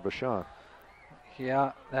there for Vashon.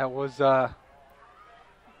 Yeah, that was not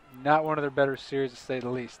one of their better series, to say the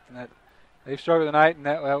least. And they've struggled tonight, and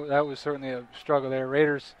that was certainly a struggle there.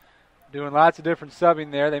 Raiders doing lots of different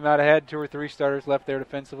subbing there. They might have had 2 or 3 starters left there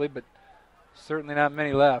defensively, but certainly not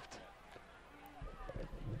many left.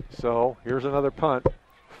 So here's another punt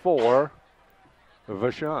for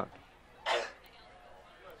Vashon.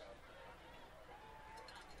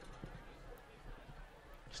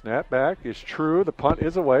 Snap back is true. The punt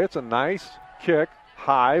is away. It's a nice kick.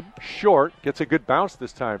 High, short. Gets a good bounce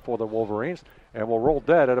this time for the Wolverines, and will roll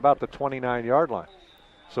dead at about the 29-yard line.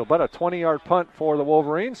 So about a 20-yard punt for the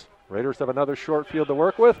Wolverines. Raiders have another short field to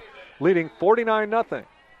work with, leading 49-0.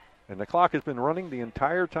 And the clock has been running the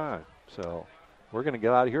entire time. So we're going to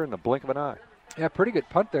get out of here in the blink of an eye. Yeah, pretty good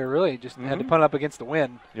punt there, really. Just had to punt up against the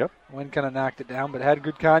wind. Yep. Wind kind of knocked it down, but had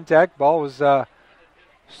good contact. Ball was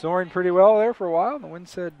soaring pretty well there for a while. The wind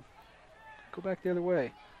said, go back the other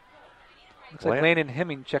way. Looks like Landon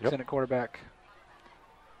Hemming checks in at quarterback.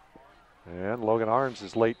 And Logan Arns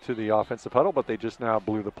is late to the offensive huddle, but they just now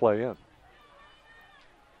blew the play in.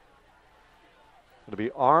 It'll be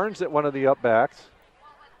Arns at one of the up backs.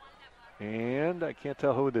 And I can't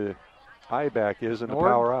tell who the I back is in the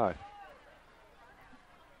power I.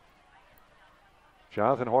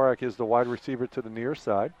 Jonathan Horak is the wide receiver to the near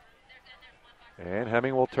side. And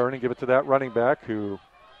Hemming will turn and give it to that running back who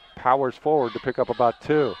powers forward to pick up about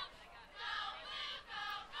 2.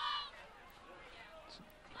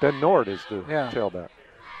 Ben Nord is the tailback.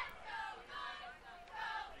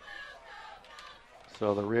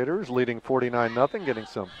 So the Raiders leading 49-0, getting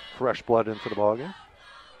some fresh blood into the ballgame.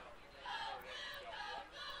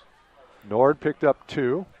 Nord picked up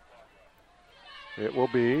 2. It will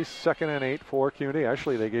be 2nd and 8 for QND.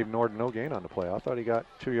 Actually, they gave Nord no gain on the play. I thought he got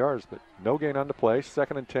 2 yards, but no gain on the play.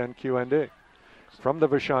 2nd and 10 QND from the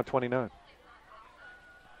Vashon 29.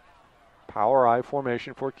 Power I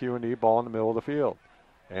formation for QND. Ball in the middle of the field.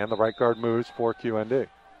 And the right guard moves for QND.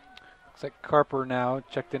 Looks like Carper now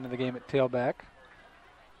checked into the game at tailback.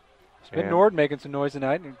 It's been Nord making some noise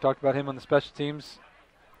tonight. We talked about him on the special teams.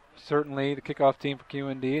 Certainly the kickoff team for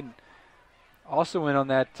QND. And also in on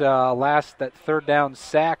that that 3rd down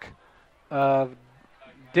sack of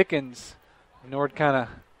Dickens. Nord kind of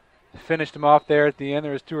finished him off there at the end.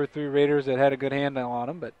 There was 2 or 3 Raiders that had a good handle on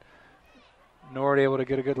him, but Nord able to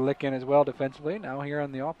get a good lick in as well defensively. Now here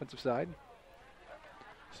on the offensive side.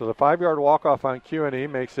 So the 5-yard walk-off on QND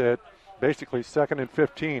makes it basically 2nd and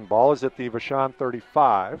 15. Ball is at the Vashon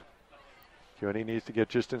 35. QND needs to get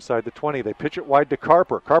just inside the 20. They pitch it wide to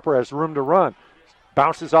Carper. Carper has room to run.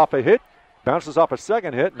 Bounces off a hit, bounces off a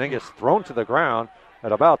second hit, and then gets thrown to the ground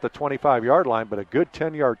at about the 25-yard line, but a good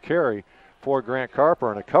 10-yard carry for Grant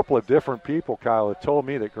Carper. And a couple of different people, Kyle, have told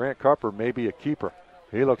me that Grant Carper may be a keeper.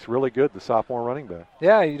 He looks really good, the sophomore running back.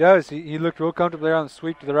 Yeah, he does. He looked real comfortable there on the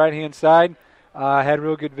sweep to the right-hand side. Had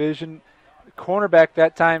real good vision. Cornerback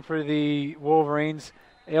that time for the Wolverines,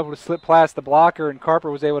 able to slip past the blocker, and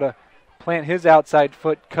Carper was able to plant his outside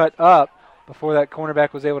foot cut up before that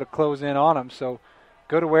cornerback was able to close in on him. So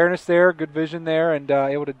good awareness there, good vision there, and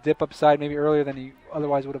able to dip upside maybe earlier than he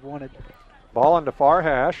otherwise would have wanted. Ball on the far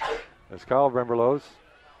hash as Kyle Vemberlo's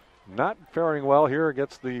not faring well here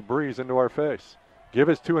against the breeze into our face. Give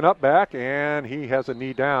is to an up back, and he has a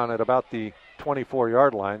knee down at about the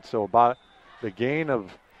 24-yard line. So about the gain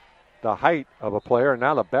of the height of a player, and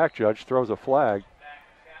now the back judge throws a flag.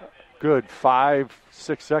 Good 5-6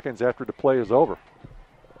 seconds after the play is over.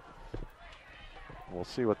 We'll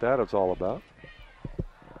see what that is all about.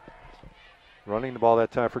 Running the ball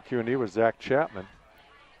that time for QND was Zach Chapman.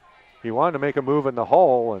 He wanted to make a move in the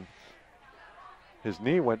hole, and his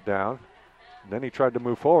knee went down. And then he tried to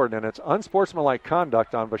move forward, and it's unsportsmanlike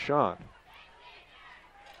conduct on Vashon,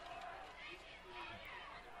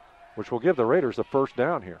 which will give the Raiders a first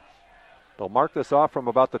down here. They'll mark this off from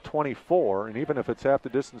about the 24, and even if it's half the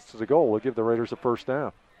distance to the goal, we'll give the Raiders a first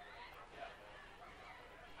down.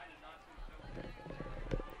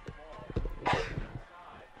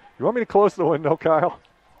 You want me to close the window, Kyle?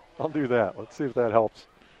 I'll do that. Let's see if that helps.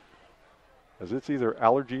 As it's either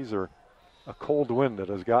allergies or a cold wind that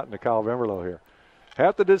has gotten to Kyle Vemberlo here.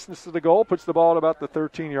 Half the distance to the goal, puts the ball at about the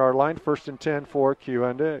 13-yard line. 1st and 10 for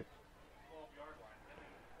QND.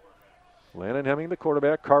 Landon Hemming, the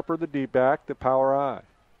quarterback. Carper, the deep back, the power I.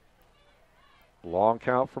 Long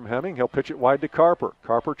count from Hemming. He'll pitch it wide to Carper.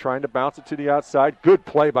 Carper trying to bounce it to the outside. Good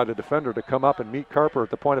play by the defender to come up and meet Carper at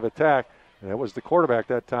the point of attack. And it was the quarterback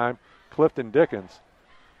that time, Clifton Dickens,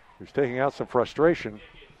 who's taking out some frustration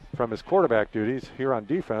from his quarterback duties here on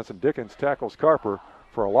defense. And Dickens tackles Carper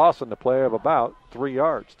for a loss in the play of about 3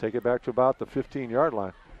 yards. Take it back to about the 15-yard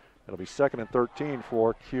line. It'll be 2nd and 13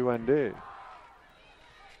 for QND.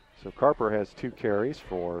 So Carper has 2 carries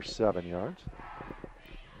for 7 yards.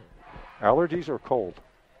 Allergies or cold?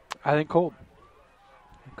 I think cold.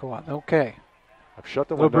 Cold. Okay. I've shut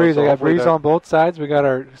the window. Breeze. I got breeze on both sides. We got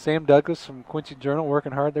our Sam Douglas from Quincy Journal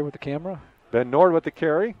working hard there with the camera. Ben Nord with the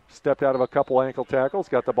carry. Stepped out of a couple ankle tackles.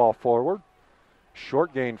 Got the ball forward.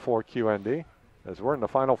 Short gain for QND as we're in the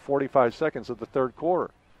final 45 seconds of the third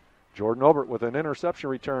quarter. Jordan Obert with an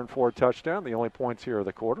interception return for a touchdown. The only points here of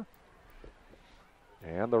the quarter.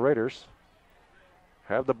 And the Raiders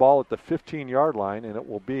have the ball at the 15-yard line, and it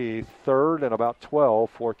will be 3rd and about 12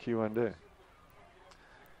 for QND.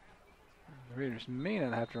 The Raiders may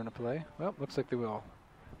not have to run a play. Well, looks like they will.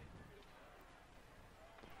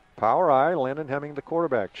 Power I, Landon Hemming, the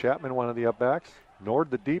quarterback. Chapman, one of the upbacks. Nord,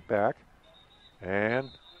 the deep back. And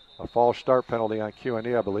a false start penalty on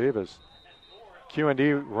QND, I believe, as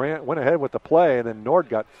QND went ahead with the play, and then Nord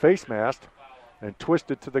got face masked and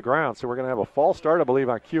twisted to the ground. So we're going to have a false start, I believe,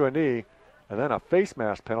 on QND, and then a face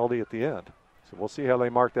mask penalty at the end. So we'll see how they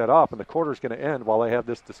mark that off, and the quarter's going to end while they have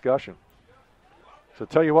this discussion. So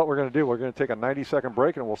tell you what we're going to do. We're going to take a 90-second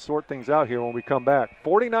break, and we'll sort things out here when we come back.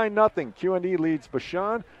 49-0, QND leads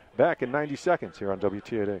Vashon. Back in 90 seconds here on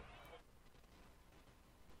WTAD.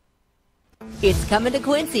 It's coming to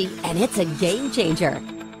Quincy, and it's a game changer.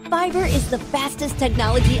 Fiber is the fastest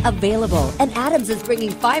technology available, and Adams is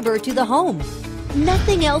bringing fiber to the home.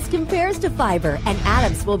 Nothing else compares to fiber, and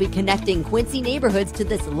Adams will be connecting Quincy neighborhoods to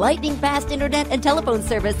this lightning-fast internet and telephone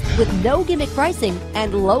service with no gimmick pricing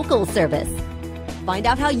and local service. Find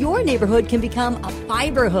out how your neighborhood can become a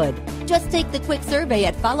fiberhood. Just take the quick survey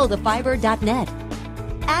at followthefiber.net.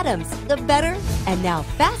 Adams, the better and now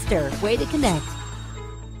faster way to connect.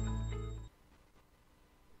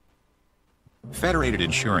 Federated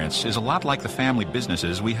Insurance is a lot like the family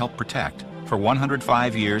businesses we help protect. For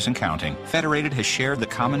 105 years and counting, Federated has shared the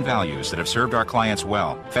common values that have served our clients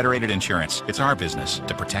well. Federated Insurance, it's our business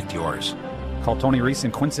to protect yours. Call Tony Reese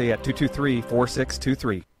in Quincy at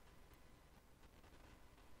 223-4623.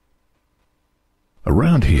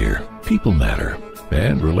 Around here, people matter,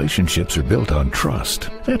 and relationships are built on trust.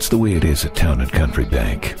 That's the way it is at Town & Country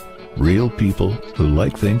Bank. Real people who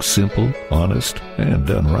like things simple, honest, and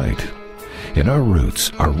done right. and our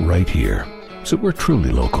roots are right here, so we're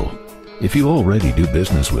truly local. If you already do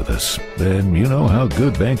business with us, then you know how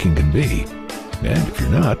good banking can be. And if you're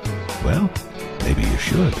not, well, maybe you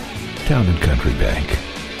should. Town & Country Bank.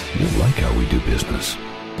 You'll like how we do business.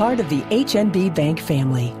 Part of the HNB Bank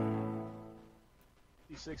family.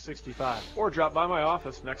 665, or drop by my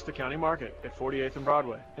office next to County Market at 48th and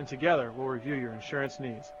Broadway, and together we'll review your insurance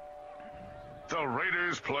needs. The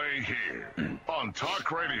Raiders play here on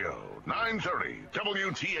Talk Radio 930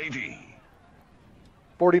 WTAD.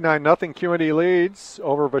 49-0 QND leads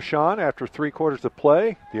over Vashon after 3 quarters of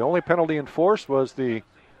play. The only penalty enforced was the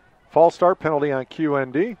false start penalty on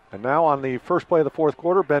QND. And now on the first play of the fourth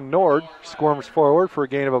quarter, Ben Nord squirms forward for a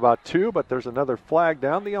gain of about 2, but there's another flag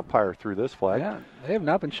down. The umpire threw this flag. Yeah, they have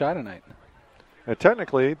not been shy tonight. And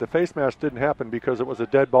technically, the face mask didn't happen because it was a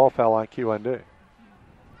dead ball foul on QND.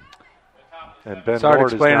 And Ben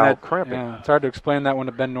Nord is now cramping. Yeah, it's hard to explain that one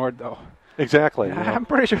to Ben Nord, though. Exactly. Yeah, I'm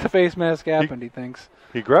pretty sure the face mask happened, he thinks.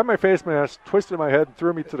 He grabbed my face mask, twisted my head, and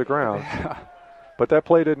threw me to the ground. Yeah. But that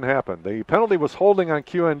play didn't happen. The penalty was holding on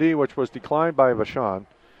QND, which was declined by Vashon.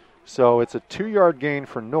 So it's a 2-yard gain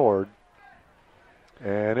for Nord.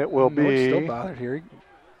 And it will Nord's be... still bothered here.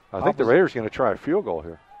 I think the Raiders are going to try a field goal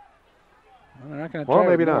here. Well, they're not going to try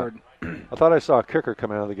maybe Nord. not. I thought I saw a kicker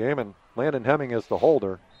come out of the game, and Landon Hemming is the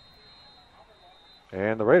holder.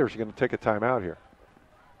 And the Raiders are going to take a timeout here.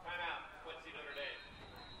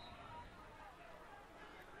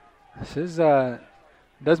 This is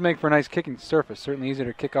does make for a nice kicking surface. Certainly easier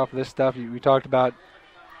to kick off of this stuff. We talked about,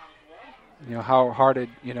 how hard it,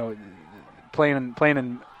 playing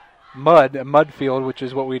in mud, a mud field, which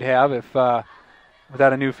is what we'd have if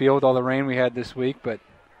without a new field with all the rain we had this week. But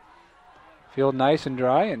field nice and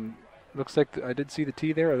dry, and looks like I did see the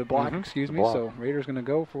tee there, or the block, excuse me. Block. So Raiders going to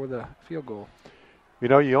go for the field goal. You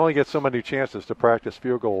only get so many chances to practice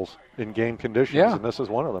field goals in game conditions, and this is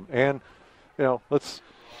one of them. And, let's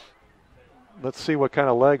see what kind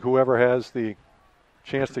of leg whoever has the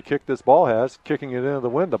chance to kick this ball has, kicking it into the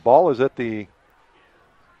wind. The ball is at the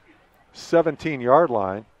 17-yard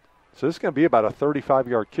line, so this is going to be about a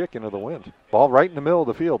 35-yard kick into the wind. Ball right in the middle of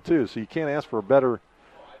the field, too, so you can't ask for a better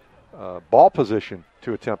ball position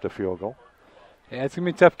to attempt a field goal. Yeah, it's going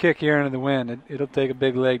to be a tough kick here into the wind. It'll take a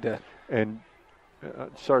big leg to... And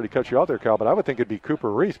sorry to cut you out there, Cal, but I would think it'd be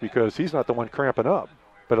Cooper Reese because he's not the one cramping up.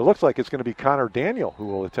 But it looks like it's going to be Connor Daniel who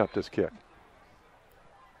will attempt this kick.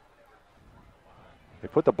 They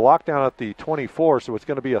put the block down at the 24, so it's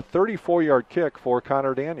going to be a 34-yard kick for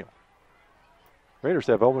Connor Daniel. Raiders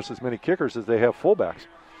have almost as many kickers as they have fullbacks.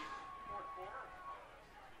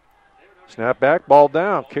 Snap back, ball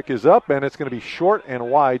down, kick is up, and it's going to be short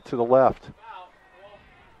and wide to the left.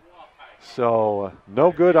 So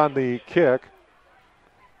no good on the kick.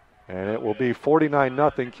 And it will be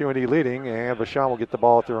 49-0, QND leading, and Vashon will get the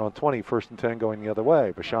ball at their own 20, 1st and 10 going the other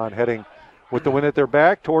way. Vashon heading with the win at their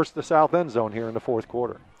back towards the south end zone here in the fourth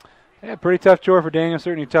quarter. Yeah, pretty tough chore for Daniel.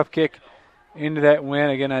 Certainly a tough kick into that win.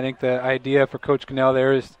 Again, I think the idea for Coach Cannell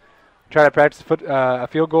there is try to practice a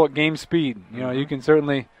field goal at game speed. You can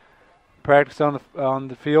certainly practice on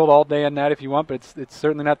the field all day and night if you want, but it's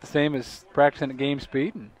certainly not the same as practicing at game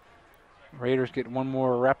speed. And Raiders get one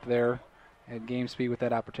more rep there at game speed with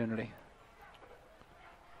that opportunity.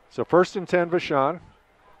 So 1st and 10 Vashon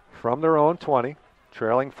from their own 20.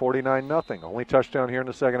 Trailing 49-0. Only touchdown here in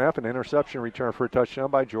the second half, an interception return for a touchdown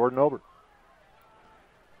by Jordan Obert.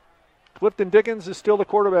 Clifton Dickens is still the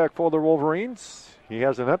quarterback for the Wolverines. He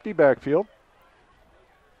has an empty backfield.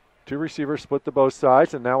 2 receivers split to both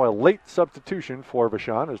sides, and now a late substitution for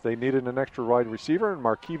Vashon as they needed an extra wide receiver, and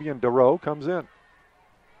Markevian DeRoe comes in.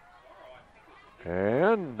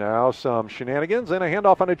 And now some shenanigans and a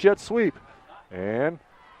handoff on a jet sweep. And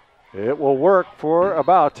it will work for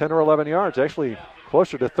about 10 or 11 yards. Actually,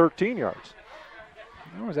 closer to 13 yards.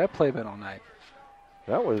 Where was that play been all night?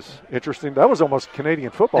 That was interesting. That was almost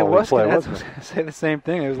Canadian football play, wasn't it? I was going to say the same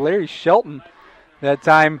thing. It was Larry Shelton that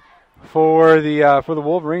time for the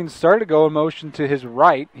Wolverines. Started to go in motion to his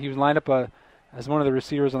right. He was lined up as one of the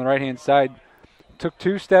receivers on the right-hand side. Took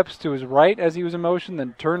 2 steps to his right as he was in motion,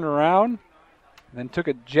 then turned around, then took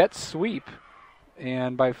a jet sweep.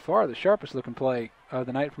 And by far the sharpest looking play of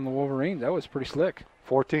the night from the Wolverines. That was pretty slick.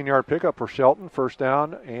 14-yard pickup for Shelton. 1st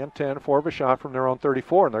down and 10 for Vashon from their own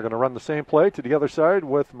 34. And they're going to run the same play to the other side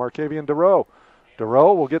with Markevian DeRoe.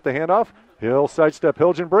 DeRoe will get the handoff. He'll sidestep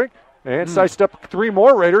Hilgenbrink and sidestep 3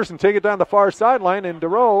 more Raiders and take it down the far sideline. And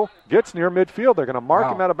DeRoe gets near midfield. They're going to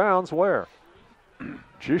mark him out of bounds. Where?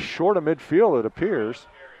 Just short of midfield, it appears.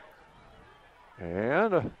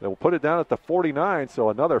 And they'll put it down at the 49, so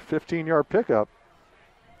another 15-yard pickup.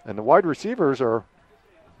 And the wide receivers are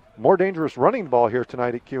more dangerous running the ball here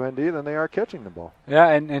tonight at QND than they are catching the ball. Yeah,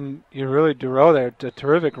 and you really, Duro there, a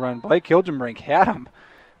terrific run. Blake Hilgenbrink had him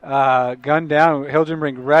gunned down.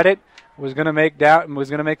 Hilgenbrink read it, was going to make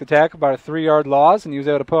the tackle, about a 3-yard loss, and he was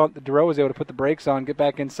able to Duro was able to put the brakes on, get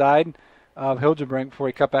back inside of Hilgenbrink before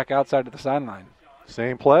he cut back outside to the sideline.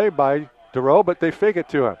 Same play by Duro, but they fake it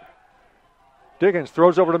to him. Diggins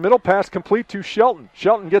throws over the middle, pass complete to Shelton.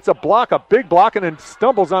 Shelton gets a big block, and then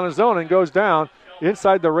stumbles on his own and goes down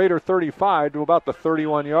inside the Raider 35 to about the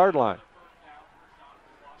 31-yard line.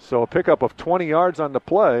 So a pickup of 20 yards on the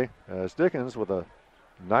play as Dickens with a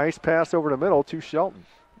nice pass over the middle to Shelton.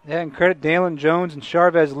 Yeah, and credit Dalen Jones and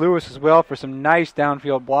Charvez Lewis as well for some nice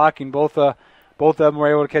downfield blocking. Both of them were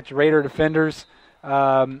able to catch Raider defenders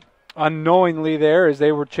unknowingly there as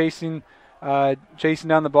they were chasing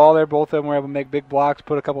down the ball there. Both of them were able to make big blocks,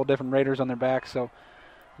 put a couple of different Raiders on their backs. So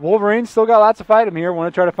Wolverines still got lots to fight them here.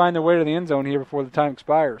 Want to try to find their way to the end zone here before the time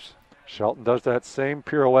expires. Shelton does that same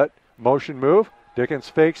pirouette motion move. Dickens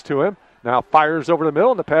fakes to him. Now fires over the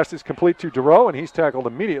middle, and the pass is complete to Duro, and he's tackled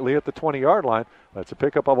immediately at the 20-yard line. That's a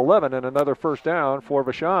pickup of 11 and another first down for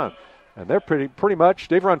Vashon. And they're pretty much,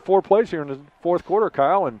 they've run 4 plays here in the fourth quarter,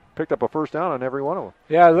 Kyle, and picked up a first down on every one of them.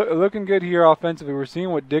 Yeah, looking good here offensively. We're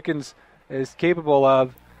seeing what Dickens is capable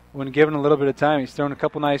of when given a little bit of time. He's thrown a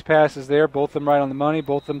couple nice passes there, both of them right on the money,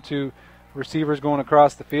 both of them to receivers going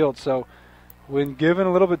across the field. So when given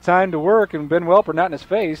a little bit of time to work and Ben Welper not in his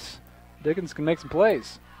face, Dickens can make some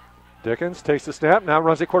plays. Dickens takes the snap, now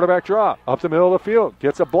runs a quarterback draw. Up the middle of the field,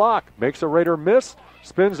 gets a block, makes a Raider miss,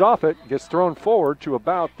 spins off it, gets thrown forward to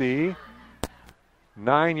about the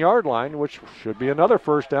 9-yard line, which should be another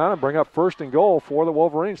first down and bring up first and goal for the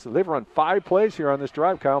Wolverines. So they've run 5 plays here on this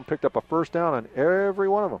drive, Kyle, and picked up a first down on every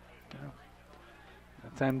one of them.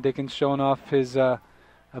 That time Dickens showing off his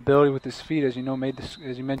ability with his feet, as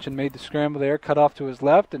you mentioned, made the scramble there, cut off to his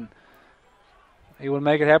left, and he would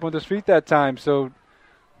make it happen with his feet that time. So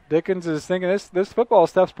Dickens is thinking this football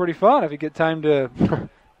stuff's pretty fun if you get time to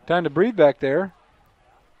breathe back there.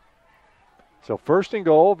 So first and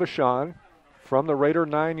goal, Vashon from the Raider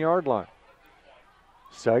 9-yard line.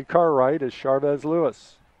 Sidecar right is Charvez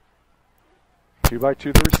Lewis.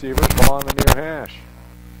 2-by-2 the receivers, ball on the near hash.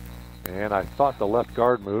 And I thought the left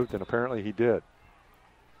guard moved, and apparently he did.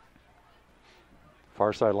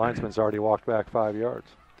 Far side linesman's already walked back 5 yards.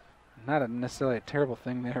 Not necessarily a terrible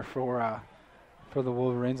thing there for the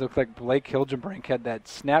Wolverines. Looks like Blake Hilgenbrink had that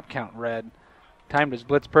snap count read. Timed his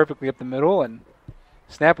blitz perfectly up the middle, and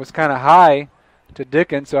snap was kind of high to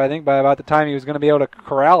Dickens, so I think by about the time he was going to be able to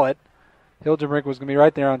corral it, Hilgenbrink was going to be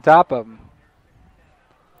right there on top of him.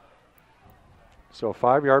 So a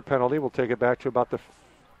 5-yard penalty. We'll take it back to about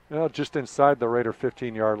just inside the Raider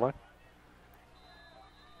 15-yard line.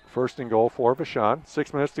 First and goal for Vashon.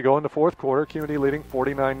 6 minutes to go in the fourth quarter. QND leading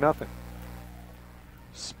 49-0.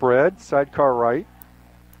 Spread, sidecar right.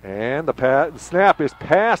 And the snap is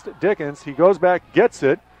past Dickens. He goes back, gets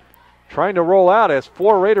it. Trying to roll out as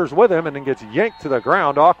 4 Raiders with him and then gets yanked to the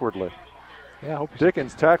ground awkwardly. Yeah,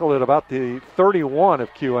 Dickens tackled at about the 31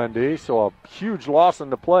 of QND, so a huge loss in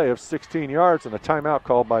the play of 16 yards and a timeout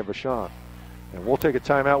called by Vashon. And we'll take a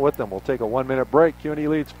timeout with them. We'll take a 1-minute break. QND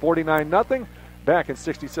leads 49-0. Back in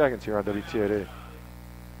 60 seconds here on WTAD.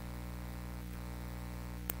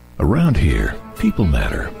 Around here, people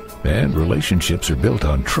matter, and relationships are built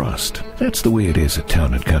on trust. That's the way it is at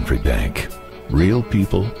Town & Country Bank. Real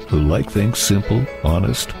people who like things simple,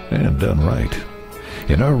 honest, and done right.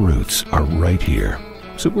 And our roots are right here,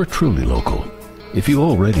 so we're truly local. If you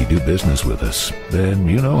already do business with us, then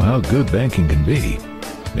you know how good banking can be.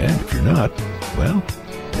 And if you're not, well,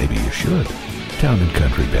 maybe you should. Town &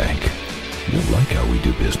 Country Bank. You'll like how we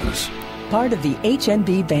do business. Part of the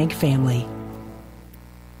HNB Bank family.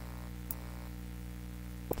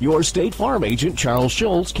 Your State Farm agent, Charles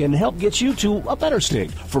Schultz, can help get you to a better state.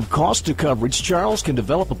 From cost to coverage, Charles can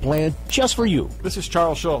develop a plan just for you. This is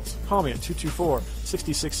Charles Schultz. Call me at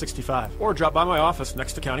 224-6665 or drop by my office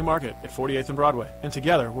next to County Market at 48th and Broadway. And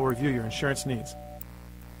together, we'll review your insurance needs.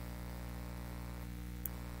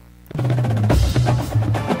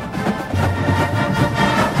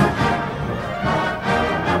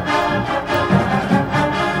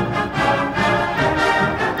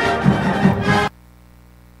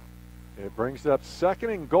 Brings up second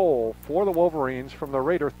and goal for the Wolverines from the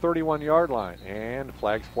Raider 31-yard line. And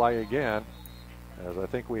flags fly again, as I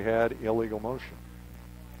think we had illegal motion.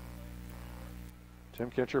 Tim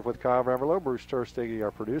Kincher with Kyle Raverlow, Bruce Terstegi, our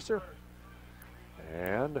producer.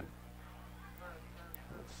 And let's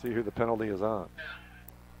see who the penalty is on.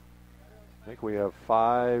 I think we have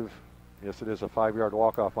 5. Yes, it is a 5-yard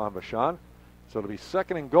walk-off on Vashon. So it'll be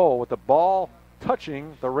second and goal with the ball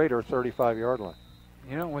touching the Raider 35-yard line.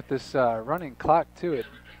 You know, with this running clock, too,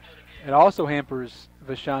 it also hampers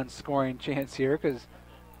Vashon's scoring chance here because,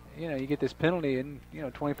 you know, you get this penalty and,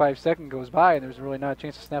 25 seconds goes by and there's really not a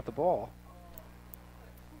chance to snap the ball.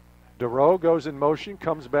 DeRoe goes in motion,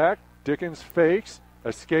 comes back. Dickens fakes,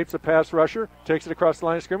 escapes a pass rusher, takes it across the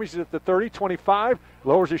line of scrimmage. He's at the 30, 25,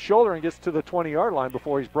 lowers his shoulder and gets to the 20-yard line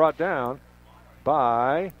before he's brought down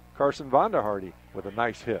by Carson Vonderhardy with a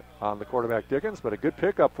nice hit on the quarterback Dickens, but a good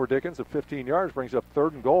pickup for Dickens of 15 yards brings up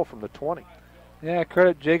 3rd and goal from the 20. Yeah,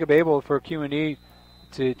 credit Jacob Abel for QND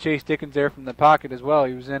to chase Dickens there from the pocket as well.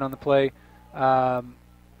 He was in on the play,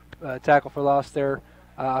 tackle for loss there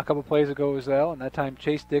a couple plays ago as well, and that time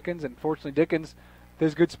chased Dickens, and fortunately Dickens, with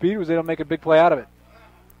his good speed, was able to make a big play out of it.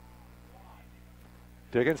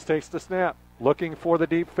 Dickens takes the snap, looking for the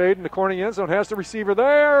deep fade in the corner of the end zone, has the receiver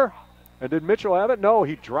there. And did Mitchell have it? No,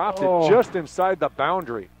 he dropped it just inside the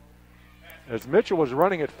boundary. As Mitchell was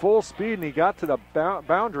running at full speed and he got to the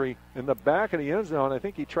boundary in the back of the end zone, I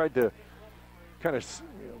think he tried to kind of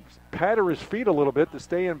patter his feet a little bit to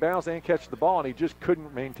stay in bounds and catch the ball, and he just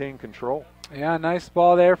couldn't maintain control. Yeah, nice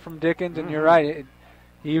ball there from Dickens, and you're right.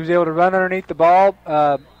 He was able to run underneath the ball.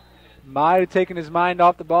 Might have taken his mind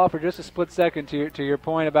off the ball for just a split second to your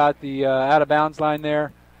point about the out-of-bounds line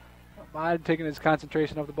there. Might have taken his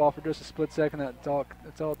concentration off the ball for just a split second. That's all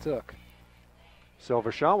it took. So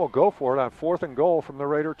Vashon will go for it on 4th and goal from the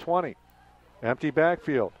Raider 20. Empty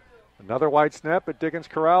backfield. Another wide snap, but Dickens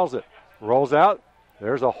corrals it. Rolls out.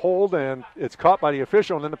 There's a hold, and it's caught by the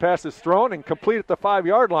official, and then the pass is thrown and complete at the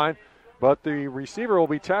 5-yard line. But the receiver will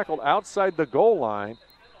be tackled outside the goal line.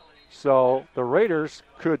 So the Raiders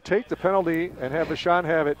could take the penalty and have Vashon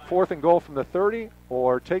have it 4th and goal from the 30,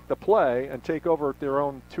 or take the play and take over at their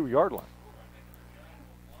own 2-yard line.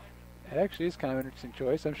 It actually is kind of an interesting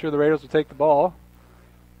choice. I'm sure the Raiders will take the ball,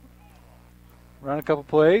 run a couple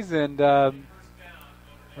plays, and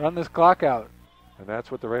run this clock out. And that's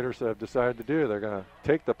what the Raiders have decided to do. They're going to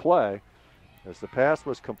take the play as the pass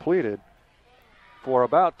was completed for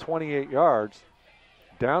about 28 yards.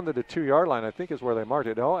 Down to the 2-yard line, I think, is where they marked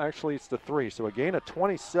it. Oh, actually, it's the 3. So a gain of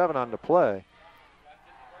 27 on the play,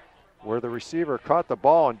 where the receiver caught the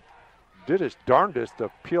ball and did his darndest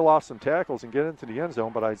to peel off some tackles and get into the end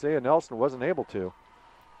zone, but Isaiah Nelson wasn't able to.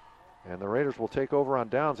 And the Raiders will take over on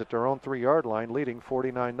downs at their own 3-yard line, leading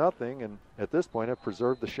 49-0, and at this point have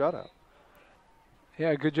preserved the shutout.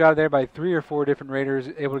 Yeah, good job there by 3 or 4 different Raiders,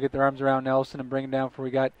 able to get their arms around Nelson and bring him down before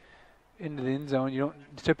he got into the end zone. You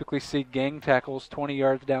don't typically see gang tackles 20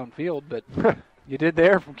 yards downfield, but you did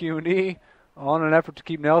there from QND, all in an effort to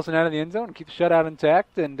keep Nelson out of the end zone and keep the shutout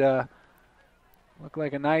intact, and look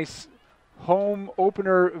like a nice home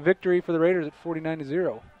opener victory for the Raiders at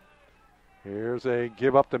 49-0. Here's a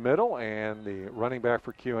give up the middle, and the running back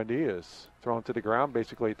for QND is thrown to the ground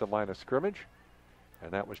basically at the line of scrimmage,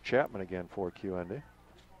 and that was Chapman again for QND.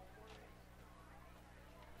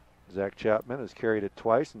 Zach Chapman has carried it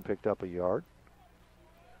twice and picked up a yard.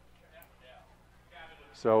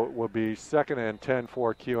 So it will be 2nd and 10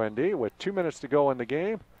 for QND with 2 minutes to go in the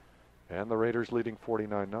game, and the Raiders leading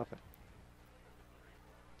 49-0.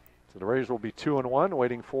 So the Raiders will be 2-1,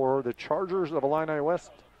 waiting for the Chargers of Illini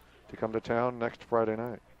West to come to town next Friday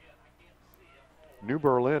night. New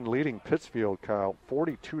Berlin leading Pittsfield, Kyle,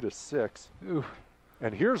 42-6. Oof.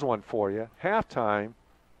 And here's one for you. Halftime,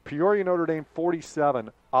 Peoria Notre Dame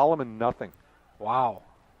 47, Alleman nothing. Wow.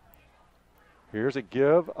 Here's a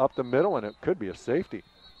give up the middle, and it could be a safety.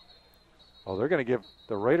 Oh, they're going to give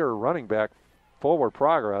the Raider running back forward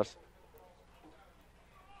progress.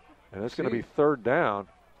 And it's going to be 3rd down.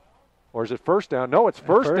 Or is it 1st down? No, it's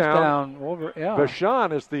first down.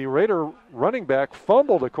 Vashon is the Raider running back,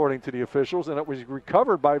 fumbled according to the officials, and it was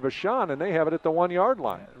recovered by Vashon, and they have it at the 1-yard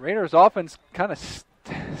line. Raiders offense kind of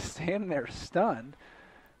standing there stunned.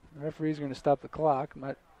 The referee's going to stop the clock.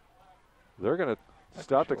 They're going to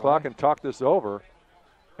stop the clock and talk this over.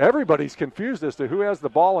 Everybody's confused as to who has the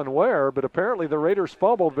ball and where, but apparently the Raiders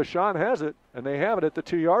fumbled. Vashon has it, and they have it at the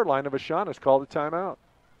 2-yard line, and Vashon has called a timeout.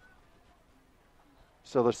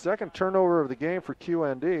 So the second turnover of the game for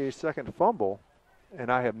QND, second fumble,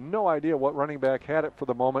 and I have no idea what running back had it for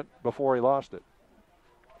the moment before he lost it.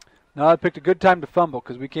 No, I picked a good time to fumble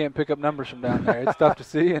because we can't pick up numbers from down there. It's tough to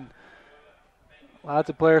see, and lots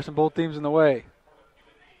of players from both teams in the way.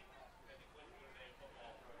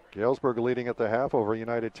 Galesburg leading at the half over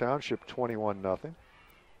United Township 21-0.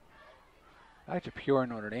 That's a pure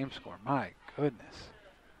Notre Dame score. My goodness.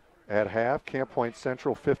 At half, Camp Point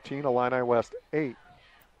Central 15, Illini West 8.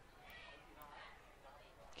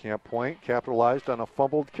 Camp Point capitalized on a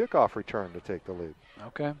fumbled kickoff return to take the lead.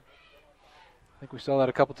 Okay. I think we saw that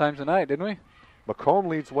a couple times tonight, didn't we? Macomb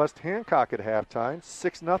leads West Hancock at halftime,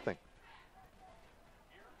 6-0.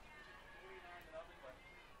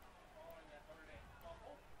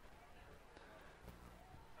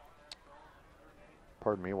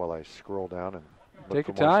 Pardon me while I scroll down and look Take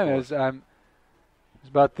for your more time. scores. It was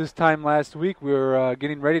about this time last week we were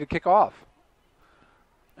getting ready to kick off.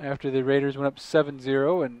 After the Raiders went up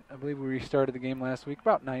 7-0, and I believe we restarted the game last week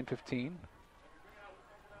about 9:15.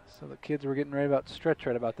 So the kids were getting ready about to stretch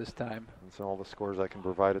right about this time. That's all the scores I can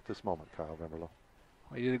provide at this moment, Kyle Vemberlo.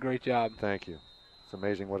 Well, you did a great job. Thank you. It's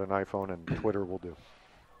amazing what an iPhone and Twitter will do.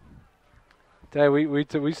 Tell you,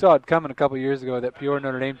 we saw it coming a couple years ago that Peoria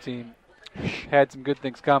Notre Dame team had some good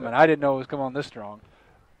things coming. I didn't know it was coming on this strong.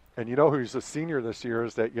 And you know who's a senior this year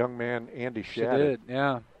is that young man, Andy She Shadid. did,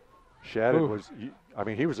 yeah.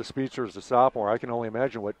 Shadid he was a speedster as a sophomore. I can only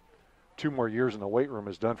imagine what 2 more years in the weight room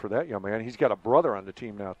has done for that young man. He's got a brother on the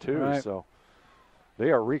team now, too. Right. So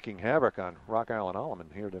they are wreaking havoc on Rock Island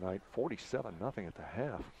Alleman here tonight, 47-0 at the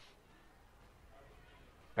half.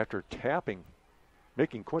 After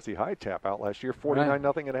making Quincy High tap out last year,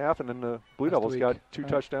 49-0 at half, and then the Blue Devils got 2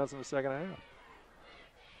 touchdowns in the second half.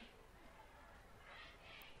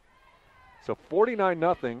 So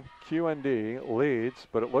 49-0, QND leads,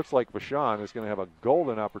 but it looks like Vashon is going to have a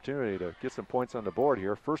golden opportunity to get some points on the board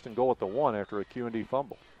here. First and goal at the 1 after a QND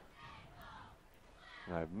fumble.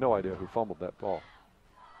 And I have no idea who fumbled that ball.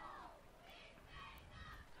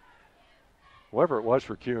 Whoever it was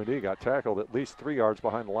for QND got tackled at least 3 yards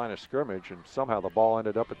behind the line of scrimmage, and somehow the ball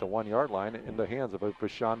ended up at the 1-yard line in the hands of a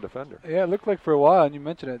Vashon defender. Yeah, it looked like for a while, and you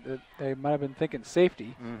mentioned it, that they might have been thinking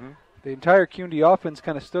safety. Mm-hmm. The entire QND offense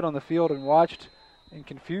kind of stood on the field and watched in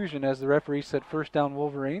confusion as the referee said first down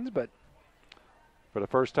Wolverines, but for the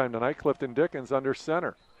first time tonight, Clifton Dickens under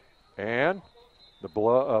center. And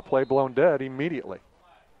the play blown dead immediately.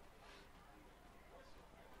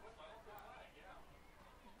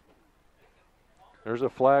 There's a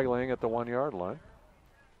flag laying at the 1-yard line.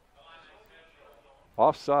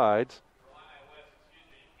 Offsides.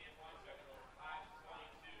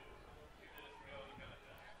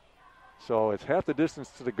 So it's half the distance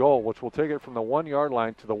to the goal, which will take it from the 1-yard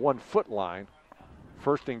line to the 1-foot line.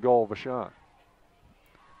 First and goal, Vashon.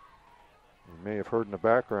 You may have heard in the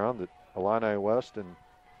background that Illini West and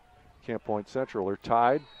Camp Point Central are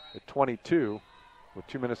tied at 22 with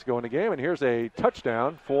 2 minutes to go in the game. And here's a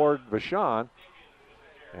touchdown for Vashon.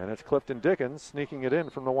 And it's Clifton Dickens sneaking it in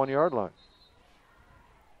from the 1-yard line.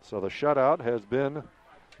 So the shutout has been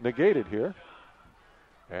negated here.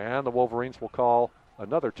 And the Wolverines will call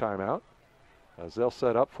another timeout, as they'll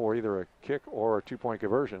set up for either a kick or a 2-point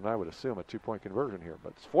conversion. And I would assume a 2-point conversion here.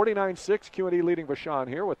 But it's 49-6, QND leading Vashon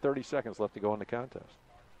here with 30 seconds left to go in the contest.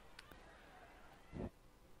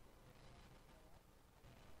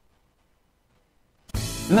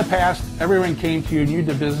 In the past, everyone came to you and you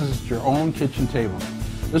did business at your own kitchen table.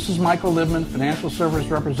 This is Michael Libman, Financial Service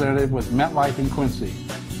Representative with MetLife in Quincy.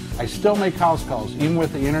 I still make house calls, even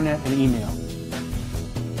with the internet and email.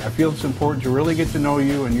 I feel it's important to really get to know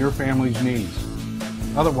you and your family's needs.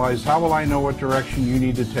 Otherwise, how will I know what direction you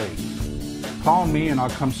need to take? Call me and I'll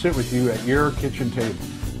come sit with you at your kitchen table.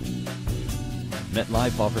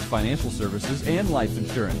 MetLife offers financial services and life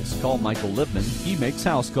insurance. Call Michael Lipman. He makes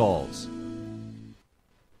house calls.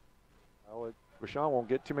 Well, Vashon won't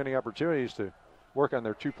get too many opportunities to work on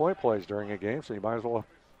their 2-point plays during a game, so you might as well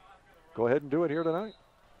go ahead and do it here tonight.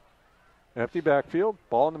 Empty backfield,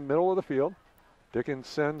 ball in the middle of the field. Dickens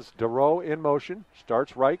sends DeRoe in motion,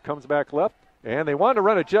 starts right, comes back left, and they wanted to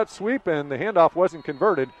run a jet sweep, and the handoff wasn't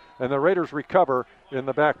converted, and the Raiders recover in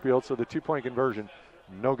the backfield, so the 2-point conversion,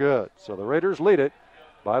 no good. So the Raiders lead it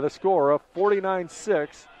by the score of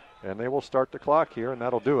 49-6, and they will start the clock here, and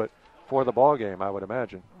that'll do it for the ball game, I would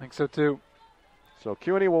imagine. I think so too. So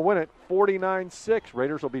QND will win it 49-6.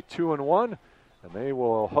 Raiders will be 2-1, and they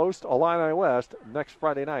will host Illini West next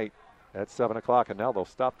Friday night at 7 o'clock, and now they'll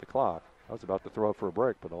stop the clock. I was about to throw it for a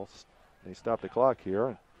break, but they stop the clock here.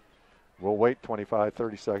 And we'll wait 25,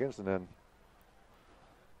 30 seconds and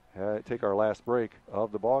then take our last break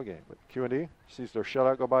of the ball game. But QND sees their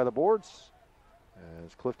shutout go by the boards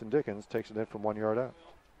as Clifton Dickens takes it in from 1 yard out.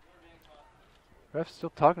 Refs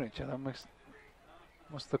still talking to each other.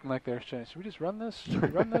 Almost looking like they're saying, should we just run this? Should we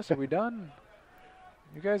run this? Are we done?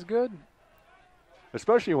 You guys good?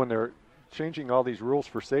 Especially when they're changing all these rules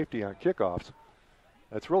for safety on kickoffs.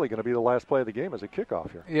 That's really going to be the last play of the game as a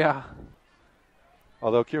kickoff here. Yeah.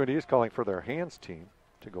 Although QND is calling for their hands team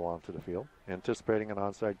to go onto the field, anticipating an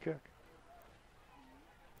onside kick.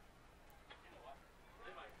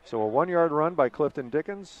 So a 1 yard run by Clifton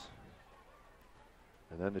Dickens.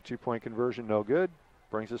 And then the 2-point conversion, no good.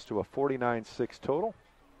 Brings us to a 49-6 total.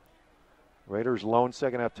 Raiders' lone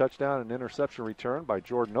second-half touchdown and interception return by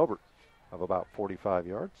Jordan Obert of about 45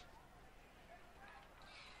 yards.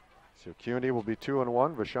 So QND will be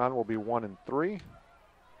 2-1. Vashon will be 1-3.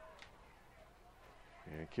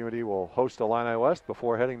 And QND will host Illini West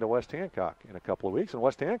before heading to West Hancock in a couple of weeks. And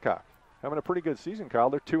West Hancock having a pretty good season, Kyle.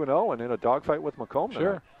 They're 2-0 and in a dogfight with Macomb. Sure.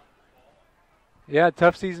 Tonight. Yeah,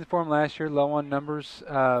 tough season for them last year. Low on numbers.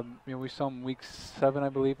 We saw them week 7, I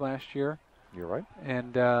believe, last year. You're right.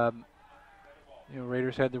 And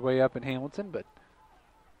Raiders had their way up in Hamilton, but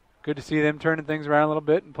good to see them turning things around a little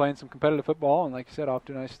bit and playing some competitive football. And like you said, off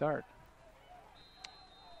to a nice start.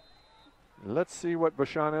 Let's see what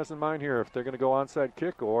Vashon has in mind here, if they're going to go onside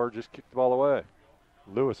kick or just kick the ball away.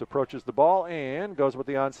 Lewis approaches the ball and goes with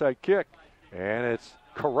the onside kick. And it's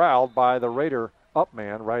corralled by the Raider up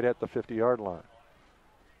man right at the 50-yard line.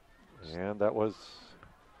 And that was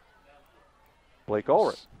Blake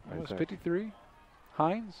Ulrich. That was 53?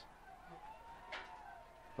 Hines?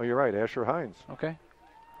 Oh, you're right, Asher Hines. Okay.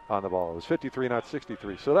 On the ball. It was 53, not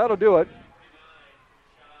 63. So that'll do it.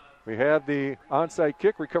 We had the onside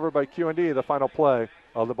kick recovered by QND, the final play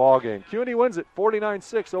of the ball game. QND wins it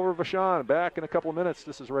 49-6 over Vashon. Back in a couple of minutes.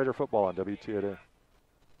 This is Raider football on WTOD.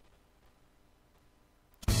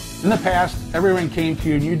 In the past, everyone came to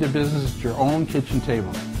you and you did business at your own kitchen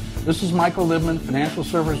table. This is Michael Libman, Financial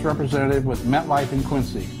Service Representative with MetLife in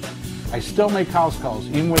Quincy. I still make house calls,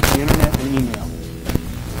 even with the internet and email.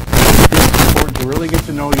 It's important to really get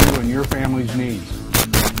to know you and your family's needs.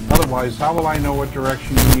 Otherwise, how will I know what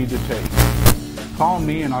direction you need to take? Call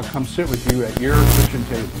me and I'll come sit with you at your kitchen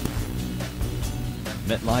table.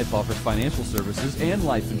 MetLife offers financial services and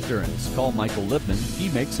life insurance. Call Michael Lipman. He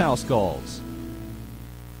makes house calls.